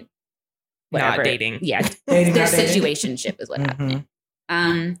started. Whatever. Not dating. Yeah, Dating, their not dating? situationship is what happened.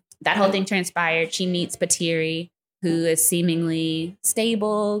 Mhm. That whole thing transpired. She meets Patiri, who is seemingly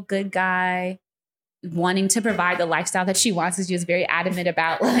stable, good guy, wanting to provide the lifestyle that she wants. And she was very adamant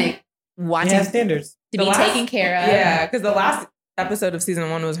about like She wanting has standards. to The be last- taken care of. Yeah, because the last episode of season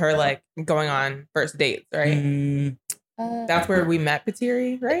 1 was her like going on first dates, right? Mm. That's where we met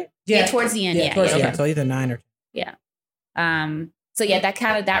Patiri, right? Yeah, towards the end. Yeah, towards yeah. the end. So either 9 or So yeah,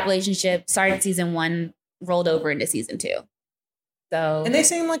 that relationship started season 1, rolled over into season 2. So and they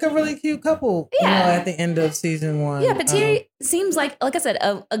seem like a really cute couple. Yeah. You know, at the end of season 1. yeah, Patiri seems like I said,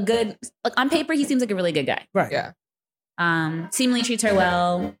 a good like on paper he seems like a really good guy. Right. Yeah. Seemingly treats her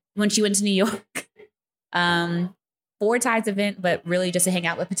well when she went to New York. For Ty's event, but really just to hang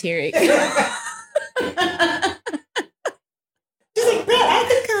out with Patiri. She's like, "Bet I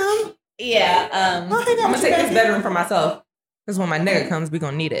can come. Yeah. I'll hang out I'm gonna with take you this guys." bedroom for myself because when my nigga comes, we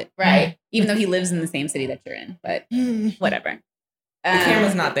gonna need it. Right. Even though he lives in the same city that you're in, but Mm. whatever. The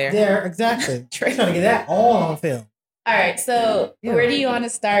camera's not there. There, exactly. Trying to get that all on film. All right. So Yeah. where do you want to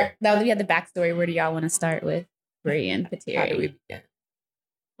start? Now that we had the backstory, where do y'all want to start with Bree and How do Patiri? we begin?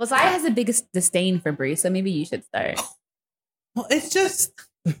 Well, Zaya has the biggest disdain for Bree, so maybe you should start. Well, it's just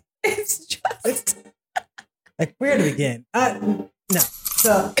it's like where to begin? No.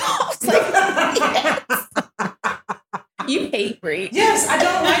 So You hate Bree. yes, I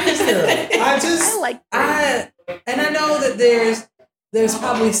don't like this girl. I just I like Bree. and I know that there's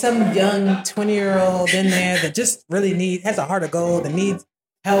probably some young 20-year-old in there that just really has a heart of gold and needs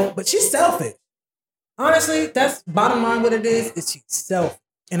help, but she's selfish. honestly, that's bottom line. What it is she's selfish,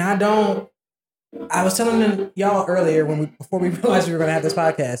 and I was telling y'all earlier before we realized we were going to have this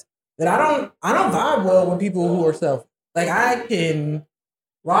podcast that I don't vibe well with people who are selfish. Like I can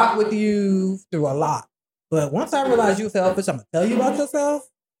rock with you through a lot, but once I realize you're selfish, I'm gonna tell you about yourself,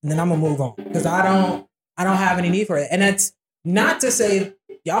 and then I'm gonna move on because I don't have any need for it. And that's not to say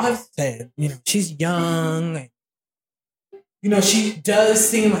y'all have said, she's young, and, she does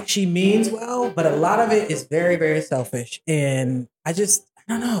seem like she means well, but a lot of it is very, very selfish, and I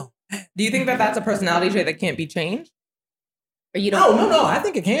don't know. Do you think that that's a personality trait that can't be changed? Or you don't? No. I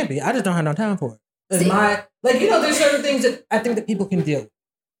think it can be. I just don't have no time for it. It's there's certain things that I think that people can deal with.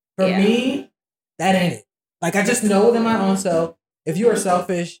 For me, that ain't it. Like I just know within my own self, if you are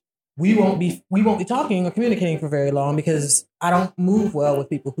selfish, we won't be talking or communicating for very long because I don't move well with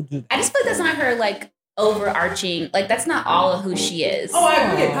people who do that. I just feel like that's not her like overarching. Like that's not all of who she is. Oh, I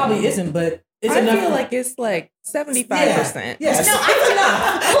agree. It probably isn't, but it's I enough. feel like it's like 75%. Yes. No,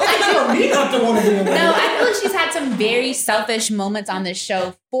 I don't need not to want to be away. No, I feel like she's had some very selfish moments on this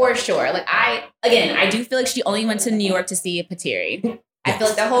show for sure. Like I do feel like she only went to New York to see Patiri. Yes. I feel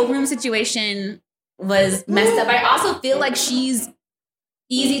like the whole room situation was messed up. I also feel like she's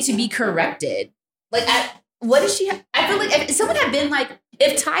easy to be corrected. Like, what is she? I feel like if someone had been like,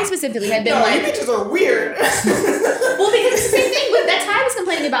 if Ty specifically had been like, you bitches are weird. Well, because it's the same thing with that Ty was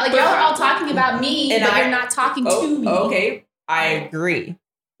complaining about. Like, y'all are all talking about me, but you're not talking to me. Okay, I agree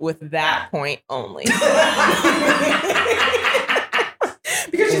with that point only.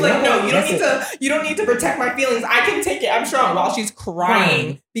 Because she's like, no, you don't need to protect my feelings. I can take it. I'm strong. While she's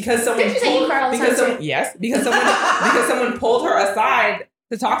crying because someone because someone pulled her aside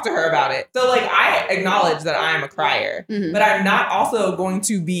to talk to her about it. So like I acknowledge that I am a crier, but I'm not also going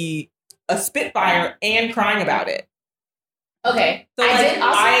to be a spitfire and crying about it. Okay. So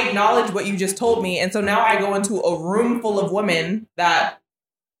I acknowledge what you just told me, and so now I go into a room full of women that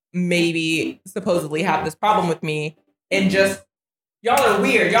maybe supposedly have this problem with me, and just y'all are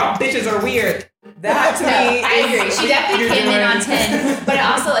weird. Y'all bitches are weird. That to me, I agree. She definitely came in on 10. But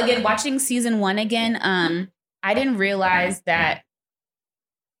also, again, watching season 1 again, I didn't realize that.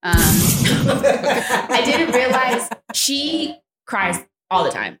 I didn't realize she cries all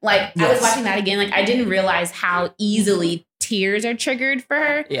the time. Like I was watching that again. Like I didn't realize how easily tears are triggered for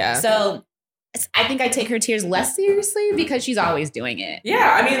her. Yeah. So I think I take her tears less seriously because she's always doing it.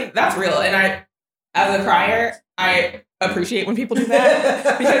 Yeah, I mean that's real. And I, as a crier, I appreciate when people do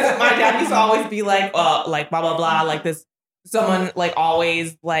that because my dad used to always be like blah blah blah, like this. Someone like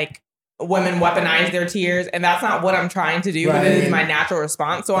always like. Women weaponize their tears, and that's not what I'm trying to do, but it is my natural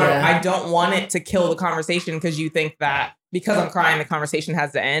response. So I don't want it to kill the conversation because you think that because I'm crying, the conversation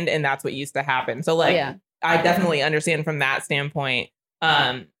has to end, and that's what used to happen. So like, I definitely understand from that standpoint.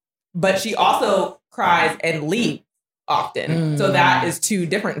 But she also cries and leaves often, so that is two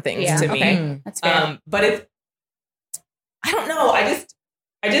different things to me. Okay. That's fair. But it's, I don't know. I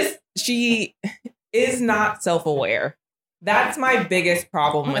just she is not self-aware. That's my biggest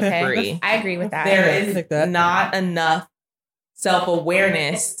problem with Brie. I agree with that. There is not enough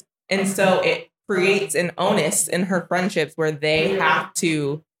self-awareness. And so it creates an onus in her friendships where they have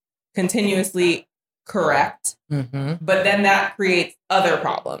to continuously correct. But then that creates other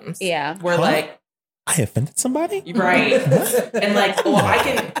problems. Yeah. Where like, I offended somebody? Right. And like, well, I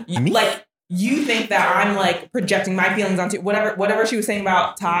can, like, you think that I'm like projecting my feelings onto whatever she was saying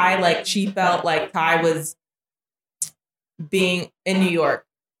about Ty. Like she felt like Ty was being in New York,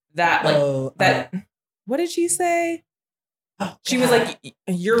 that like what did she say? She was like,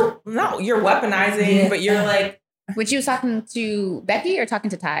 you're weaponizing, but you're like, when she was talking to Becky or talking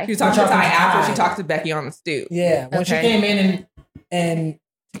to Ty? She was talking to Ty after she talked to Becky on the stoop. Yeah, when she came in and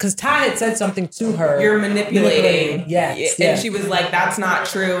because Ty had said something to her, you're manipulating. Yes. And she was like, that's not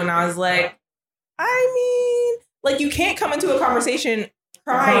true. And I was like, I mean, like you can't come into a conversation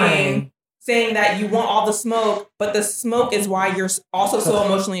crying. Saying that you want all the smoke, but the smoke is why you're also so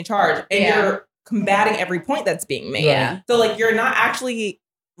emotionally charged and you're combating every point that's being made. Yeah. So like you're not actually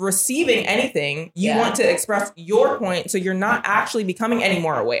receiving anything. You want to express your point, so you're not actually becoming any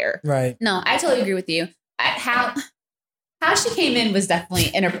more aware. Right. No, I totally agree with you. How she came in was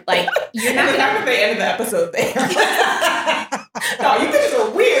definitely like you're not gonna they ended the episode there. No, you bitches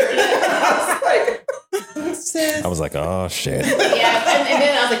are weird. I was like, oh shit. Yeah, and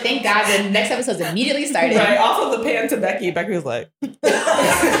then I was like, thank God the next episode's immediately started. Right. Also the pan to Becky. Becky was like, was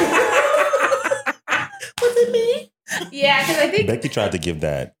it me? Yeah, because I think Becky tried to give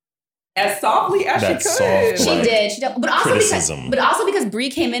that as softly as she could. She did. But also criticism. because Brie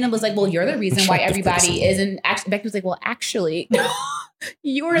came in and was like, well, you're the reason why everybody isn't actually. Becky was like, well, actually.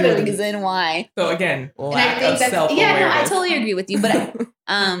 You're the reason why. So again, And I lack think of that's self-awareness. yeah, no, I totally agree with you. But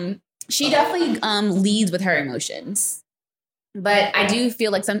she definitely leads with her emotions. But I do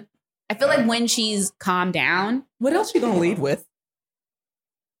feel like I feel like when she's calmed down, What else you gonna lead with?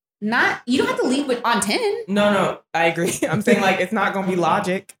 you don't have to lead with on 10. No, I agree. I'm saying like it's not gonna be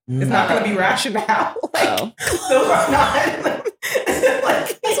logic. It's not gonna be rationale. Like those are not.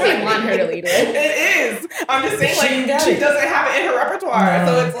 Like, That's what we want her to lead with. It is. I'm just saying, She like, got she it. doesn't have it in her repertoire.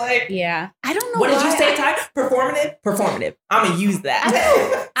 No. So it's like, Yeah. I don't know what did why you say, Ty? Performative. I'm gonna use that.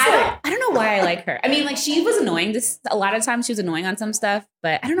 I don't know why I like her. I mean, like she was annoying. A lot of times she was annoying on some stuff,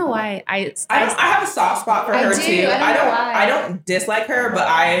 but I don't know why. I have a soft spot for I her do. too. I don't know why. I don't dislike her,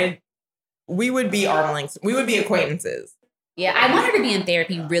 but we would be arm lengths. We would be acquaintances. yeah, I want her to be in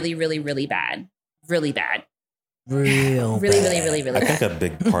therapy really, really, really bad. Really bad. Real Really, bad. really, really, really I bad. think a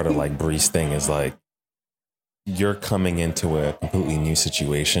big part of like Bree's thing is like you're coming into a completely new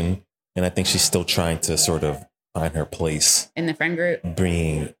situation, and I think she's still trying to sort of find her place. In the friend group.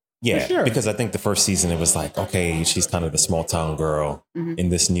 Being For sure. because I think the first season it was like, okay, she's kind of the small town girl Mhm. in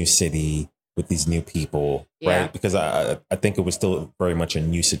this new city with these new people, Yeah. right? Because I think it was still very much a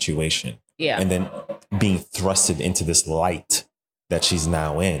new situation, Yeah. and then being thrusted into this light that she's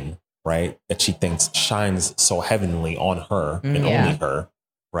now in, right? That she thinks shines so heavenly on her and Yeah. only her,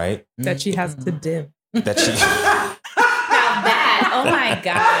 right? That she has to dim. That she. Now that, oh my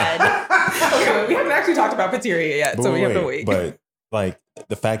God. Okay, we haven't actually talked about Pateria yet, so we have to wait. But like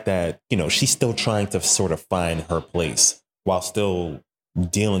the fact that, she's still trying to sort of find her place while still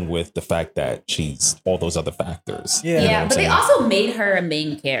dealing with the fact that she's all those other factors. Yeah. You know what Yeah, I'm but they saying? also made her a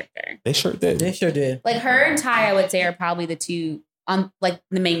main character. They sure did. They sure did. Like her and Ty, I would say, are probably the two on like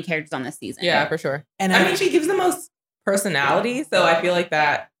the main characters on this season. Yeah, for sure. And I mean, she gives the most personality, so I feel like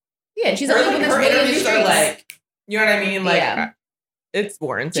that. Yeah, and she's Her, the only like, one that's her really in the interviews are streets. like, you know what I mean? Like, Yeah. it's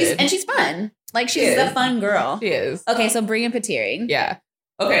warranted. She's fun. Like She she's the is. fun girl. She is. Okay, so Brie and Patiri. Yeah.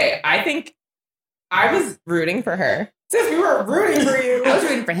 Okay, I think I was rooting for her. Since we were rooting for you. I was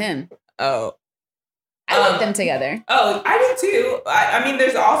rooting for him. Oh. I like them together. Oh, I did too. I mean,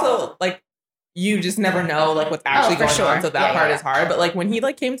 there's also like, you just never know like what's actually for going sure. on. So that Yeah, part yeah. is hard. But like when he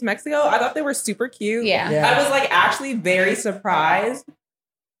like came to Mexico, I thought they were super cute. Yeah. Yeah. I was like actually very surprised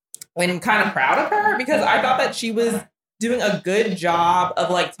and kind of proud of her because I thought that she was doing a good job of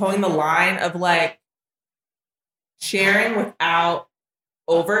like towing the line of like sharing without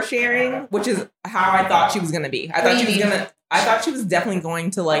oversharing, which is how I thought she was gonna be. I thought she was definitely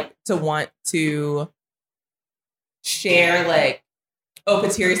going to like to want to share like, oh,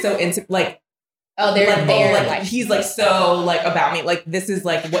 Pateri's so into like, Oh, they're like, there. oh, like he's like so like about me, like this is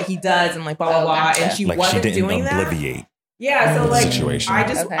like what he does and like blah blah Oh, blah. gotcha. And she like she wasn't didn't doing that. obliviate Yeah, so the like situation.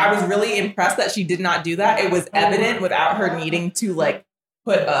 Okay. I was really impressed that she did not do that. It was evident without her needing to like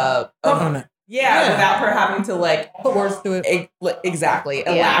put on it. yeah, without her having to like Put words to it. exactly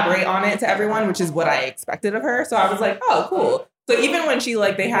elaborate on it to everyone, which is what I expected of her. So I was like, oh, cool. So even when she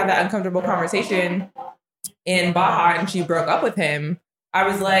like they had that uncomfortable conversation in Baja and she broke up with him, I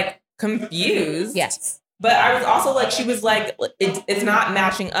was like confused. Yes. But I was also like, she was like, it's not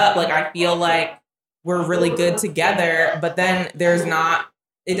matching up. Like, I feel like we're really good together, but then there's not,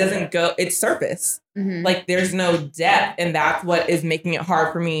 it doesn't go, it's surface. Mhm. Like, there's no depth. And that's what is making it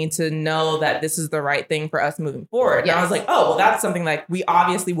hard for me to know that this is the right thing for us moving forward. And I was like, oh, well, that's something like we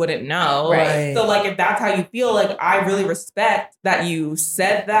obviously wouldn't know. Right. So, like, if that's how you feel, like, I really respect that you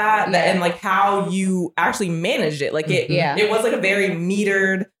said that Yeah. and like how you actually managed it. Like, Yeah. it was like a very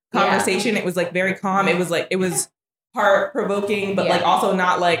metered conversation. It was like very calm. It was heart provoking, but like also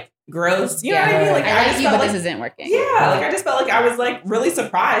not like gross. You know what I mean? Like I like just you, felt but like, this isn't working. yeah, like I just felt like I was like really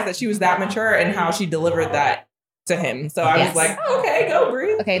surprised that she was that mature and how she delivered that to him. So I Yes. was like, oh, okay, go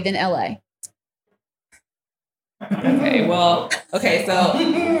Brie. Okay, then LA. Okay, well, okay, so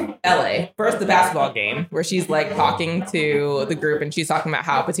LA. First, the basketball game where she's like talking to the group and she's talking about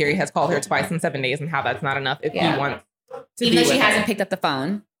how Patiri has called her twice in 7 days and how that's not enough if Yeah. he wants to Even be though she with her. hasn't picked up the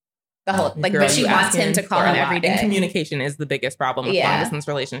phone. The whole like, Girl, but she you wants him asking to call for a him lot. every And day. communication is the biggest problem with Yeah. long distance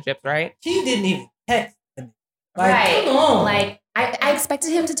relationships, right? She didn't even text me. Like, Right. come on. Like I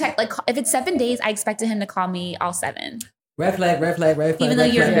expected him to text. Like if it's 7 days, I expected him to call me all 7. red flag, red flag, red flag. Even though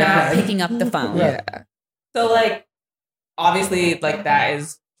red you're flag, red not flag. picking up the phone. Yeah. So like, obviously, like that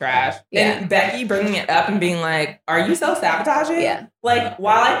is trash. Yeah. And Becky bringing it up and being like, "Are you self-sabotaging?" Yeah. Like,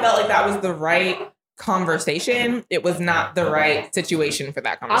 while I felt like that was the right conversation, it was not the right situation for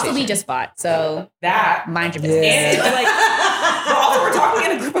that conversation. Also, we just fought, so that. mind your Yeah. business. And it's like, but also we're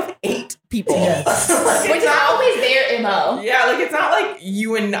talking in a group of 8 people. Yes. Like, Which it's is not- always their MO. Yeah, like it's not like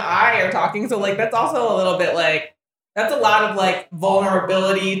you and I are talking. So like that's also a little bit like That's a lot of like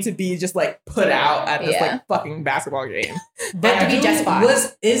vulnerability to be just like put out at this like fucking basketball game. But to be just fought.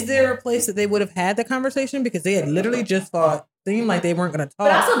 Is there a place that they would have had the conversation because they had literally just fought? Seemed like they weren't going to talk.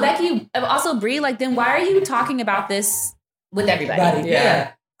 But also Becky, also Brie, like then why are you talking about this with everybody?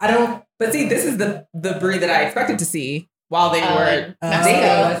 Yeah. I don't. But see, this is the Brie that I expected to see while they were dating.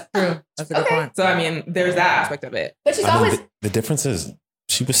 That's true. That's a good point. So I mean, there's that aspect of it. But she's I mean, always the difference is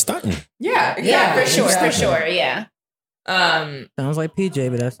she was stunting. Yeah, exactly. yeah, for sure, yeah. Sounds like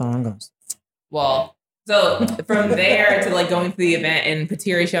PJ, but that's all I'm going to say. Well, so from there to like going to the event and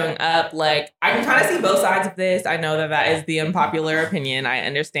Patiri showing up, like I can kind of see both sides of this. I know that is the unpopular opinion. I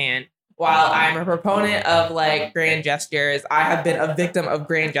understand. While I'm a proponent of like grand gestures, I have been a victim of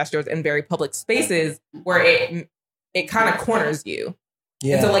grand gestures in very public spaces where it kind of corners you.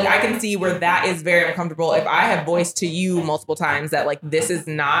 Yeah. And so like I can see where that is very uncomfortable. If I have voiced to you multiple times that like this is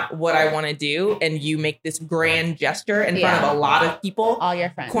not what I want to do, and you make this grand gesture in front of a lot of people, all your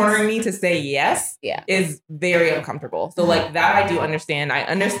friends cornering me to say yes is very uncomfortable. So like that I do understand. I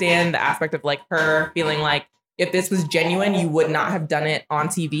understand the aspect of like her feeling like if this was genuine, you would not have done it on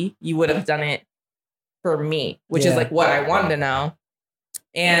TV. You would have done it for me, which is like what I wanted to know.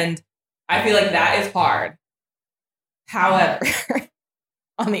 And I feel like that is hard. However,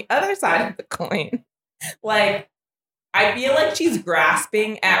 on the other side of the coin, like, I feel like she's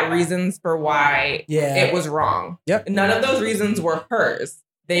grasping at reasons for why it was wrong. Yep. None of those reasons were hers.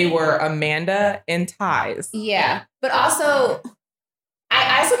 They were Amanda and Ty's. Yeah. But also,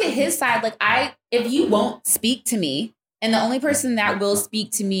 I also get his side. Like, if you won't speak to me, and the only person that will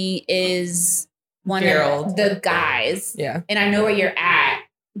speak to me is one of the guys. Yeah. And I know where you're at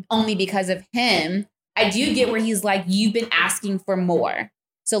only because of him. I do get where he's like, you've been asking for more.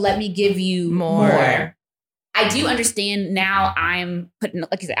 So let me give you more. I do understand now I'm putting,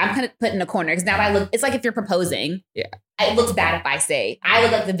 like you said, I'm kind of put in a corner because now I look, it's like if you're proposing. Yeah. It looks bad if I say, I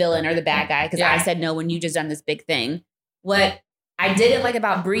look like the villain or the bad guy because I said no when you just done this big thing. What I didn't like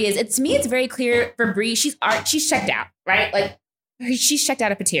about Brie is, to me, it's very clear for Brie, she's checked out, right? Like she's checked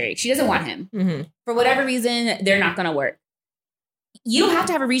out of Patiri. She doesn't want him. Mm-hmm. For whatever reason, they're not going to work. You don't have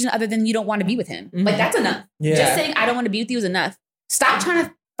to have a reason other than you don't want to be with him. Mm-hmm. Like that's enough. Yeah. Just saying I don't want to be with you is enough. Stop trying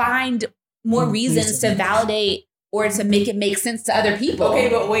to find more reasons to validate or to make it make sense to other people. Okay,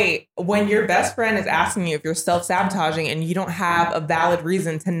 but wait. When your best friend is asking you if you're self-sabotaging and you don't have a valid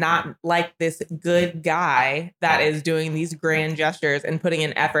reason to not like this good guy that is doing these grand gestures and putting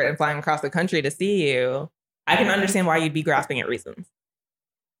in effort and flying across the country to see you, I can understand why you'd be grasping at reasons.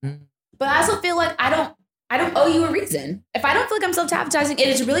 But I also feel like I don't owe you a reason. If I don't feel like I'm self-sabotaging, it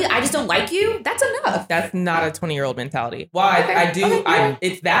is really, I just don't like you, that's enough. That's not a 20-year-old mentality. Well,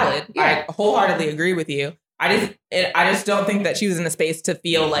 it's valid. Yeah. I wholeheartedly agree with you. I just don't think that she was in a space to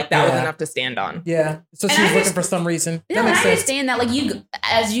feel like that was enough to stand on. Yeah. So she was looking for some reason. No, I understand that. Like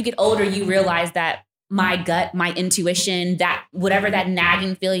as you get older, you realize that my gut, my intuition, that whatever that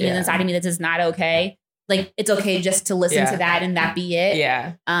nagging feeling inside of me that is not okay. Like, it's okay just to listen to that and that be it.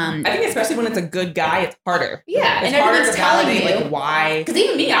 Yeah. I think especially when it's a good guy, it's harder. Yeah. It's harder to validate, like, why. Because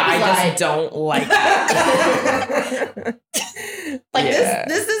even me, I just don't like it. Like,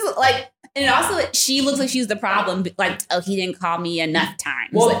 this is, like, and also, she looks like she's the problem. Like, oh, he didn't call me enough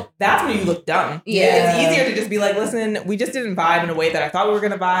times. Well, like, that's when you look dumb. Yeah. It's easier to just be like, listen, we just didn't vibe in a way that I thought we were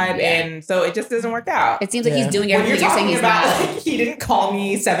going to vibe. And so it just doesn't work out. It seems like he's doing everything you're saying he's about, not. Like, he didn't call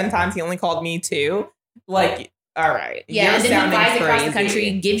me 7 times. He only called me 2. Like, all right. Yeah, and then he flies across the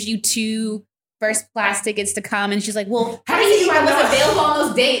country, gives you 2 first-class tickets to come. And she's like, well, how do you know I wasn't available on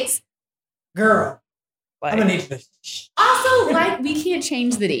those dates? Girl. Like, I'm gonna need you to. Also, like, we can't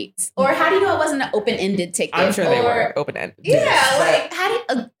change the dates. Or how do you know it wasn't an open-ended ticket? I'm sure they were open-ended. Yeah, like, how do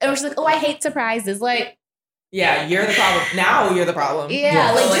you, and she's like, oh, I hate surprises. Like, yeah, you're the problem. Now you're the problem.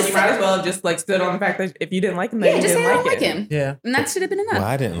 Yeah, so, like you might as well have just like stood on the fact that if you didn't like him, then you just didn't say I don't like like him. Yeah, and that should have been enough. What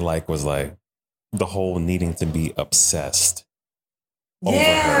I didn't like was like the whole needing to be obsessed over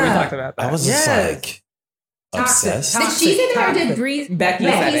her. We talked about that. I was just like obsessed. Did she say that or did Bree? Becky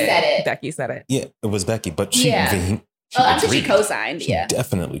said it. Becky said it. Yeah, it was Becky, but she I'm sure she co-signed. She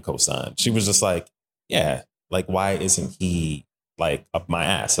definitely co-signed. She was just like, yeah, like why isn't he like up my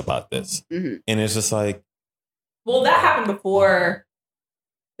ass about this? Mm-hmm. And it's just like, well, that happened before.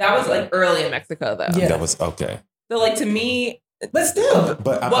 That was like early in Mexico, though. Yeah, that was okay. So, like to me, but still,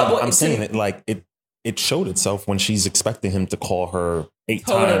 but I'm saying that like it showed itself when she's expecting him to call her 8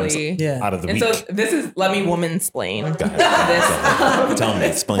 times out of the week. And so this is, let me woman-splain. Tell me,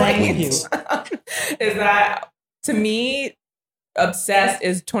 explain, please. Is that, to me, obsessed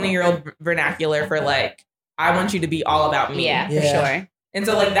is 20-year-old vernacular for like, I want you to be all about me. Yeah, for sure. And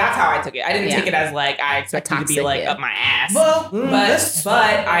so like that's how I took it. I didn't Yeah. take it as like I expect you to be toxic, like yeah. up my ass. Well,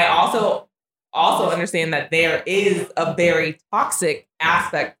 but I also understand that there is a very toxic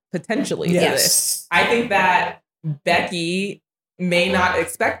aspect potentially to this. yes. I think that Becky may not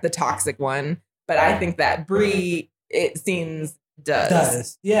expect the toxic one, but I think that Brie, it seems,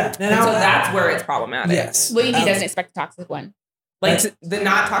 does. Yeah. And so that's where it's problematic. Yes. What do you mean doesn't expect the toxic one? Like the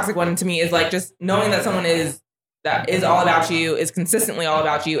not toxic one to me is like just knowing that someone is all about you, is consistently all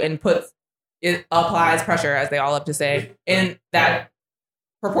about you, and applies pressure, as they all love to say, and that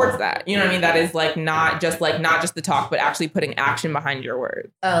purports that. You know what I mean? That is like not just the talk, but actually putting action behind your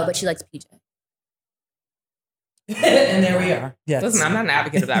words. Oh, but she likes PJ. And there we are. Yes. Listen, I'm not an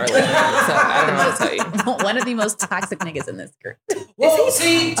advocate of that relationship, so I don't know what to tell you. One of the most toxic niggas in this group. Well,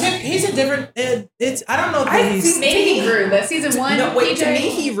 see, he's a different. It's I don't know. If he's Maybe he grew, but season one. No, wait. PJ? To me,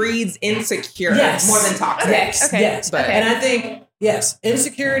 he reads insecure Yes. more than toxic. Yes. Okay. Yes. But- And I think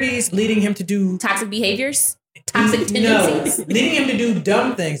insecurities leading him to do Toxic behaviors, toxic No, tendencies. leading him to do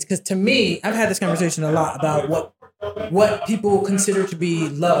dumb things. Because to me, I've had this conversation a lot about what people consider to be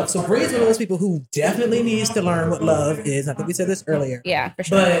love. So Brie is one of those people who definitely needs to learn what love is. I think we said this earlier. Yeah, for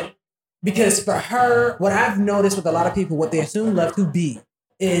sure. But because for her, what I've noticed with a lot of people, what they assume love to be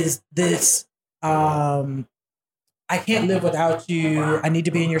is this I can't live without you. I need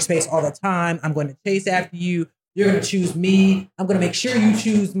to be in your space all the time. I'm going to chase after you. You're going to choose me. I'm going to make sure you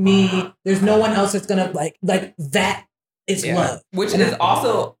choose me. There's no one else that's going to like that is Yeah. love. Which is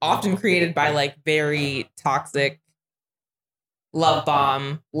also often created by like very toxic love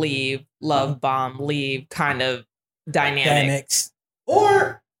bomb, leave kind of Dynamics.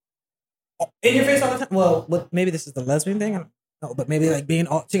 Or in your face all the time. Well, maybe this is the lesbian thing. I don't know, but maybe like being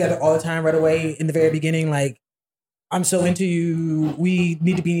all together all the time right away in the very beginning, like I'm so into you. We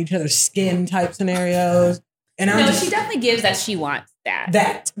need to be in each other's skin type scenarios. And I'm No, just she definitely gives that she wants that.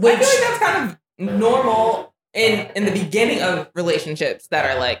 that. I Which feel like that's kind of normal in the beginning of relationships that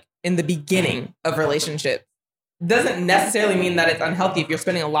are like in the beginning of relationships. Doesn't necessarily mean that it's unhealthy if you're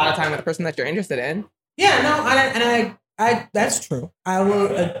spending a lot of time with the person that you're interested in. yeah, no, I that's true. I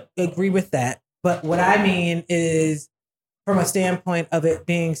will agree with that. But what I mean is from a standpoint of it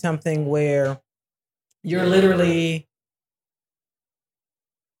being something where you're literally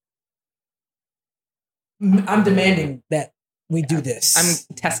I'm demanding that we do this.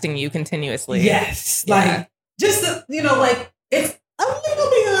 I'm testing you continuously. Yes. Yeah. Like just like it's a little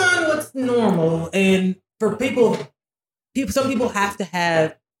beyond what's normal. And for people some people have to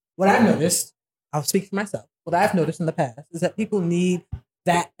have what I've noticed, I'll speak for myself. What I've noticed in the past is that people need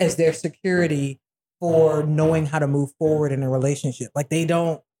that as their security for knowing how to move forward in a relationship. Like they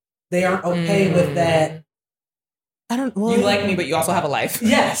aren't okay with that. I don't well, You like me, but you also have a life.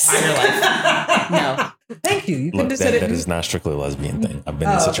 Yes. I'm your life. No. Thank you. You Look, could have said it. that is not strictly a lesbian thing. I've been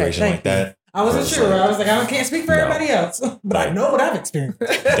in Oh, a okay, situation thank like that. I wasn't It's sure. like- I was like, I can't speak for No. everybody else, but I know what I've experienced.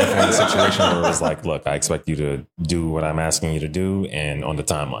 Definitely a situation where it was like, look, I expect you to do what I'm asking you to do and on the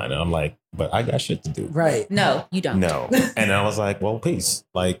timeline. And I'm like, but I got shit to do. Right. No, you don't. No. And I was like, well, peace.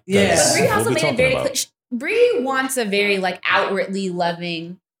 Like, Yeah. that's But Brie what also we made it talking very about. clear. Brie wants a very like outwardly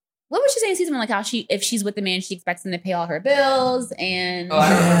loving. What was she saying in season one? Like how if she's with the man, she expects him to pay all her bills and Oh, I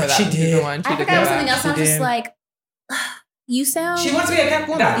don't remember that. She from did. season one. She I did forgot it was that. something else. She And I was just did. like, you sound. She wants to be a Cap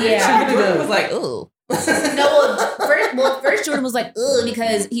woman. That, Yeah. She really was like, ooh. First Jordan was like, ugh,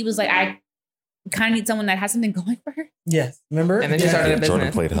 because he was like, I kind of need someone that has something going for her. Yes. Remember? And then she started a business.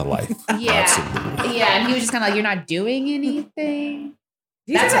 Jordan played her life. Yeah. Absolutely. Yeah, and he was just kind of like, you're not doing anything.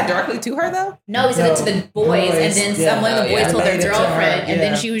 He said That's that directly to her though. No, he said it to the boys, and then Yeah. one of the boys Yeah. told their Related to her, girlfriend, and yeah.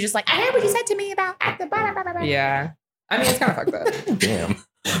 then she was just like, I heard what you said to me about at the blah, blah, blah, blah. Yeah. I mean, it's kind of fucked up. Damn.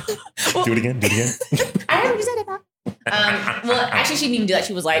 Do it again. Do it again. I heard what you said about. Well, actually, she didn't even do that.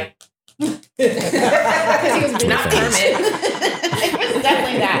 She was like, because he was not Kermit. It was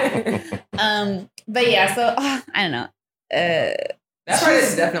definitely that. But yeah, so I don't know. That part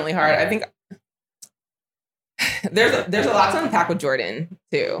is definitely hard. I think there's a lot to unpack with Jordan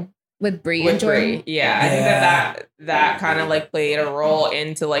too. With Brie and With Jordan. Brie. Yeah. I think that kind of like played a role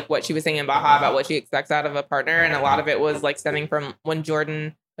into like what she was saying in Baja about what she expects out of a partner. And a lot of it was like stemming from when they were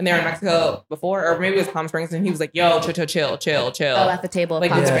in Mexico before, or maybe it was Palm Springs, and he was like, yo, chill. Oh, at the table of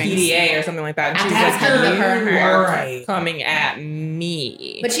Like Palm the Springs. PDA or something like that. And she was After like, her- you are Right. coming at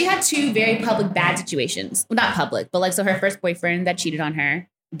me. But she had two very public bad situations. Well, not public, but like, so her first boyfriend that cheated on her,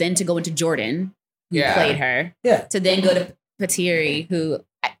 then to go into Jordan, who Yeah. played her, Yeah. to then go to Patiri, who,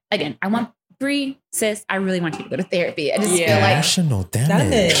 again, I want Brie, sis, I really want you to go to therapy. I just Yeah. feel like, Emotional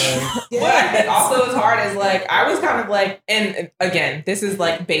damage. What I think also is hard is like I was kind of like, and again, this is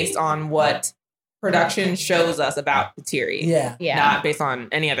like based on what production shows us about Patiri. Yeah. Yeah. Not based on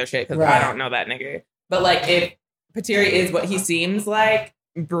any other shit, because Right. I don't know that nigga. But like, if Patiri is what he seems like,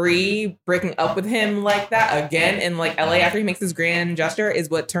 Bree breaking up with him like that again in like LA after he makes his grand gesture is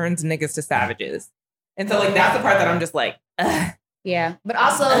what turns niggas to savages. And so like that's the part that I'm just like, ugh. Yeah. But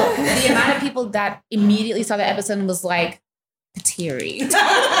also the amount of people that immediately saw the episode and was like, Patiri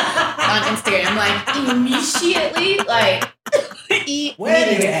on Instagram, like immediately, like Where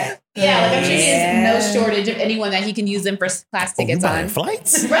did it at? Yeah, like I'm sure there's no shortage of anyone that he can use them first class tickets on.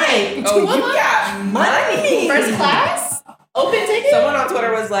 Flights? Right. Oh, you got money. First class? Open ticket? Someone on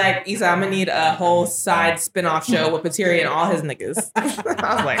Twitter was like, Issa, I'm gonna need a whole side spin-off show with Patiri and all his niggas. I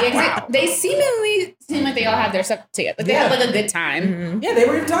was like, Yeah, 'cause wow. they seemingly seem like they all had their stuff together. Like they had like a good time. Mhm. Yeah, they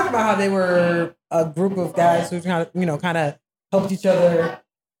were even talking about how they were a group of guys who kind of helped each other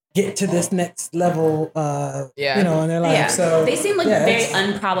get to this next level, in their life. Yeah. So They seem like yeah, very it's-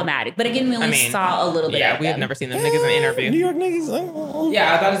 unproblematic. But again, we only saw a little bit Yeah, of we have them. never seen them niggas in an interview. New York niggas. Yeah,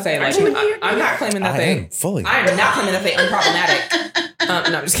 I was about to say, like, I'm not claiming that I they. am fully. I am not claiming that they unproblematic.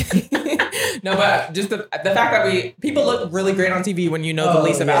 No, I'm just kidding. No, but just the fact that people look really great on TV when you know the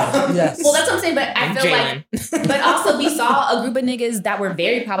least about them. Yes. Well, that's what I'm saying. But I And feel like, but also we saw a group of niggas that were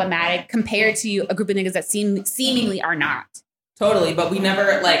very problematic compared to a group of niggas that seemingly are not. Totally, but we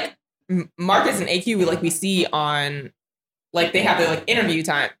never like Marcus and AQ. We see on like they have their like interview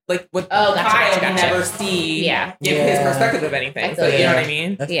time. Like with Kyle, gotcha. we never see Yeah. give his perspective of anything. I So feel you know you. what I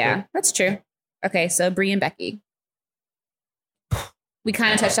mean? Yeah, that's true. Okay, so Bree and Becky. We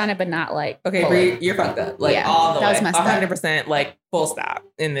kind of touched on it, but not like. Okay, fully. Bree, you're fucked up. Like Yeah, all the that way, was messed up. 100%. Like full stop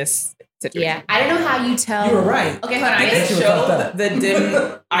in this situation. Yeah, I don't know how you tell. You were right. Okay, hold on. I I didn't guess- show the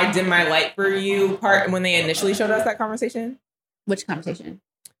dim. I dim my light for you part when they initially showed us that conversation. Which conversation?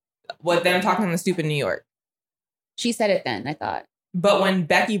 With them talking on the stoop in New York. She said it then. I thought. But when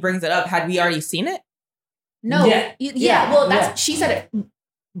Becky brings it up, had we already seen it? No. Yeah. Yeah. Well, that's Yeah. she said it.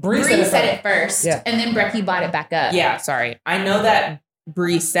 Bree Bree said first. it first, Yeah. and then Becky brought it back up. Yeah, sorry. I know that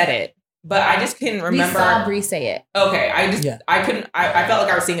Bree said it, but I just couldn't remember. We saw Bree say it. Okay, Yeah. I couldn't. I felt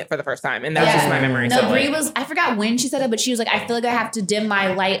like I was seeing it for the first time, and that was Yeah. just my memory. No, so Bree like, was. I forgot when she said it, but she was like, "I feel like I have to dim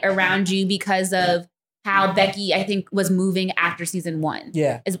my light around you because of how Becky, I think, was moving after season 1."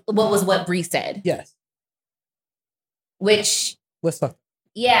 Yeah. Is what Bree said. Yes. Which, Let's talk.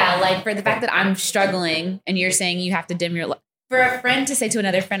 yeah, like for the fact that I'm struggling, and you're saying you have to dim your light. For a friend to say to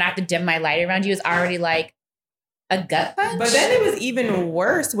another friend, "I have to dim my light around you," is already like a gut punch. But then it was even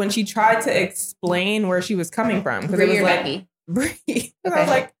worse when she tried to explain where she was coming from because it Bree was or like Becky? Bree. And I Okay. was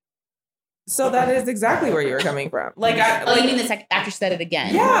like, so that is exactly where you were coming from. Like, Oh, you mean the after she said it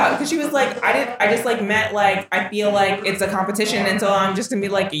again? yeah, because she was like, I just like meant like I feel like it's a competition, and so I'm just gonna be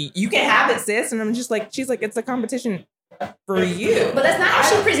like, you can have it, sis. And I'm just like, she's like, it's a competition for you. But that's not how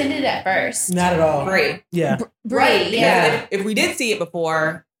she presented it at first. Not at all. Bree. Yeah. Bree, Right, because yeah. if we did see it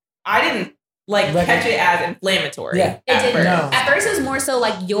before, I didn't like Right. catch it as inflammatory. Yeah. It at didn't. first. No. At first, it was more so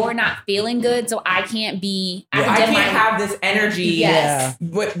like you're not feeling good, so I can't be. Yeah. I dim can't my- have this energy Yes.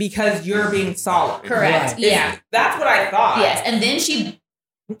 because you're being solemn. Correct. Right. Yeah. That's what I thought. Yes. And then she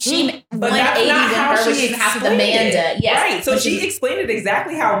But that's 180s in not how her, which she is half of explained Amanda. it. Yes. Right. So Which she is- explained it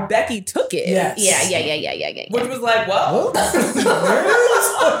exactly how Becky took it. Yes. Yeah. Which was like, well,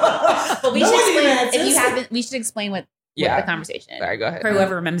 But we No should one even explain had if you this. haven't. We should explain what the yeah. conversation. Sorry, go ahead. For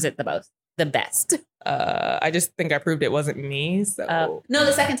whoever remembers it the best. I just think I proved it wasn't me. So No,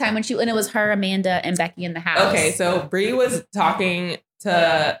 the second time when it was her, Amanda, and Becky in the house. okay, so Bree was talking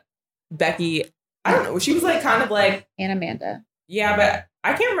to Becky. I don't know. She was like kind of like, And Amanda. yeah, but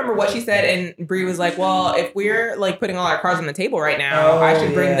I can't remember what she said. And Bree was like, well, if we're like putting all our cards on the table right now, I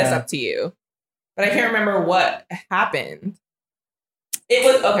should bring this yeah. up to you. But I can't remember what happened. It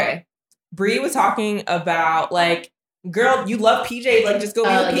was okay. Bree was talking about like, girl, you love PJ. Like, just go be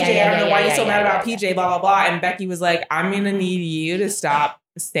Oh, with PJ. yeah, I don't know why yeah, you're so yeah, mad yeah, about PJ, blah, blah, blah. And Becky was like, I'm going to need you to stop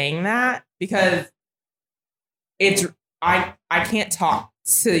saying that because I can't talk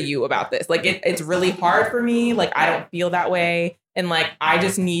to you about this. Like, it's really hard for me. Like, I don't feel that way. And like, I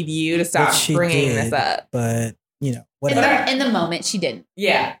just need you to stop Which she bringing did. this up. But, whatever. In the moment, she didn't.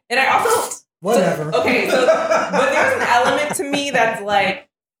 Yeah. And I also, Whatever. okay, so, but there's an element to me that's like,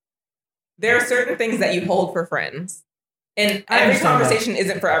 there are certain things that you hold for friends. And I every understand conversation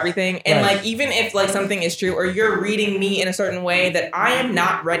isn't for everything. And Right. like, even if like something is true or you're reading me in a certain way that I am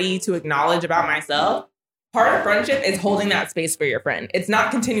not ready to acknowledge about myself, part of friendship is holding that space for your friend. It's not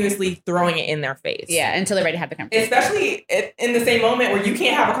continuously throwing it in their face. Yeah, until they're ready to have the conversation. Especially in the same moment where you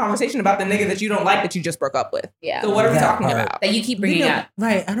can't have a conversation about the nigga that you don't like that you just broke up with. Yeah. So what are we That talking part. about? That you keep bringing up.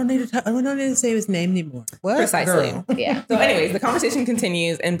 Right. I don't need to say his name anymore. What? Precisely. Girl. Yeah. So anyways, the conversation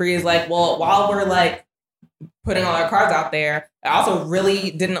continues and Bree is like, well, while we're like putting all our cards out there, I also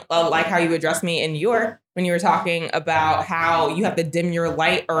really didn't like how you addressed me in New York when you were talking about how you have to dim your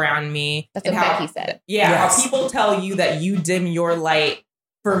light around me. That's and what how, Becky said. Yeah, Yes. how people tell you that you dim your light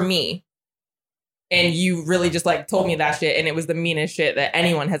for me. And you really just like told me that shit. And it was the meanest shit that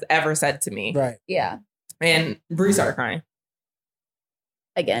anyone has ever said to me. Right. Yeah. And Bree started crying.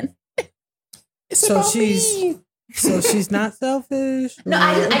 Again. So she's not selfish. No,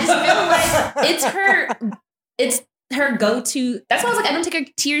 I just feel like it's her go-to. That's why I was like, I don't take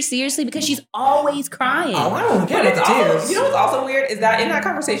her tears seriously because she's always crying. Oh, I don't care But about it's the also, tears. you know what's also weird is that in that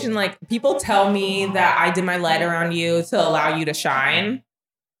conversation, like people tell me that I did my light around you to allow you to shine.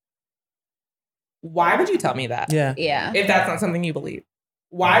 Why would you tell me that? Yeah. Yeah. If that's not something you believe.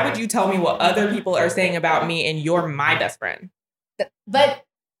 Why would you tell me what other people are saying about me and you're my best friend? But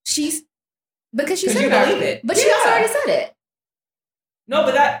she's because she 'Cause said you that. believe it. But she Yeah. also already said it. No,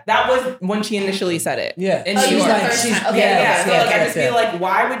 but that was when she initially said it. Yeah. In Oh, New you York. said the first time. Okay, Yeah. So yeah, like, I yeah, just feel like,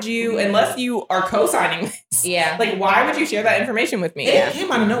 why would you, unless you are co-signing this, Yeah. like, why would you share that information with me? It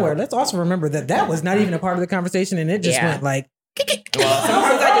came out of nowhere. Let's also remember that was not even a part of the conversation, and it just Yeah. went like. Well,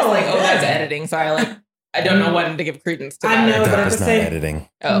 sometimes I just like, oh, that's yeah. editing. So I don't know when to give credence to that. I know, but at That's the not same. editing.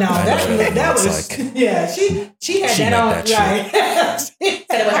 Oh. No, I know what that it was looks like. yeah. She had She that meant on that shit. right. Said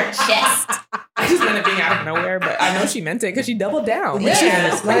it with her chest. I just meant it being out of nowhere, but I know she meant it because she doubled down.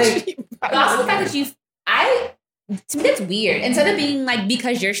 Yes, like- But also the fact that to me that's weird. Instead of being like,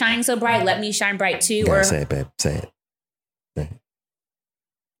 because you're shining so bright, let me shine bright too. Yeah, Or say it, babe. Say it.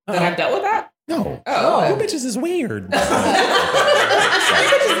 that I've dealt with that. No. Oh, You bitches is weird. Which is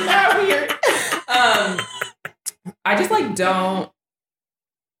not weird. I just like don't.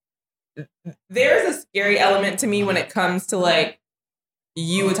 There's a scary element to me when it comes to like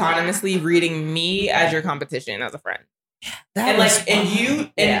you autonomously reading me as your competition as a friend. And like,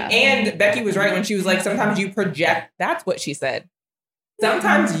 and Becky was right when she was like, sometimes you project. That's what she said.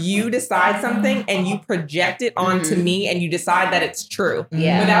 Sometimes you decide something and you project it onto me and you decide that it's true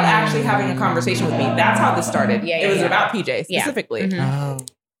Yeah. without actually having a conversation with me. That's how this started. Yeah, It was yeah. about PJ Yeah. specifically. Mhm. Oh.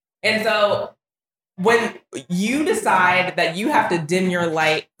 And so when you decide that you have to dim your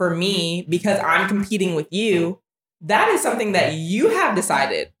light for me because I'm competing with you, that is something that you have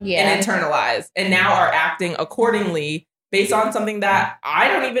decided Yeah. and internalized and now are acting accordingly based on something that I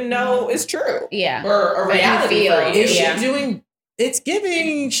don't even know is true Yeah. or a But you reality feel- for you. Is Yeah. she doing? It's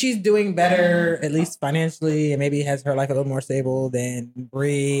giving. She's doing better, at least financially, and maybe has her life a little more stable than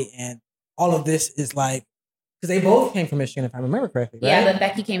Bree. And all of this is like because they both came from Michigan, if I remember correctly. Right? Yeah, but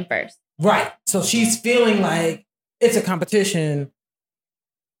Becky came first. Right. So she's feeling like it's a competition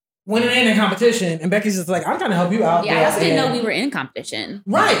when it ain't a competition. And Becky's just like, I'm trying to help you out. Yeah, I also didn't know and- we were in competition.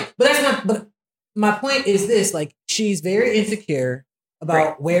 Right. But that's not, but my point is this, like, she's very insecure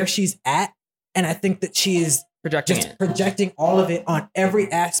about where she's at. And I think that she is Projecting just it. projecting all of it on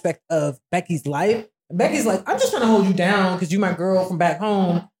every aspect of Becky's life. And Becky's like, I'm just trying to hold you down because you're my girl from back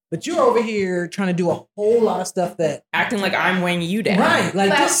home. But you're over here trying to do a whole lot of stuff that, Acting like I'm weighing you down. right. Like,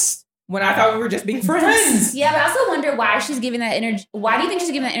 But- just When I thought we were just being friends. Yeah, but I also wonder why she's giving that energy. Why do you think she's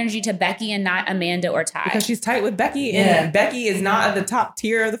giving that energy to Becky and not Amanda or Ty? Because she's tight with Becky Yeah. and Becky is not at the top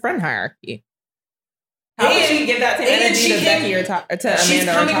tier of the friend hierarchy. How would And- she give that same and energy she to can- Becky or to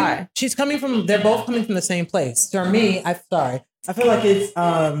Amanda or Ty? she's coming from, they're both coming from the same place. So for me, I feel like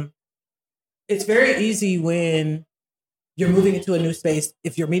it's very easy when you're moving into a new space,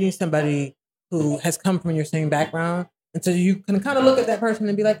 if you're meeting somebody who has come from your same background. And so you can kind of look at that person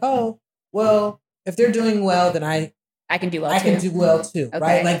and be like, oh, well, if they're doing well, then I I can do well I too. can do well too. Okay.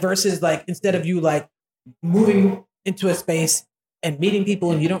 Right. Like versus like instead of you like moving into a space and meeting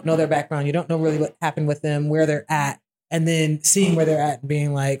people and you don't know their background, you don't know really what happened with them, where they're at, and then seeing where they're at and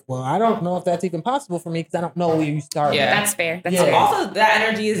being like, well, I don't know if that's even possible for me because I don't know where you started. Yeah. That's fair. That's Yeah. fair. Also, that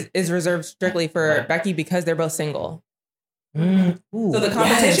energy is reserved strictly for Becky because they're both single. Ooh, So the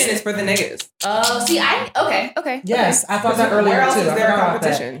competition yes. is for the niggas. Oh, see, okay. Yes, I thought that Where earlier else too. is I there a forgot about that.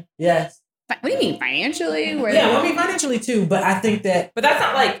 competition? Yes. What do you mean financially? Where Yeah, well, I mean financially too, but I think that But that's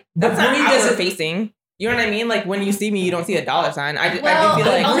not like But that's not Bree outward doesn't- facing. You know what I mean? Like when you see me, you don't see a dollar sign. I Well, do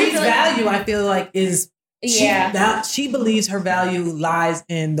feel but like only Bree's feel like- value, I feel like, is Yeah. she believes her value lies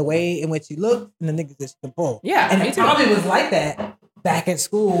in the way in which she looks and the niggas that she can pull. Yeah, and me it too. probably was like that back at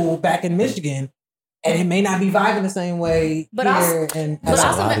school, back in Michigan, and it may not be vibing the same way But here. also- and but That's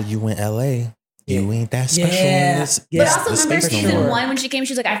also a lot the- of you in LA. You ain't that special in this. But also this remember space no season more. 1 when she came,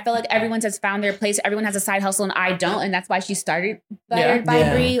 she was like, I feel like everyone has found their place. Everyone has a side hustle and I don't. And that's why she started Better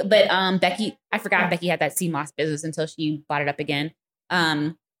by Brie. But Becky, I forgot Becky had that CMOS business until she bought it up again.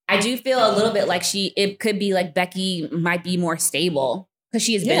 I do feel a little bit like it could be like Becky might be more stable because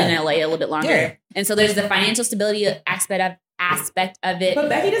she has been in LA a little bit longer. Yeah. And so there's the financial stability aspect of it. But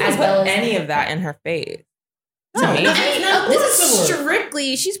Becky doesn't put any of that in her face. No, this is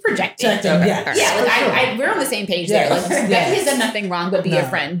strictly she's projecting. We're on the same page there. Like, Becky has done nothing wrong but be a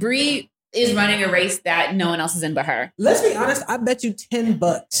friend. Brie is running a race that no one else is in but her. Let's be honest. I bet you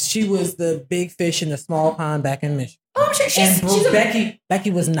 $10 she was the big fish in the small pond back in Michigan. Oh, I'm sure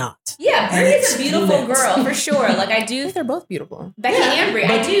Becky was not. Yeah, Brie is a beautiful girl for sure. Like I do, they're both beautiful. Becky and Brie,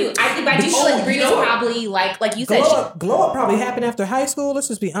 I do feel like Brie is probably like you said. Glow up probably happened after high school. Let's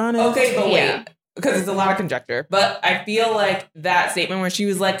just be honest. Okay, but wait. Because it's a lot of conjecture. But I feel like that statement where she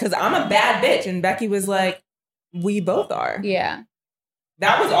was like, because I'm a bad bitch. And Becky was like, we both are. Yeah.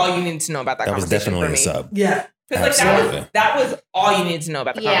 That was all you needed to know about that conversation. That was definitely a sub. Yeah. Because that was all you needed to know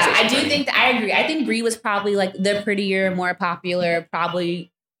about the conversation. Yeah, I do think I agree. I think Brie was probably like the prettier, more popular,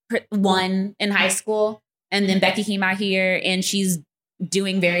 probably one in high school. And then Becky came out here and she's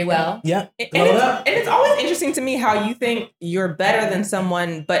doing very well. Yeah. And it's always interesting to me how you think you're better than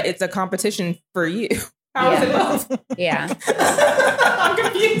someone, but it's a competition for you. How is it both? Yeah. I'm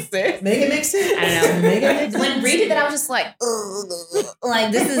confused. Make it make sense. I don't know. When Brie did that, I was just like, ugh.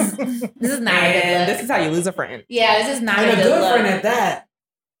 Like this is not a good look. This is how you lose a friend. Yeah, this is not a good look. Friend at that.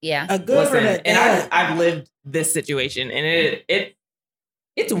 Yeah. A good friend at and that. I've lived this situation and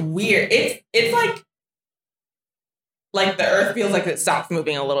it's weird. It's like the earth feels like it stops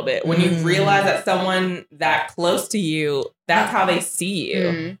moving a little bit when you realize that someone that close to you, that's how they see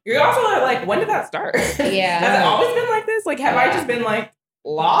you. You're also like, when did that start? Yeah. Has it always been like this? Like, have I just been like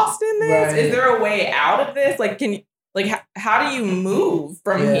lost in this? Right. Is there a way out of this? Like, can you, like, how do you move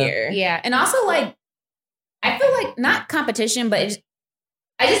from here? Yeah. And also like, I feel like not competition, but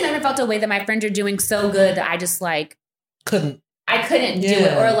I just never felt a way that my friends are doing so good that I just like I couldn't do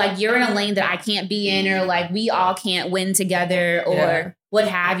it. Or like you're in a lane that I can't be in, or like we all can't win together or what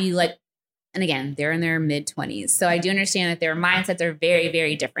have you. Like, and again, they're in their mid-20s. So I do understand that their mindsets are very,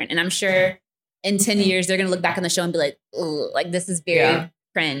 very different. And I'm sure in 10 years, they're going to look back on the show and be like, oh, like this is very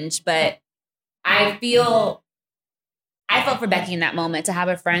cringe. But I felt for Becky in that moment to have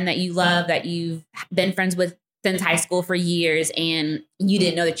a friend that you love, that you've been friends with since high school for years, and you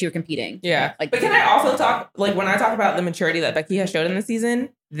didn't know that you were competing. Yeah. Like, but can I also talk, like when I talk about the maturity that Becky has showed in the season,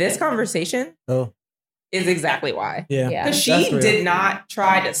 this conversation is exactly why. Yeah. Because she did not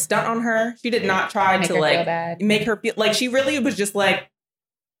try to stunt on her. She did not try to like make her feel like, she really was just like,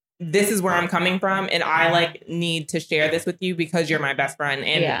 this is where I'm coming from. And I like need to share this with you because you're my best friend.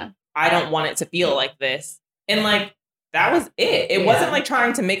 And I don't want it to feel like this. And like, that was it. It wasn't like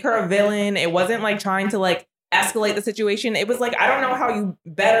trying to make her a villain. It wasn't like trying to like escalate the situation. It was like, I don't know how you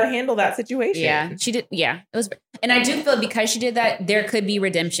better handle that situation. Yeah, she did. Yeah, it was. And I do feel because she did that, there could be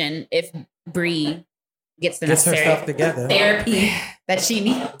redemption if Brie gets the necessary her stuff together. Therapy that she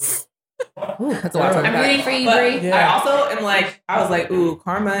needs. Ooh, that's a lot. I'm rooting for you, Brie. I also am like, I was like, ooh,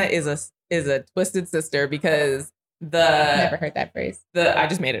 Karma is a twisted sister because never heard that phrase. I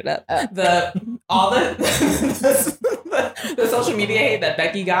just made it up. The social media hate that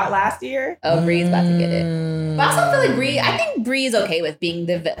Becky got last year. Oh, Brie's about to get it. But I also feel like Brie. I think Brie is okay with being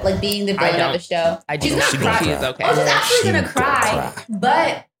the villain of the show. She's not crying. She's okay. Oh, she's actually gonna cry.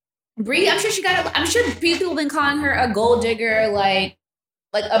 But Brie, I'm sure people have been calling her a gold digger, like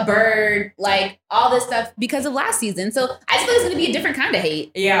a bird, like all this stuff because of last season. So I just feel it's gonna be a different kind of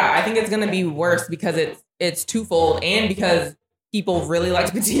hate. Yeah, I think it's gonna be worse because it's twofold, and because people really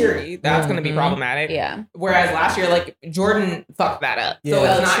liked Patiri. That's going to be problematic. Yeah. Whereas last year, like Jordan fucked that up. Yeah. So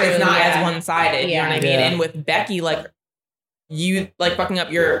it's not as one-sided. You know what I mean? And with Becky, like you like fucking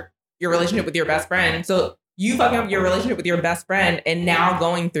up your relationship with your best friend. So you fucking up your relationship with your best friend and now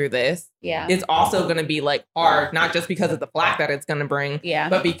going through this. Yeah. It's also going to be like hard, not just because of the flack that it's going to bring. Yeah.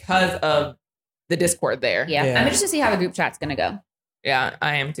 But because of the discord there. Yeah. I'm interested to see how the group chat's going to go. Yeah,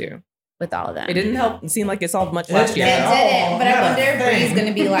 I am too. With all of them. It didn't help. It seemed like it solved much last year. It didn't. But I wonder if Brie's going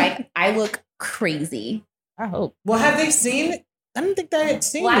to be like, I look crazy. I hope. Well, have they seen it? I don't think they had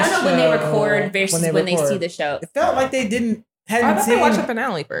seen I don't know when they record versus when they see the show. It felt like they hadn't seen. I watched the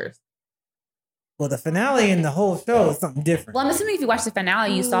finale first. Well, the finale and the whole show is something different. Well, I'm assuming if you watched the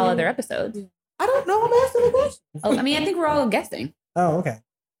finale, you saw other episodes. I don't know. I'm asking the question. Oh, I mean, I think we're all guessing. Oh, okay.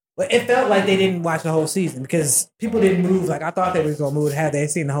 But it felt like they didn't watch the whole season because people didn't move like I thought they were going to move had they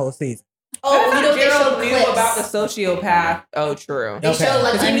seen the whole season. Oh, you know, they Gerald showed knew clips. about the sociopath. Oh, true. They showed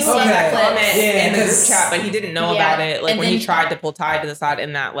like Because he knew unseen about that clips. comment in the group 'cause- chat, but he didn't know Yeah. about it. Like And when he then- tried to pull Ty to the side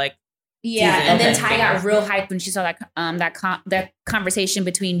in that like Yeah, season. and then Okay. Ty got real hyped when she saw that conversation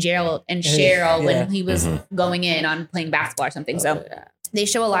between Gerald and Cheryl Yeah. when he was Mhm. going in on playing basketball or something. So they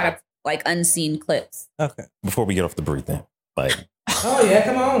show a lot of like unseen clips. Okay. Before we get off the Brie thing, like, Oh yeah,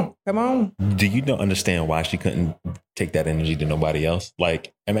 come on. do you don't understand why she couldn't take that energy to nobody else?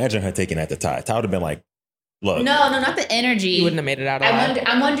 Like, imagine her taking that to Ty. Ty would have been like, look, No, not the energy. He wouldn't have made it out alive.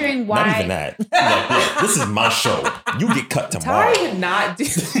 I'm wondering why. not even that. Like, look, this is my show. You get cut tomorrow. Ty would not do.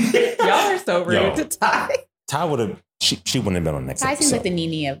 Y'all are so rude Yo. to Ty. Ty would have, she wouldn't have been on the next Ty episode. seems like the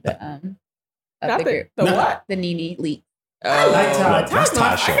Nene of the of Not the the, group. the No. what? The Nene leak. I like Ty. Look, that's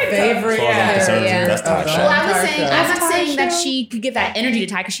Ty's show. Favorite. As far as I'm concerned, yeah. that's Ty's Oh, show. Well, I was Ty's saying, show. I'm not Ty's saying that show. she could give that energy to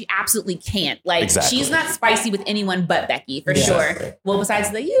Ty because she absolutely can't. Like, Exactly. she's not spicy with anyone but Becky for Yeah. sure. Well, besides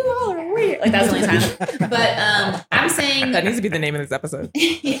the you all are weird. Like that's the only time. But I'm saying That needs to be the name of this episode.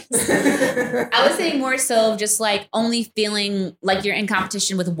 I was saying more so just like only feeling like you're in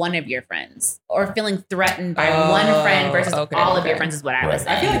competition with one of your friends or feeling threatened by one friend versus okay, all of your okay. friends is what I was Right.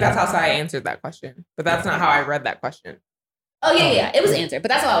 saying. I feel like that's how Sai answered that question, but that's not how I read that question. Oh yeah, it was answered, but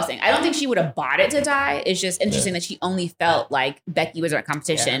that's all I was saying. I don't think she would have bought it to die. It's just interesting that she only felt like Becky was her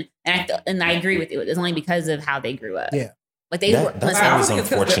competition, and I agree with you. It's only because of how they grew up. Yeah. like they were. That's listen, I always don't think it's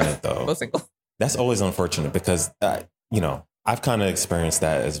 'cause unfortunate, they're though. both single. That's always unfortunate because, I've kind of experienced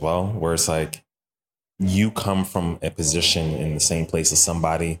that as well, where it's like you come from a position in the same place as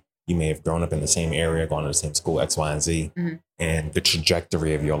somebody. You may have grown up in the same area, gone to the same school, X, Y, and Z, Mhm. and the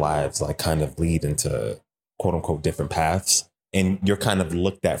trajectory of your lives like kind of lead into quote unquote different paths. And you're kind of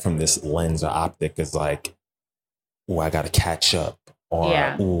looked at from this lens or optic as like, oh, I got to catch up, or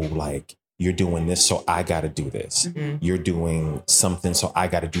Yeah. oh, like you're doing this, so I got to do this. Mhm. You're doing something, so I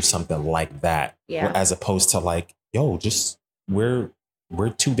got to do something like that. Yeah. As opposed to like, yo, just we're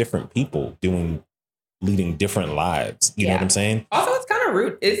two different people leading different lives. You know Yeah. what I'm saying? Also, it's kind of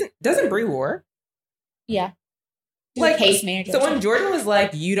rude. Doesn't Brie work? Yeah. Like, case manager. So when Jordan was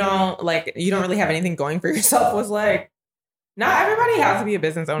like, you don't really have anything going for yourself, was like, not everybody has to be a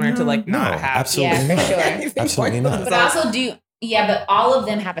business owner to like not have absolutely Yeah, for not. sure. anything Absolutely going for not. But I themselves. also do. Yeah, but all of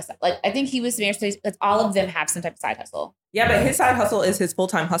them have a like. I think he was that all of them have some type of side hustle. Yeah, but his side hustle is his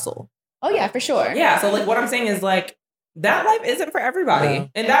full-time hustle. Oh yeah, for sure. Yeah, so like what I'm saying is like that life isn't for everybody, Yeah.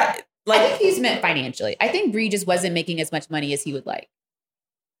 and that I like think he's meant financially. I think Bree just wasn't making as much money as he would like.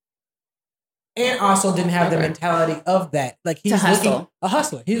 And also didn't have the Okay. mentality of that. Like he's To hustle. looking a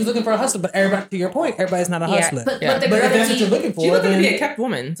hustler. He was looking for a hustler, but everybody, to your point, everybody's not a hustler. But Yeah. the But girl if that's that what you're he, looking for, she's looking to be a then kept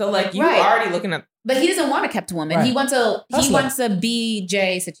woman. So like you Right. already looking at but he doesn't want a kept woman. He Right. wants a Hustler.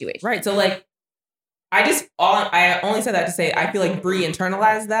 BJ situation. right. So like I only said that to say I feel like Brie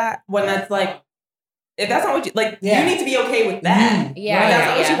internalized that when that's like if that's not what you like, Yeah. you need to be okay with that. You. Yeah, Like, yeah,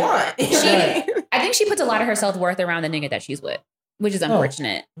 that's not yeah. what you want. She- I think she puts a lot of her self worth around the nigga that she's with, which is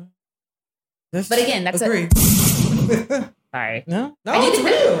unfortunate. That's- But again, that's agree. Sorry. No, I do it's think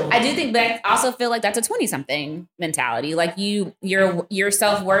real. I do think that I also feel like that's a 20-something mentality. Like your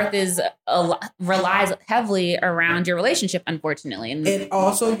self-worth relies heavily around your relationship, unfortunately. And It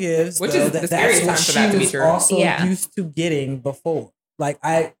also gives, Which though, is the that's scariest what time for she that to be was true. also Yeah. used to getting before. Like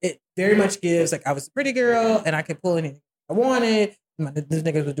it very much gives like I was a pretty girl and I could pull anything I wanted. These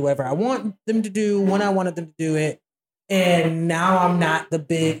niggas would do whatever I want them to do when I wanted them to do it. And now I'm not the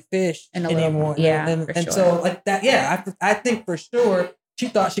big fish And a little- anymore. yeah, and for and sure. so like that, yeah, I think for sure she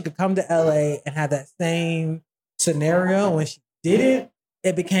thought she could come to LA and have that same scenario. When she didn't,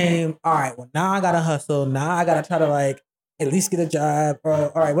 it became all right. Well, now I gotta hustle. Now I gotta try to like at least get a job. Or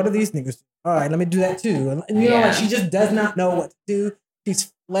all right, what are these niggas do? All right, let me do that too. And you know, Yeah. like she just does not know what to do.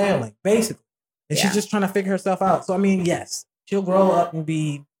 She's flailing basically, and Yeah. she's just trying to figure herself out. So I mean, yes, she'll grow up and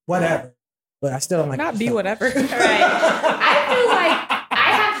be whatever, but I still don't like Not her be stuff. whatever. Right. I feel like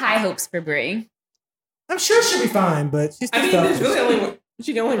I have high hopes for Brie. I'm sure she'll be fine, but she's I mean, still there's really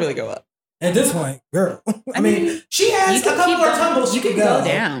she can only really go up. at this point, girl. I mean, she has a couple more tumbles. You She can could go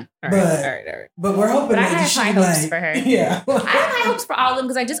down. All But- right, all right. But we're hoping But I that have she high hopes like, for her. Yeah. I have high hopes for all of them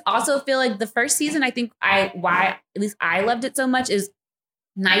because I just also feel like the first season, I think why at least I loved it so much is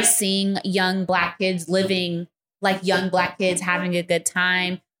nice seeing young Black kids living like young Black kids having a good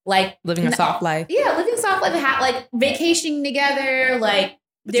time. Like Living a soft life. yeah, living soft life, like vacationing together, like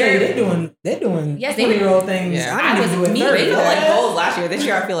They're doing Yes, they- 20-year-old things. Yeah. I didn't I even was do it me 30. They with felt like Yeah. goals last year. This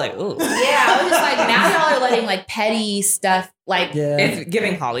year, I feel like, ooh. yeah, I was just like, now y'all are letting like petty stuff Like, It's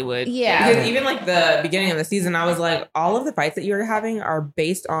giving Hollywood. Yeah. Because even like the beginning of the season, I was like, all of the fights that you're having are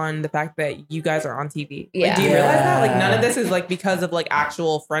based on the fact that you guys are on TV. Yeah. Like, do you realize that? Like, none of this is like because of like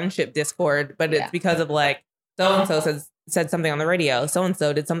actual friendship discord, but it's because of like so-and-so said something on the radio.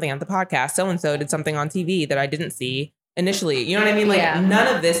 So-and-so did something on the podcast. So-and-so did something on TV that I didn't see initially. You know what I mean? Like,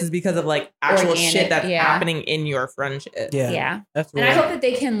 none of this is because of like actual shit that's happening in your friendship. Yeah. That's and I hope that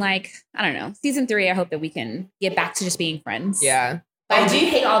they can, like, I don't know, season 3, I hope that we can get back to just being friends. Yeah. But I do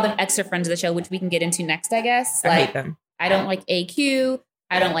hate all the extra friends of the show, which we can get into next, I guess. I hate them. I don't like AQ.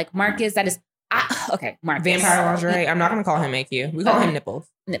 I don't like Marcus. That is, okay, Marcus. Vampire Lingerie. I'm not going to call him AQ. We call him Nipples.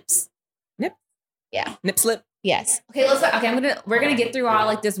 Nips. Nip? Yeah. Nip slip. Yes. Okay, we're gonna get through all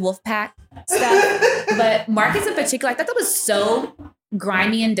like this wolf pack stuff. But Marcus in particular, I thought that was so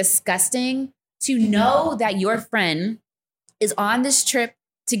grimy and disgusting to know that your friend is on this trip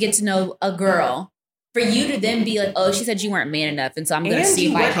to get to know a girl. For you to then be like, oh, she said you weren't man enough, and so I'm gonna see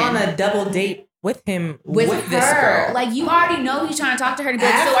if I can. On a double date with him with this her. girl. Like, you already know he's trying to talk to her and be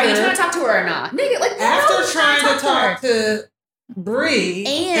like, so are you trying to talk to her or not? Nigga, like, after trying to talk to Bree,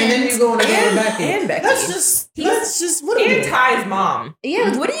 and then you go to Becky. And Becky. That's just what are we doing? Ty's mom. Yeah,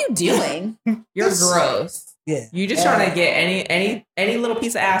 like, what are you doing? You're gross. Yeah. You just trying to get any little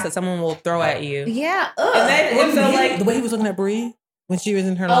piece of ass that someone will throw at you. Yeah. And then like the way he was looking at Bree when she was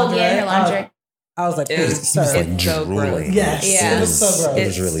in her lingerie. Oh yeah, her lingerie. I was like, he was like so drooling. gross. Yes. Yeah. It was so gross. It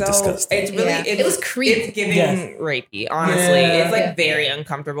was really disgusting. It's really it was creepy. It's giving rapey, honestly. Yeah. It's like very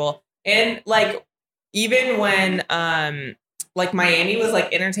uncomfortable. And like even when like Miami was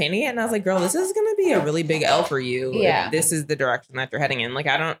like entertaining it, and I was like, girl, this is gonna be a really big L for you. Yeah. If this is the direction that you're heading in. Like,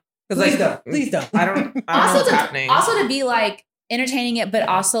 I don't, Please like, don't. I don't know what's happening. Also to be like entertaining it, but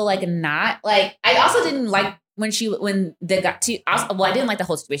also like not like, I also didn't like when they got to, well, I didn't like the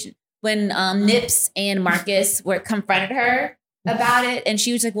whole situation when Nips and Marcus confronted her about it, and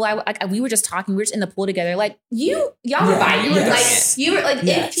she was like, well, we were just talking, we were just in the pool together. Like, y'all were fine. You were like,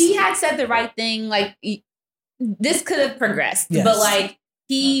 if he had said the right thing, like, this could have progressed, but like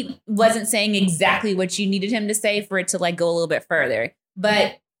he wasn't saying exactly what you needed him to say for it to like go a little bit further.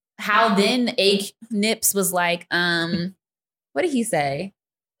 But how then Nips was like, what did he say?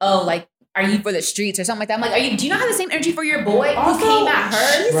 Oh, like, are you for the streets or something like that? I'm like, do you not have the same energy for your boy who came at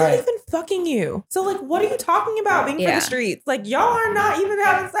her? She's not even fucking you. So like, what are you talking about being for the streets? Like, y'all are not even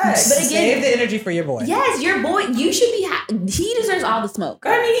having sex. But again, save the energy for your boy. Yes, your boy. You should be. He deserves all the smoke.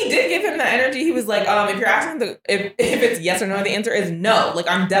 I mean, he did give him the energy. He was like, if you're asking if it's yes or no, the answer is no. Like,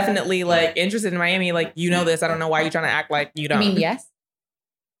 I'm definitely like interested in Miami. Like, you know this. I don't know why you're trying to act like you don't. I mean, yes.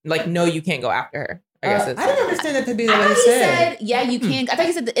 Like, no, you can't go after her. I guess I didn't understand that to be the way he he said. Yeah, you can. I thought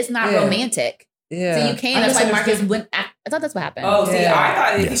he said that it's not romantic. Yeah. So you can. That's why Marcus went. I thought that's what happened. Oh, see, I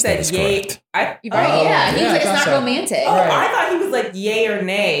thought he said yay. Right? Yeah, he was like, it's not romantic. Oh, I thought he was like yay or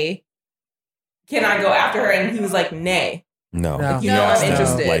nay. Can I go after her? And he was like, nay. No, you know, I'm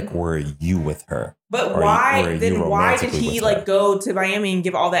interested. Like, were you with her? But why did he like go to Miami and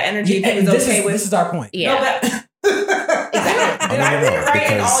give all that energy? If he was okay with this is our point. Yeah. No, but did I read it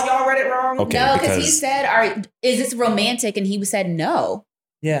right and all y'all read it wrong? Okay, no, because he said, "Is this romantic?" And he said, "No."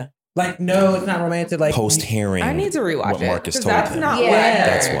 Yeah, like no, it's not romantic. Like post hearing, I need to rewatch what it. Marcus told That's him. not what.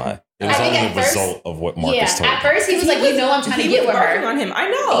 That's why. It was only a result of what Marcus told him. At first he was like, I'm trying to get with her. On him. I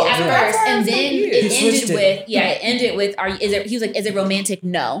know. At first, and then it ended ended with, he was like, is it romantic?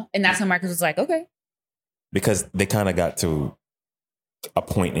 No. And that's when Marcus was like, okay. Because they kind of got to a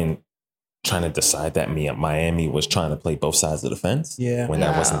point in trying to decide that Miami was trying to play both sides of the fence. Yeah. When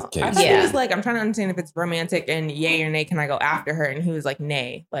that wasn't the case. I thought he was like, I'm trying to understand if it's romantic and yay or nay, can I go after her? And he was like,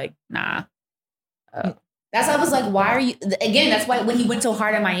 nay. Like, nah. That's why I was like, why are you... Again, that's why when he went so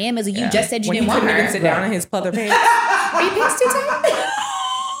hard at Miami, you just said you didn't want her. He couldn't even sit down in his pleather pants. Are your pants too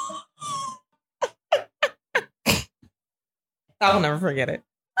tight? I will never forget it.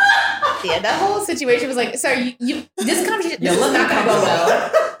 Yeah, that whole situation was like, sir, this conversation, this is not going to go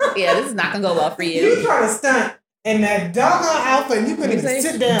well. Yeah, this is not going to go well for you. You trying to stunt in that doggone outfit and you couldn't even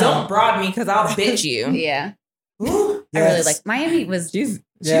sit down. Don't broad me because I'll bitch you. Yeah. Ooh, I really like Miami was... She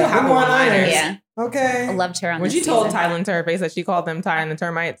had one-liners. Yeah. Okay. I loved her on when this she told season. Tylen to her face that she called them Ty and the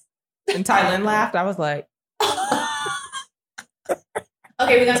termites, and Tylen laughed, I was like,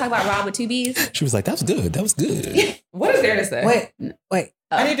 okay, we're gonna talk about Rob with 2 B's. She was like, "That was good. That was good." What is there to say? Wait.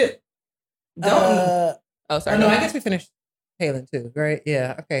 I need to. Oh, sorry. No, I guess we finished Taylor too, right?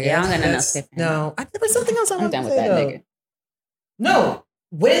 Yeah. Okay. Yeah, I'm gonna know. No, there was something else I I'm wanted done to with say, that though. nigga. No,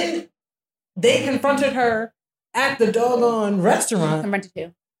 when they confronted her at the doggone restaurant, Confronted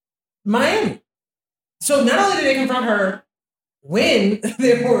too. Miami. So not only did they confront her when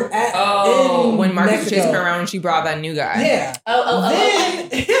they were at when Marcus Mexico. chased her around and she brought that new guy. Yeah. Oh.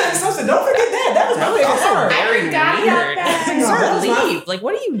 Yeah, so don't forget that. That was my favorite part. Very forgot about weird. that. Sir, leave. Like,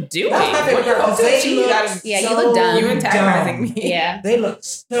 what are you doing? That was my favorite What are you part, up to? because they You look gotta- Yeah, you look dumb. You antagonizing me. Yeah. They look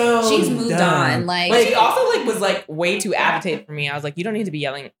so She's moved dumb. on. Like, But she also like was like way too agitated for me. I was like, you don't need to be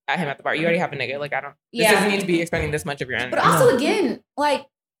yelling at him at the bar. You already have a nigga. Like, I don't. This Yeah. doesn't need to be expending this much of your energy. but also again, like,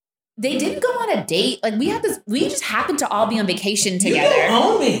 they didn't go on a date. Like, we just happened to all be on vacation You together. don't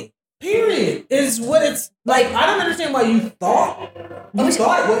own me. Period. Is what it's like. I don't understand why you thought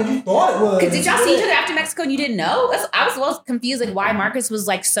thought what you thought it was. Because did y'all see each other after Mexico and you didn't know? I was well confused, like why Marcus was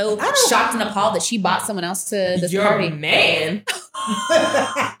like so shocked and appalled that she bought someone else to this Your party. man.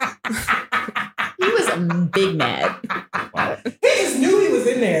 He was big mad. He just knew he was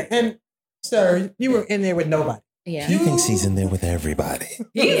in there, and sir, you were in there with nobody. Yeah. He thinks he's in there with everybody.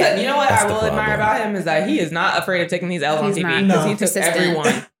 He's you know what That's I the will admire problem. about him is that he is not afraid of taking these L's on He's TV not. because No. he took Persistent.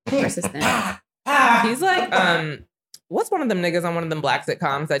 everyone. Persistent. He's like, what's one of them niggas on one of them black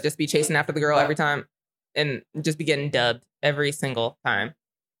sitcoms that just be chasing after the girl every time and just be getting dubbed every single time?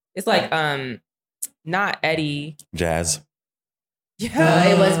 It's like, not Eddie. Jazz. Yeah,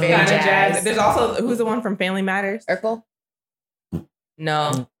 it was very Kinda jazz. There's also who's the one from Family Matters? Urkel?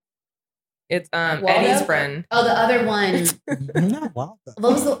 No, it's Waldo? Eddie's friend. Oh, the other one. Not Waldo.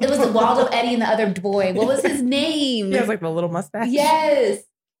 What was it was the Waldo, Eddie, and the other boy. What was his name? He has like the little mustache. Yes.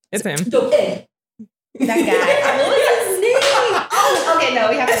 It's him. So, Ed. That guy. What was his name? Oh, okay, no,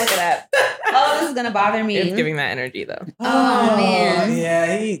 we have to look it up. Oh, this is gonna bother me. It's giving that energy though. Oh, man.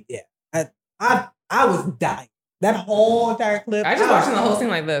 Yeah. I was dying. That whole entire clip. I just watching the whole thing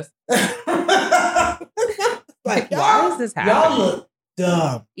like this. Like, Why is this y'all happening? look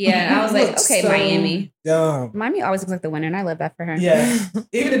dumb. Yeah, I was You like, look okay, so Miami. Dumb. Miami always looks like the winner, and I love that for her. Yeah.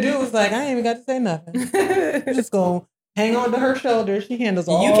 Even the dude was like, I ain't even got to say nothing. I'm just gonna hang on to her shoulder. She handles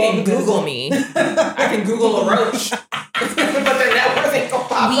all You can the Google business. me. I can Google a roach. But their network ain't gonna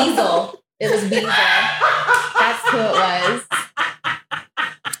pop up. Weasel. It was Weasel. That's who it was.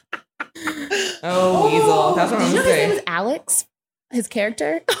 Oh, Weasel. That's what Did I'm you know his name saying. was Alex? His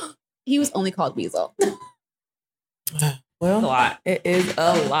character? He was only called Weasel. It's a Well, lot. It is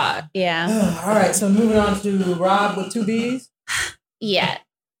a lot. Yeah. all right. So moving on to Rob with 2 B's. Yeah.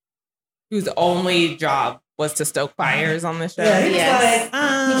 Whose only job was to stoke fires on this show. Yeah, he was Yes.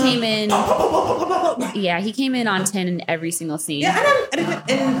 like, He came in. Yeah, he came in on 10 in every single scene. Yeah,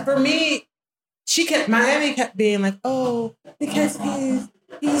 and for me, Miami kept being like, oh, because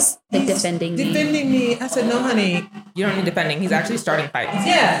he's Like defending me. me. I said, no, honey. You don't need defending. He's actually starting fights.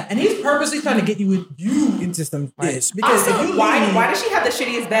 Yeah, and he's purposely trying to get you into some ish because if Also, you why leave- does she have the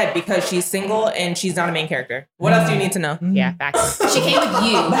shittiest bed? Because she's single and she's not a main character. What else do you need to know? Yeah, facts. She came with But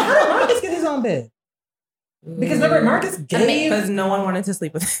you. how did Marcus get his own bed? Because remember, Marcus gave. Because no one wanted to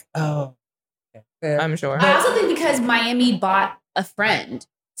sleep with him, Oh, okay. Fair. I'm sure. I also think because Miami bought a friend.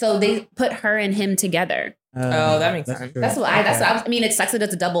 So they put her and him together. Oh, that makes sense. true. That's what I mean, it sucks that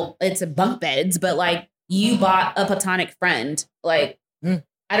it's a bunk beds, but like you bought a platonic friend. Like, Mm.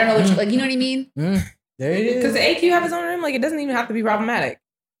 I don't know what like, you know what I mean? There it is. Because the AQ have his own room, like it doesn't even have to be problematic.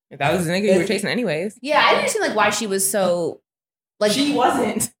 If that was the nigga you were chasing anyways. Yeah, I didn't understand like why she was so like She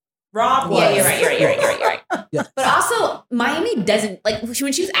wasn't. Rob was. Yeah, you're right. Yeah. But also, Miami doesn't like when she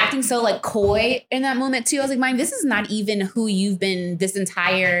was acting so like coy in that moment too. I was like, Miami, this is not even who you've been this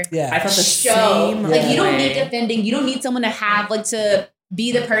entire Yeah. I felt the show. same Like, you don't way. need defending. You don't need someone to have like to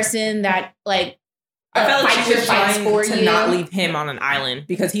be the person that like I felt like fights she your was fights trying for to you. not leave him on an island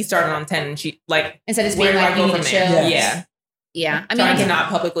because he started on 10 and she like instead of just where being do like I you go need to from there? chill. Yes. Yeah. Yeah, I mean, Trying to again, not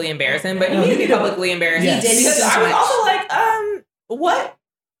publicly embarrass him, but he No, needed he to be did. publicly embarrassed. Yes. He did Because so I was much. also like, what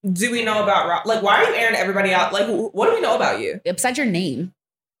do we know about Rob? Like, why are you airing everybody out? Like, what do we know about you? besides your name.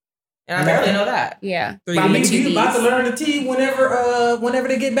 And I barely know that. Yeah, Three Robin B's. two You about to B's. learn the tea whenever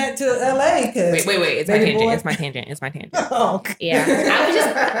they get back to LA. Cause Wait. It's my Baby tangent. boy. It's my tangent. Oh, okay. Yeah, I was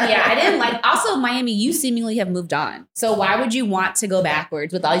just I didn't like. Also, Miami, you seemingly have moved on. So why would you want to go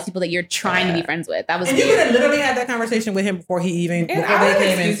backwards with all these people that you're trying to be friends with? That was And you weird. could have literally had that conversation with him before he even And before I they would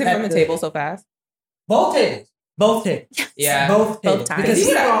came in. excuse him from the table so fast. Both tables. Yeah. Both tables. times. Because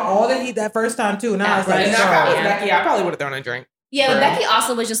he Yeah. saw all that he that first time too. And I was like, And if I was Yeah. Becky, I probably would have thrown a drink. Yeah, but Right. Becky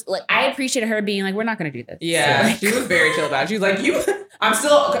also was just like, I appreciated her being like, we're not going to do this. Yeah, she was very chill about it. She was like, I'm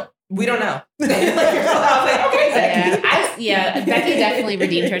still, we don't know. Like, you're still out. I was like, okay, Becky. Becky definitely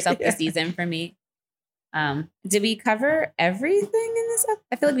redeemed herself this season for me. Did we cover everything in this episode?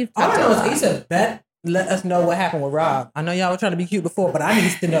 I feel like we've all I talked know about is Issa, let us know what happened with Rob. I know y'all were trying to be cute before, but I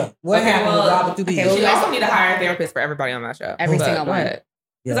need to know what Okay, happened well, with Rob and 2 okay, B's. well, You also need to hire a therapist for everybody on that show. Every But single go one. ahead.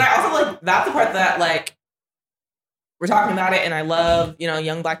 Because I also like, that's the part that like, we're talking about it, and I love, you know,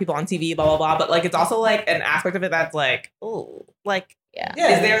 young Black people on TV, blah blah blah. But like, it's also like an aspect of it that's like, oh, like, Yeah.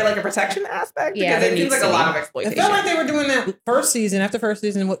 Yeah. is there like a protection aspect? Yeah, Because there it seems needs like a to lot be. of It exploitation. felt like they were doing that first season. After first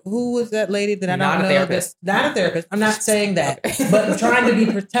season, who was that lady that I don't Not a know? therapist. Not a therapist. I'm not saying that, Okay. but trying to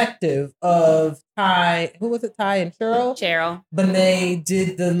be protective of Ty. Who was it? Ty and Cheryl. Cheryl. But they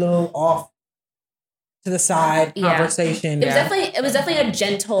did the little off to the side Yeah. conversation. It was definitely a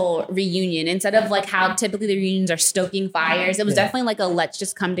gentle reunion instead of like how typically the reunions are stoking fires. It was Yeah. definitely like a let's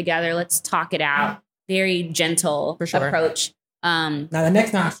just come together, let's talk it out. Very gentle For sure. approach. Now the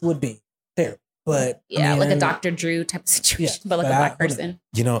next notch would be therapy, but Yeah, I mean, like a Dr. Drew type of situation, Yeah, but like but a Black I- person.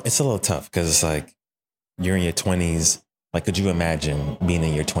 You know, it's a little tough because it's like you're in your 20s. Like, could you imagine being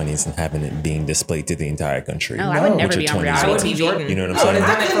in your 20s and having it being displayed to the entire country? No, I would No. never With be your on 20s. I would reality be TV. Jordan. You know what I'm I would saying?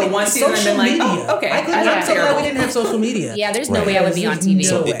 have done it for one season and been like, oh, okay. I could I'm not not so glad we terrible. didn't have social media. Yeah, there's no Right. way I would be on There's TV. no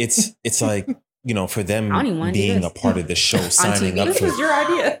So way. it's like, you know, for them I don't even wanna do being this. a part of the show, signing TV? up This for This was your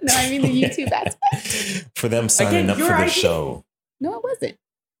idea. No, I mean the YouTube aspect. for them signing up your for the idea. show. No, it wasn't.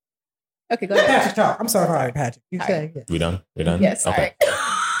 Okay, go Let ahead. Patrick talk. I'm sorry, Patrick. You All say yeah. We done? We done? Yes, sorry.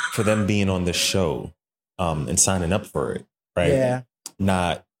 For them being on the show, and signing up for it, right? Yeah.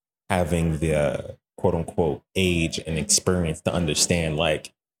 Not having the quote unquote age and experience to understand,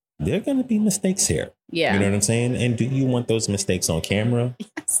 like, there are going to be mistakes here. Yeah. You know what I'm saying? And do you want those mistakes on camera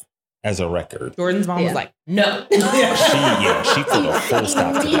as a record? Jordan's mom Yeah. was like, no. She put a full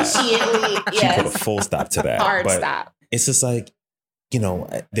stop to that. Immediately, She put a yes. full stop to that. Hard But stop. it's just like, you know,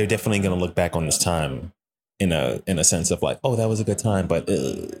 they're definitely going to look back on this time in a sense of like, oh, that was a good time, but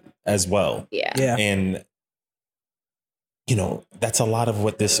as well. Yeah. Yeah. And, you know, that's a lot of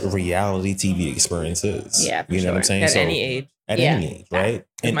what this reality TV experience is. Yeah, for you know what I'm sure. saying? At So, any age. At Yeah. any age, right?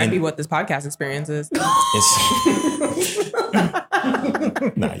 It might be what this podcast experience is. it's,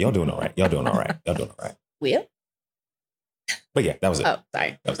 nah, y'all doing all right. Y'all doing all right. Y'all doing all right. Will? But yeah, that was it. Oh,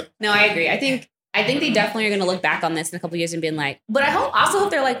 sorry. That was it. No, I agree. I think they definitely are going to look back on this in a couple years and being like, but I also hope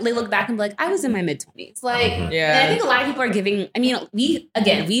they're like, they look back and be like, I was in my mid-20s. Like, Mhm. Yeah. and I think a lot of people are giving, I mean,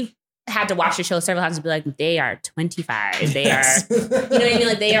 we've had to watch the show several times and be like, they are 25. They Yes. are, you know what I mean?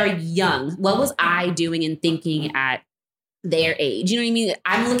 Like, they are young. What was I doing and thinking at their age? You know what I mean?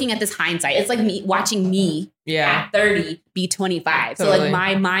 I'm looking at this hindsight. It's like me watching me Yeah. at 30 be 25. So Totally. like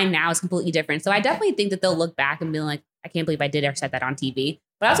my mind now is completely different. So I definitely think that they'll look back and be like, I can't believe I did or said that on TV.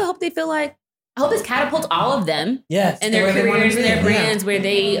 But I also hope they feel like, I hope this catapults all of them Yes. and their where they wanna careers and be. their Yeah. brands where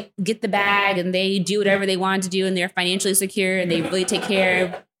they get the bag and they do whatever they want to do and they're financially secure and they really take care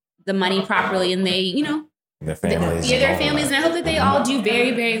of the money properly and they, you know, Their families. yeah, and their all families. that. And I hope that they all do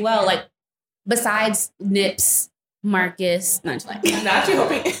very, very well. Like besides Nips, Marcus, no, I'm just like, Not you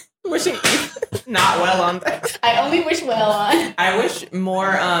hoping, wishing not well on that. I only wish well on. I wish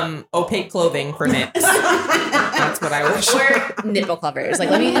more opaque clothing for Nips. That's what I wish. Or nipple covers. Like,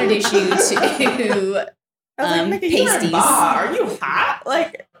 let me introduce you to I was like, Nikki, you're in pasties. bar. Are you hot?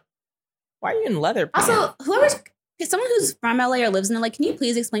 Like, why are you in leather pants? Also, someone who's from LA or lives in LA, can you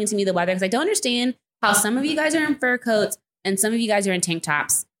please explain to me the weather? Because I don't understand how some of you guys are in fur coats and some of you guys are in tank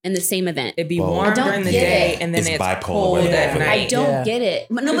tops in the same event. It'd be Well, warm I don't during the get day it. and then It's it's bipolar cold weather at for that. I night. don't Yeah. get it.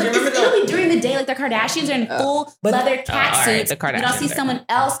 But no, but Because you remember it'll be during the day, like the Kardashians are in full But- leather all cat right, suits. the And I'll see Kardashians are- someone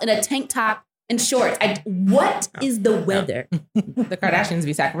else in a tank top and shorts. What is the weather? The Kardashians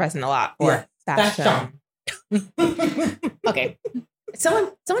be sacrificing a lot for fashion. Okay.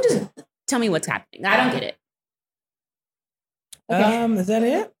 Someone just tell me what's happening. I don't get it. Okay. Is that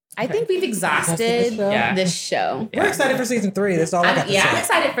it? I think we've exhausted That's the show? Yeah. this show. We're excited for season 3. That's all I got to I'm say.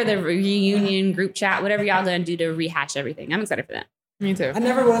 excited for the reunion group chat, whatever y'all gonna do to rehash everything. I'm excited for that. Me too. I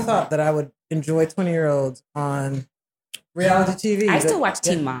never would have thought that I would enjoy 20-year-olds on reality TV. I still watch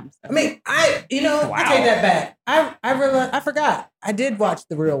Yeah. Teen Moms. I mean, I take that back. I realized, I forgot. I did watch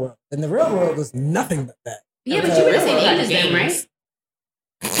The Real World, and The Real World was nothing but that. Yeah, but you were the same Real age as them, games.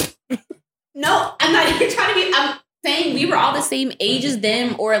 right? No, I'm not even trying to be. I'm saying we were all the same age as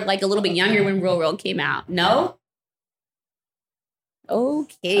them, or like a little bit younger when Real World came out. No.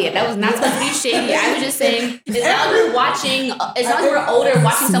 Okay, that was not supposed to be shady. I was just saying, as long as we're watching, as long as we're older,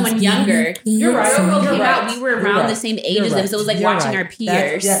 watching someone younger. You're right. Real World You're came right. out, we were You're around right. the same age You're as them, right. so it was like You're watching right. our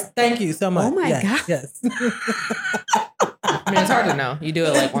peers. Yeah, thank you so much. Oh my Yes, God. Yes. I mean, it's hard to know. You do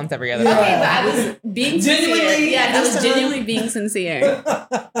it like once every other Yeah. day. Okay, but I was being sincere. Genuinely, Yeah, I this was time. genuinely being sincere.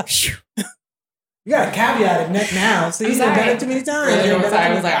 You got to caveat it now. See, I'm you've done sorry. it too many times. Earlier You've one done it time, I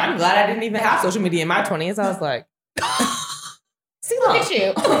too was many like, I'm glad I didn't even have social media in my 20s. I was like, See, look at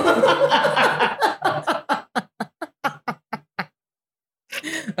you.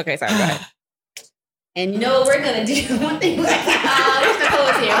 okay, sorry, go ahead. And you know what we're gonna do? One thing, there's the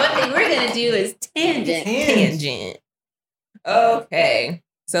poets here. One thing we're gonna do is tangent. Tangent. Okay.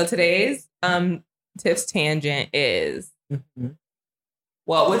 So today's Tiff's tangent is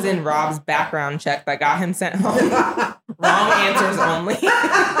what was in Rob's background check that got him sent home? Wrong answers only.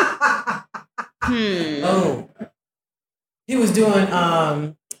 Oh, he was doing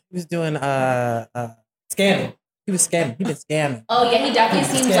scamming. He was scamming. He did scamming. Oh yeah, he definitely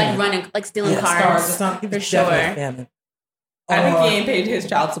seems like Scamming. running, like stealing Stars or cars. something. He was For sure. definitely scamming. I think he ain't paid his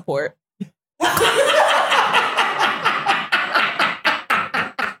child support.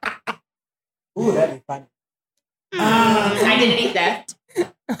 Ooh, that'd be funny. Identity theft.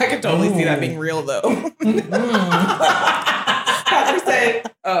 I could totally see that being real though. Patrick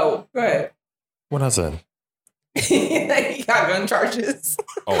said, "Oh, go ahead." What I said? He got gun charges.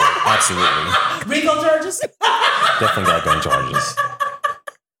 Oh, absolutely. Rico charges? Definitely got gun charges.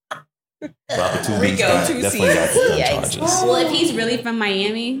 Robert Two Rico, Beats two definitely got gun Yikes. charges. Well, if he's really from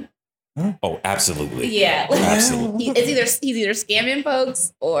Miami, Oh, absolutely. yeah, Absolutely. he's either scamming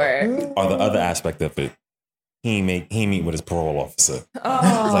folks or Or the other aspect of it, he ain't meet with his parole officer.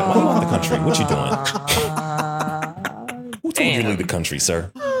 Oh, He's like, why you out the country? What you doing? Who told you to Damn. leave the country,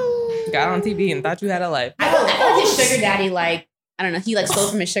 sir? Got on TV and thought you had a life. I feel like his sugar daddy, like I don't know, he like stole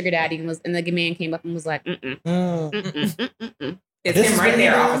from his sugar daddy and the man came up and was like, Mm. It's This him is right what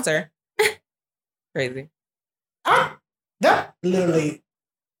there, he does? officer. Crazy. That literally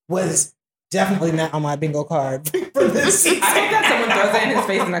was definitely not on my bingo card for this season. I hope that someone throws it in his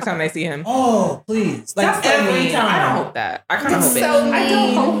face the next time they see him. Oh, please. Like That's so every mean. I don't time. hope that. I kind of That's hope it. so I don't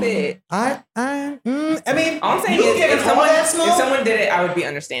mean. hope it. I mean, All I'm saying you is, giving if all that someone, smoke? if someone did it, I would be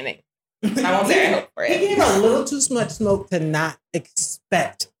understanding. I won't say I hope for He it. gave a little too much smoke to not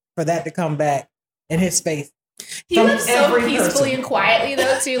expect for that to come back in his face. he From lives so every peacefully person. and quietly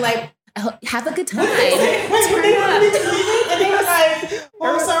though too. Like have a good time. When they wanted me to leave it, and he was like, "Oh,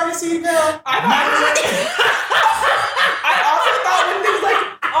 I'm sorry to see you, girl." I also thought when he was like,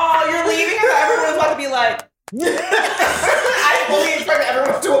 "Oh, you're leaving," I thought everyone was about to be like, I fully expected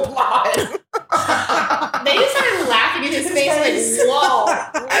everyone to applaud. They just started laughing in his face, like, whoa. I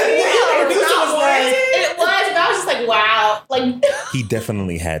mean, Producer was like, It was, but I was just like, wow. Like, He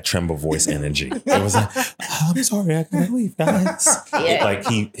definitely had tremble voice energy. It was like, I'm sorry, I gotta leave, guys. yeah. Like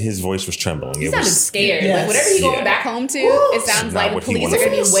his voice was trembling. He It sounded was scared. Yes. Like, whatever he's going Yeah. back home to, it sounds Not like the what he police are wanted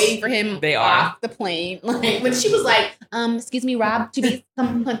going to to be face. waiting for him They are. off the plane. Like, when she was like, excuse me, Rob,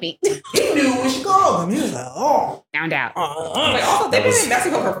 come with me. He knew what she called him. He was like, "Oh, Found out. Like, also, they've been in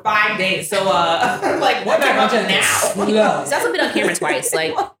Mexico for 5 days, so like, what about now? Yeah. So that's been on camera twice.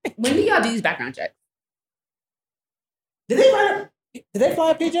 Like, when do y'all do these background checks? Did they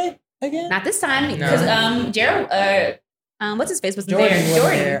fly PJ again? Not this time No. because Gerald, what's his face wasn't Jordan there. wasn't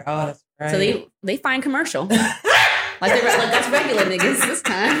Jordan. there. Oh, that's right. So they find commercial. Like that's regular niggas this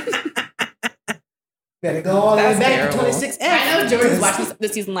time. better go all the way That's back terrible. to 26. I know Jordan's watching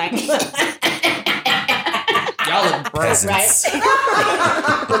this season like Y'all look broke.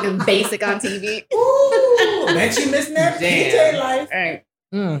 right, looking basic on TV. Ooh, bet you missing that Damn. PJ life. All right,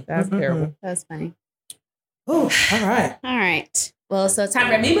 That's terrible. that's funny. Ooh, all right. All right. Well, so time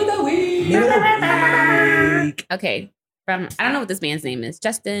for meme of the week. Meme of the week. Okay. From I don't know what this man's name is.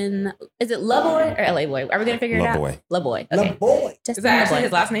 Justin. Is it LaBoy or LA Boy? Are we gonna figure it out? LaBoy. LaBoy. The Okay. boy. Justin Is that actually LaBoy.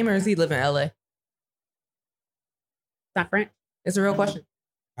 his last name, or does he live in LA? It's not French. It's a real question.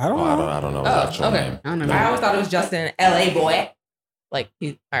 I don't Oh, know. I don't know his Oh, actual okay. name. I don't know. I always thought it was Justin LA boy. Like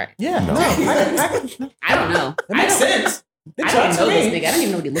he's all right. Yeah, No. no. I don't know. That makes I don't, sense. Big I shout don't to know me. this nigga. I don't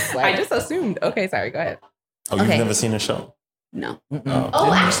even know what he looks like. I just assumed. Okay, sorry. Go ahead. Oh, you've Okay. never seen a show? no. Mm-mm.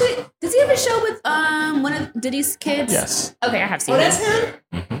 Oh, actually, does he have a show with one of Diddy's kids? Yes. Okay, I have seen Oh, it. that's him?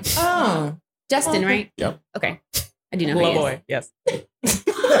 Mhm. Oh. Justin, right? Yep. Okay. I do know who Little he is. boy. Yes.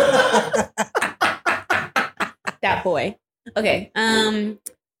 That boy. Okay. I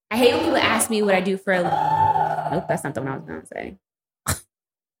hate when people ask me what I do for a Nope, that's not the one I was gonna say.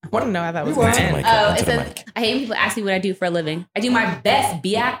 I want to know how that was You going are. to Into the end. mic. Oh, Into it the says mic. I hate when people ask me what I do for a living. I do my best,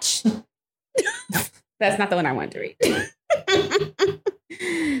 biatch. That's not the one I wanted to read.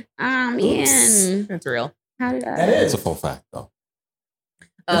 Man. It's real. How did I? That It's is. a full fact, though.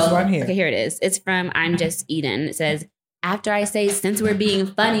 This one here. Okay, here it is. It's from I'm Just Eden. It says, after I say, since we're being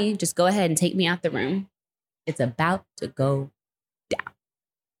funny, just go ahead and take me out the room. It's about to go.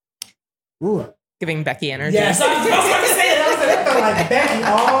 Ooh. Giving Becky energy. Yes, I was about to say that. I said that felt like Becky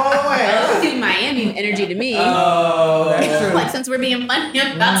all the way. Oh, it's giving Miami energy to me. Oh, that's true. Like, since we're being funny,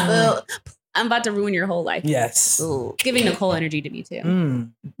 I'm about to ruin your whole life. Yes. Ooh, Giving Nicole energy to me, too.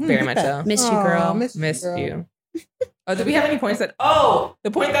 Mm. very much so. Missed you, girl. Missed girl. you. Oh, did we have any points that? Oh,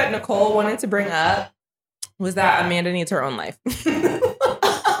 the point that Nicole wanted to bring up was that Amanda needs her own life.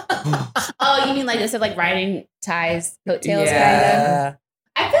 Oh, you mean like instead of like riding Ty's coattails, kind of. Yeah.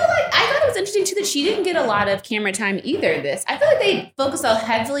 I feel like I thought it was interesting too that she didn't get a lot of camera time either. I feel like they focused so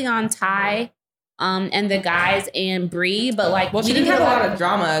heavily on Ty, and the guys and Bree, but like Well, she didn't have a lot of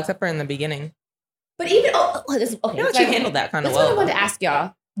drama except for in the beginning. But even this, okay, I feel like she handled that kind of that's what I well. wanted to ask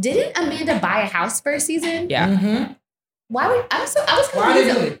y'all. Didn't Amanda buy a house first season? Yeah. Mm-hmm. Why would I was Why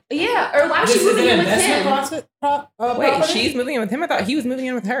confused. did Yeah, or why was she moving in with him? Wait, property? she's moving in with him? I thought he was moving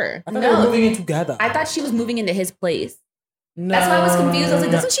in with her. I thought they were No. moving in together. I thought she was moving into his place. No. That's why I was confused. I was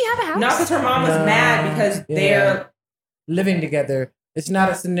like, doesn't she have a house? No, because her mom was mad because they're. living together. It's not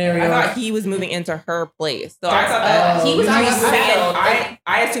a scenario. I thought he was moving into her place, so I That's- thought that he was I already settled.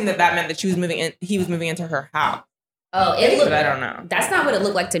 I assumed that meant that she was moving in. He was moving into her house, Oh, it looked. but I don't know. That's not what it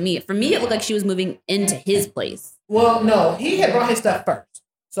looked like to me. For me, it looked like she was moving into his place. Well, no, he had brought his stuff first.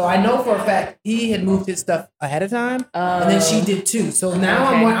 So I know for a fact he had moved his stuff ahead of time, and then she did too. So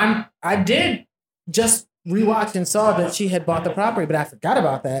now Okay. I did just rewatch and saw that she had bought the property, but I forgot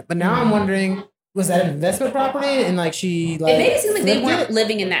about that. But now I'm wondering, was that an investment property? And like she like It made it seem like they flipped weren't it?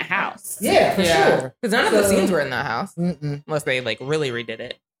 living in that house. Yeah, for sure. because none of the So- scenes were in that house Mm-mm. unless they like really redid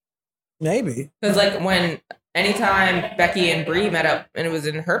it. Maybe. Because like anytime Becky and Bree met up, and it was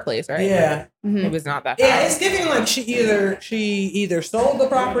in her place, right? Yeah. Mhm. it was not that. Yeah, house. it's giving like she either sold the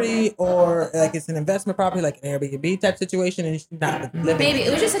property or like it's an investment property, like an Airbnb type situation, and she's not living. Maybe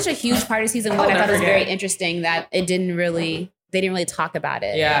it was just such a huge part of season one. I'll I thought it was never very forget. interesting that they didn't really talk about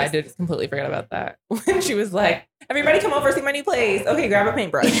it. Yeah, I did completely forget about that. When she was like, "Everybody, come over, see my new place. Okay, grab a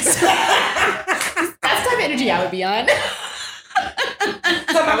paintbrush." That's the type of energy I would be on.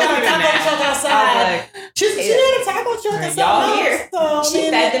 I wasn't even mad. I was like, She had a taco truck and Y'all something here. else, so, I She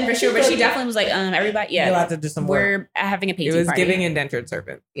mean, fed them for sure, but she could- definitely was like, everybody, You'll yeah, have to do some work. we're having a it painting was party. giving indentured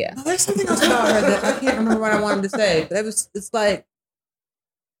servant. Yeah. Oh, there's something else about her that I can't remember what I wanted to say, but it's like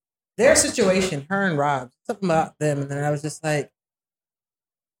their situation, her and Rob, something about them, and then I was just like,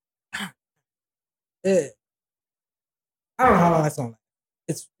 I don't know how long that's going.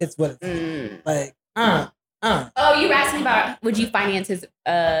 It's what it's Mm. like. Oh, you were asking about would you finance his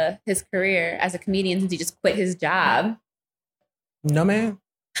career as a comedian since he just quit his job? No, man.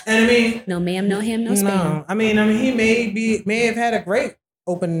 And I mean, No, ma'am, no ham, no spam. no. I mean, he may have had a great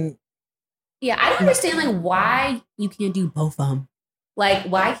open. Yeah, I don't understand like why you can't do both of them. Like,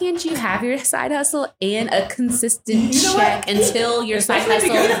 why can't you have your side hustle and a consistent You know check what? until your side Especially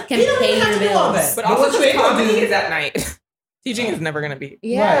hustle because can you don't pay even have your to do all bills? that. But But also, what you the ain't gonna comedy do- is at night. Teaching is never going to be.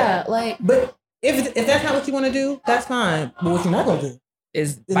 Yeah, like But if that's not what you want to do, that's fine. But what you're not gonna do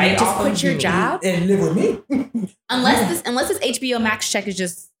Is is bite just off quit of your you. job? and live with me. unless this HBO Max check is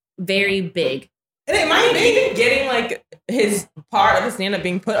just very big. And it I might mean, be. even getting like his part of the stand up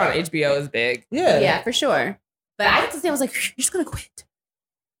being put on HBO is big. Yeah. Yeah, for sure. But I have to say, I was like, you're just gonna quit.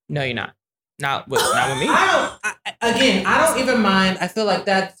 No, you're not. Not with me. Again, I don't even mind. I feel like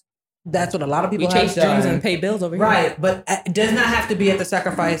that's what a lot of people We have chase dreams done. and pay bills over here. Right, but it does not have to be at the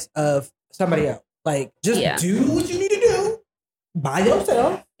sacrifice of somebody else. Like, just Yeah. do what you need to do by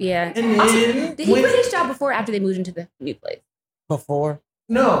yourself. Yeah. And Also, then did he quit his job before or after they moved into the new place? before?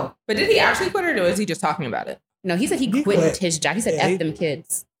 No. But did he actually quit it, or was he just talking about it? No, he said he He quit, quit. his job. He said, Yeah, F he- them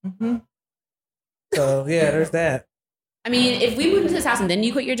kids. Mm-hmm. So yeah, there's that. I mean, if we moved into this house and then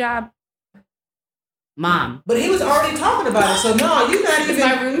you quit your job, Mom, But he was already talking about it. So no, you're not is even.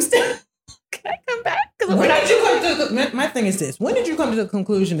 my room still? Can I come back? Because When we're did not. you come to my thing is this? When did you come to the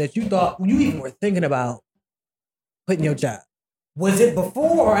conclusion that you thought you even were thinking about quitting your job? Was it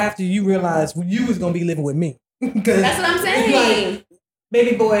before or after you realized you was gonna be living with me? That's what I'm saying. Like,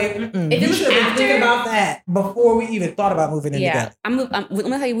 baby boy, If it you was should have been after- thinking about that before we even thought about moving in Yeah, I'm gonna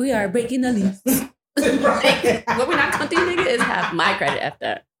tell you, we are breaking the lease. together. right. What we're not gonna do, nigga, is have my credit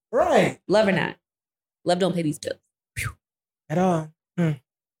after. Right. Love or not, love don't pay these bills. At all.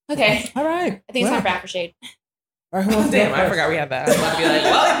 Okay, All right. I think it's time for aftershade. All right, who wants to go Damn, I first? forgot we had that. I was about to be like,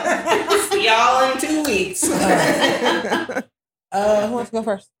 well, see y'all in 2 weeks. Who wants to go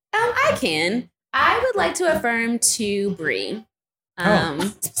first? I can. I would like to affirm to Bree. Yo,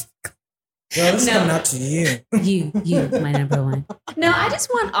 this is No. coming out to you. You, my number one. No, I just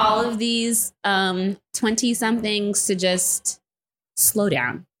want all of these 20-somethings to just slow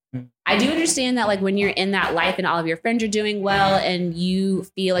down. I do understand that, like, when you're in that life and all of your friends are doing well and you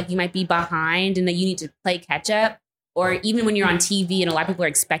feel like you might be behind and that you need to play catch up, or even when you're on TV and a lot of people are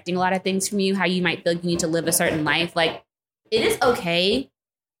expecting a lot of things from you, how you might feel like you need to live a certain life. Like, it is okay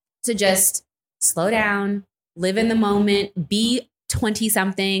to just slow down, live in the moment, be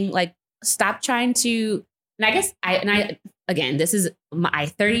 20-something, like, stop trying to, and I guess again, this is my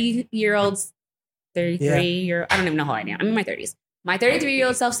 30-year-old's 33-year, I don't even know how I am. I'm in my 30s. my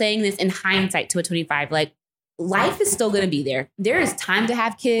 33-year-old self saying this in hindsight to a 25, like life is still going to be there. There is time to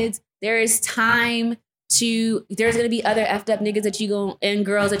have kids. There's going to be other effed up niggas that you go and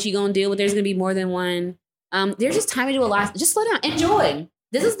girls that you gonna deal with. There's going to be more than one. There's just time to do a lot. Just slow down. Enjoy.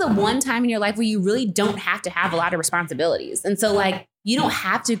 This is the one time in your life where you really don't have to have a lot of responsibilities. And so like, you don't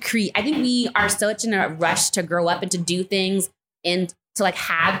have to create. I think we are such in a rush to grow up and to do things and to like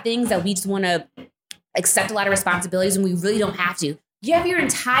have things that we just want to accept a lot of responsibilities and we really don't have to. You have your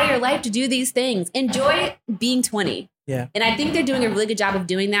entire life to do these things. Enjoy being 20. Yeah. And I think they're doing a really good job of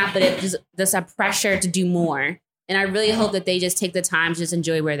doing that, but it's just there's a pressure to do more. And I really hope that they just take the time to just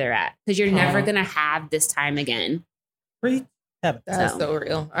enjoy where they're at because you're never going to have this time again. That's so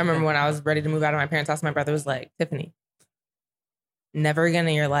real. I remember when I was ready to move out of my parents' house, my brother was like, Tiffany, never again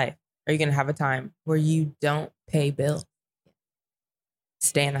in your life are you going to have a time where you don't pay bills.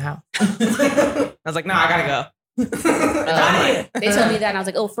 Stay in the house. I was like, no, I got to go. They told me that and I was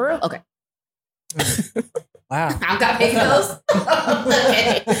like, oh, for real? Okay. Wow. I've got big bills.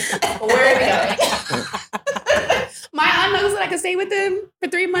 Okay. Where are we going? My aunt knows that I could stay with them for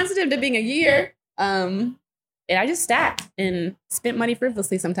 3 months to being a year. And I just stacked and spent money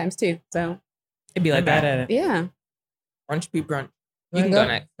frivolously sometimes too. So it'd be like bad that. at it. yeah. Brunch be brunch. You can go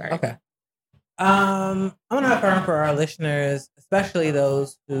next. Sorry. Okay. I'm gonna affirm for our listeners, especially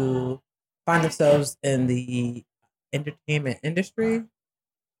those who find themselves in the entertainment industry,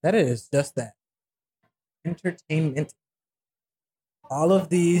 that it is just that. Entertainment. All of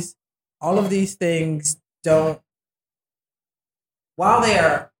these things don't, while they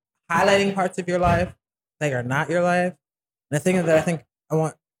are highlighting parts of your life, they are not your life. And the thing that I think I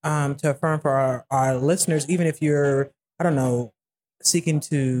want to affirm for our listeners, even if you're, I don't know, seeking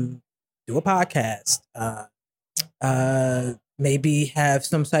to do a podcast, maybe have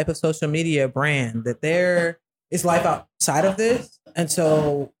some type of social media brand, that there is life outside of this. And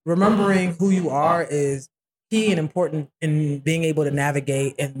so remembering who you are is key and important in being able to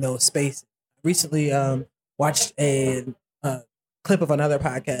navigate in those spaces. Recently watched a clip of another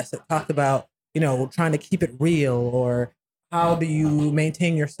podcast that talked about, trying to keep it real, or how do you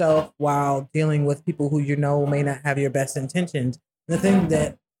maintain yourself while dealing with people who may not have your best intentions. And the thing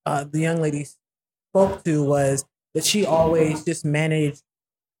that the young lady spoke to was that she always just managed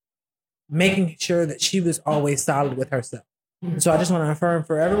making sure that she was always solid with herself. So I just want to affirm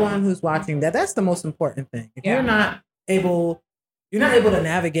for everyone who's watching that that's the most important thing. If you're not able to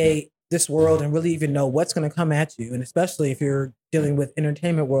navigate this world and really even know what's going to come at you, and especially if you're dealing with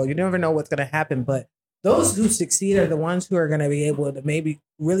entertainment world, you never know what's going to happen. But those who succeed are the ones who are going to be able to maybe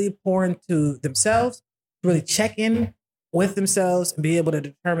really pour into themselves, really check in with themselves and be able to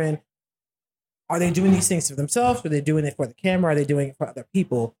determine, are they doing these things for themselves? Are they doing it for the camera? Are they doing it for other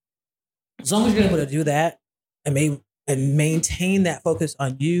people? As long as you're able to do that and maintain that focus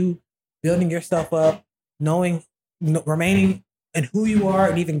on you, building yourself up, remaining in who you are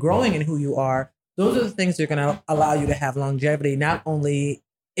and even growing in who you are, those are the things that are going to allow you to have longevity, not only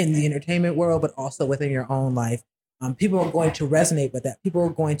in the entertainment world, but also within your own life. People are going to resonate with that. People are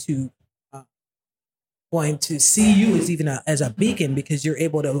going to see you as a beacon, because you're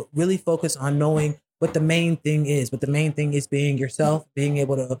able to really focus on knowing what the main thing is. But the main thing is being yourself, being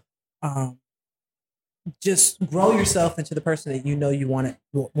able to just grow yourself into the person that you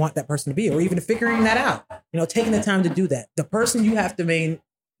want that person to be, or even figuring that out. Taking the time to do that. The person you have to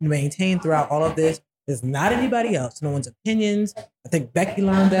maintain throughout all of this is not anybody else. No one's opinions. I think Becky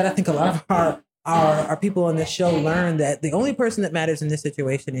learned that. I think a lot of our people on this show learned that the only person that matters in this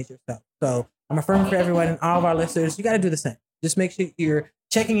situation is yourself. So I'm affirming for everyone and all of our listeners, you got to do the same. Just make sure you're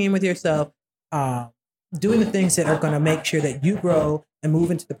checking in with yourself, doing the things that are going to make sure that you grow and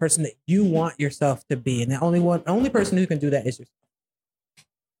move into the person that you want yourself to be. And the only person who can do that is yourself.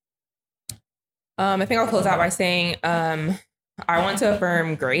 I think I'll close out by saying, I want to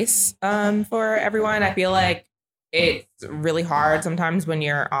affirm grace for everyone. I feel like it's really hard sometimes when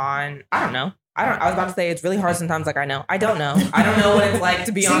you're on, I was about to say it's really hard sometimes. I don't know what it's like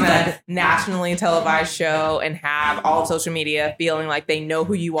to be on a nationally televised show and have all of social media feeling like they know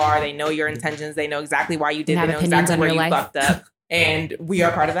who you are. They know your intentions. They know exactly why you did. They know exactly where you fucked up. And we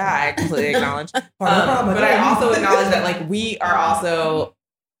are part of that. I completely acknowledge. But I also acknowledge that we are also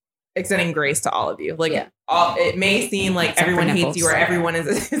extending grace to all of you. It may seem like everyone hates you, or everyone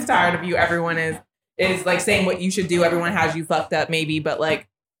is tired of you. Everyone is saying what you should do. Everyone has you fucked up maybe, but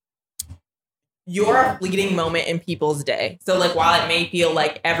you're a fleeting moment in people's day. So while it may feel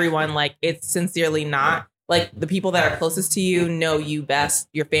like everyone, it's sincerely not, the people that are closest to you know you best,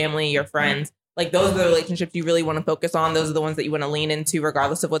 your family, your friends, Like those are the relationships you really want to focus on. Those are the ones that you want to lean into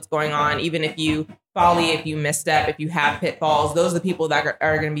regardless of what's going on. Even if you folly, if you misstep, if you have pitfalls, those are the people that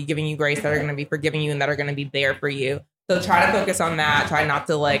are going to be giving you grace, that are going to be forgiving you, and that are going to be there for you. So try to focus on that. Try not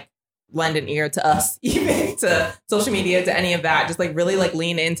to like lend an ear to us, even to social media, to any of that. Just like really like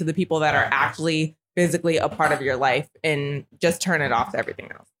lean into the people that are actually physically a part of your life and just turn it off to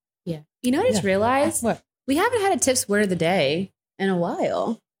everything else. Yeah. You know what I just realized? What? We haven't had a tips word of the day in a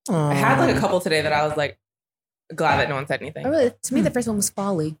while. I had like a couple today that I was like glad that no one said anything. Oh, really, to me, the first one was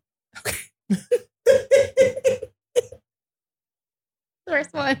folly.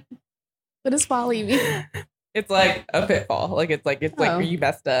 First one. What does folly mean? It's like a pitfall. Like it's like where you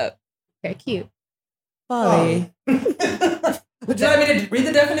messed up. Okay, cute. Folly. Would you like me to read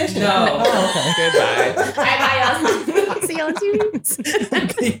the definition? No. Oh, okay. Goodbye. Bye, y'all. See y'all in 2 weeks.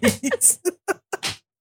 Peace.